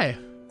 But why?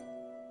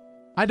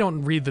 I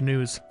don't read the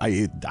news.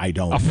 I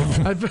don't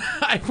know.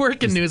 I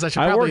work in news.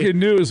 I work in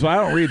news, but I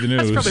don't read the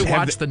news. I should probably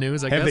watch the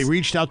news, I guess. Have they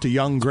reached out to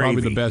Young Gravy?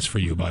 Probably the best for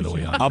you, by the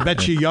way. I'll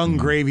bet you Young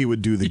Gravy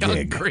would do the Young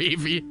gig.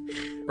 Gravy.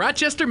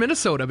 Rochester,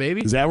 Minnesota,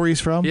 baby. Is that where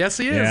he's from? Yes,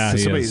 he is. Yeah,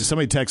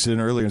 Somebody texted in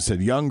earlier and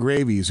said, Young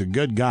Gravy is a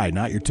good guy,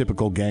 not your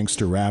typical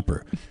gangster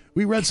rapper.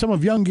 We read some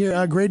of Young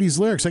Gravy's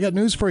lyrics. I got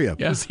news for you.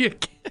 Yeah.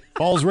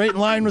 Falls right in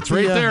line with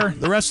the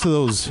rest of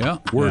those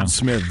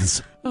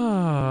wordsmiths.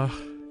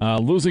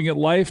 Losing at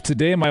life.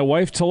 Today, my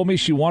wife told me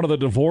she wanted a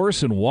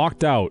divorce and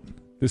walked out.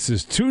 This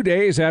is 2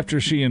 days after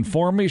she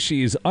informed me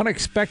she is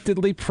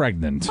unexpectedly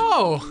pregnant.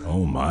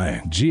 Oh,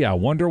 my. Gee, I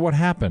wonder what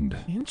happened.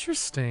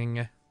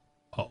 Interesting.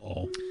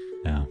 Uh-oh.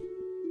 Yeah.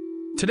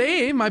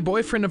 Today, my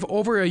boyfriend of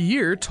over a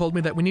year told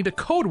me that we need a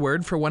code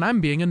word for when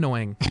I'm being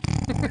annoying.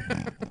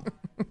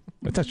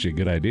 That's actually a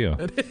good idea.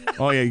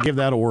 Oh, yeah, give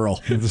that a whirl.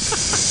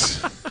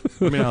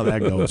 Let me know how that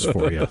goes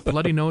for you.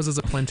 Bloody noses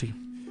aplenty.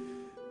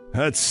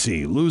 Let's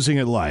see. Losing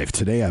at life.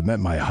 Today I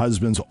met my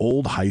husband's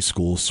old high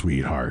school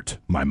sweetheart.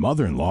 My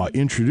mother-in-law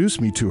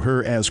introduced me to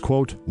her as,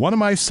 quote, one of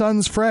my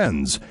son's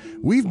friends.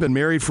 We've been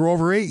married for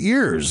over 8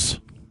 years.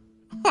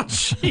 Oh,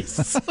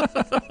 jeez.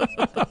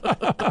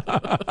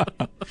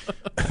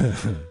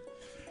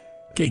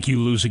 KQ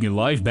Losing at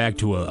Life, back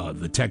to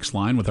the text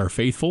line with our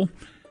faithful.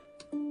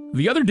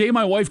 The other day,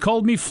 my wife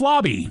called me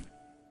Flobby,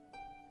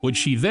 which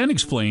she then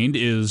explained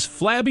is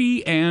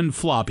flabby and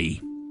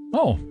floppy.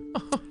 Oh,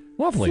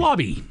 lovely.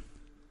 Flobby.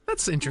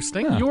 That's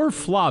interesting. Yeah. You're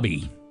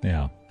flobby.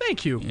 Yeah.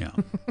 Thank you. Yeah.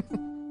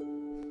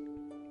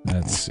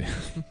 Let's see.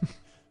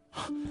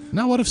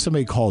 Now, what if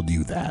somebody called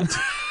you that?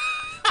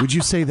 Would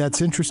you say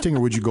that's interesting, or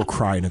would you go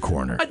cry in a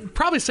corner? I'd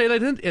probably say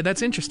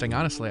that's interesting,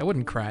 honestly. I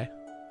wouldn't cry.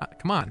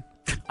 Come on.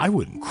 I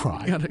wouldn't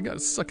cry. You gotta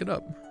suck it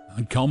up.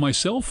 I'd call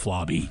myself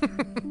Flobby.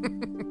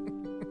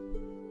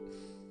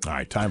 All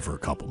right, time for a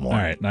couple more. All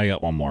right, now I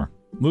got one more.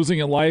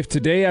 Losing at life.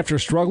 Today, after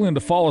struggling to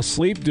fall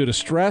asleep due to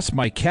stress,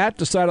 my cat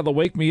decided to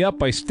wake me up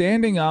by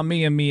standing on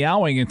me and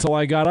meowing until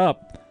I got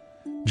up,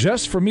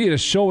 just for me to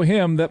show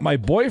him that my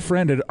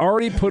boyfriend had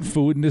already put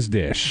food in his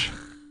dish.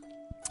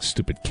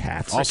 Stupid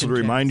cats. Also to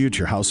remind you,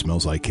 your house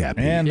smells like cat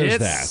pee. And there's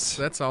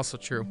that. That's also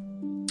true.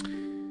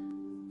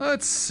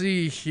 Let's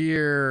see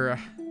here.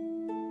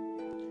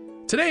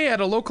 Today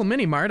at a local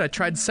mini-mart, I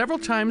tried several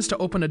times to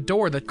open a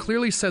door that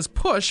clearly says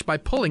push by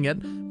pulling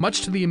it,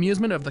 much to the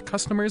amusement of the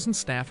customers and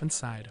staff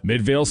inside.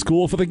 Midvale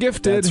School for the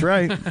Gifted. That's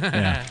right.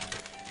 Yeah.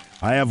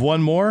 I have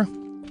one more.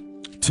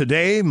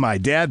 Today, my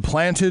dad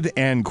planted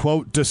and,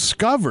 quote,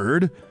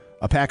 discovered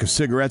a pack of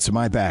cigarettes in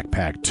my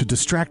backpack to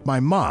distract my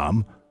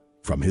mom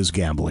from his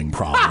gambling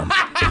problem.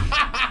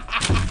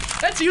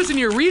 That's using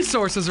your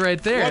resources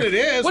right there. What it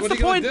is. What's What are the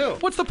you gonna point? do?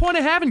 What's the point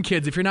of having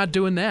kids if you're not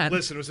doing that?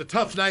 Listen, it was a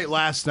tough night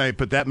last night,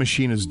 but that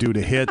machine is due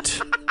to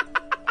hit.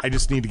 I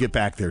just need to get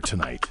back there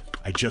tonight.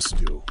 I just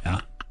do.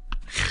 Yeah.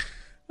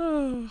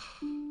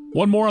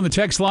 One more on the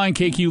text line.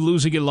 KQ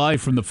Losing it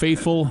live from the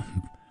faithful.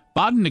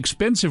 Bought an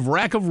expensive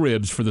rack of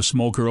ribs for the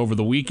smoker over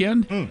the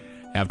weekend.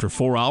 After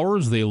 4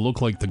 hours, they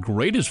look like the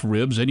greatest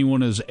ribs anyone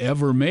has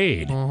ever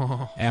made.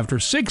 After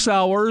 6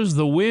 hours,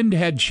 the wind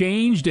had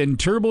changed and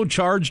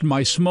turbocharged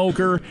my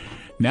smoker.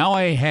 Now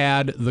I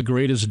had the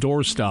greatest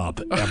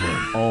doorstop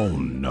ever. Oh,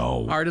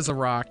 no. Hard as a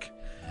rock.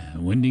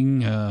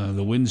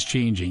 The wind's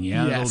changing.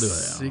 Yeah, yes, that'll do it.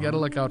 So you got to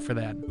look out for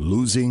that.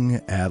 Losing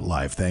at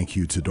life. Thank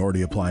you to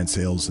Doherty Appliance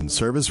Sales and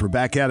Service. We're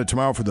back at it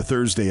tomorrow for the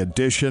Thursday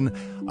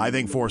edition. I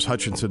think Forrest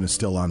Hutchinson is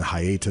still on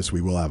hiatus. We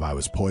will have I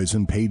Was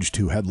Poisoned. Page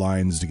 2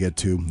 headlines to get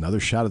to.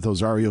 Another shot at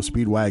those REO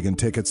Speedwagon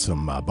tickets.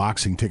 Some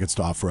boxing tickets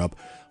to offer up.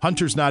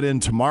 Hunter's not in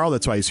tomorrow.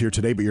 That's why he's here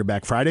today, but you're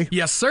back Friday?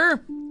 Yes,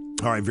 sir.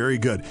 All right, very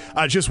good.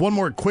 Just one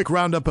more quick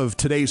roundup of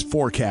today's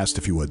forecast,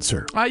 if you would,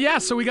 sir.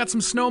 So we got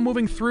some snow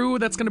moving through.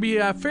 That's going to be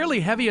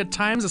fairly heavy at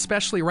times,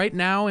 especially right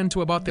now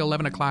into about the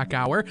 11 o'clock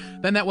hour.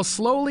 Then that will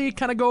slowly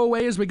kind of go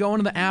away as we go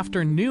into the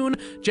afternoon.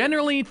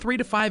 Generally 3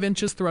 to 5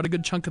 inches throughout a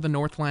good chunk of the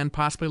Northland,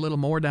 possibly a little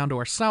more down to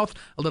our south,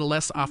 a little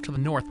less off to the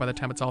north by the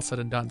time it's all said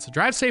and done. So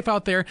drive safe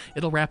out there.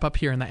 It'll wrap up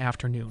here in the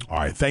afternoon. All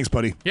right, thanks,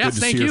 buddy. Yes, good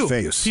to thank see you. your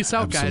face. Peace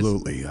out, guys.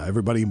 Absolutely.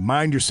 Everybody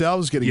mind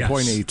yourselves getting Yes.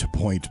 point A to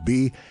point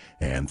B.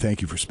 And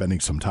thank you for spending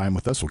some time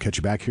with us. We'll catch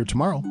you back here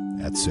tomorrow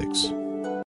at 6.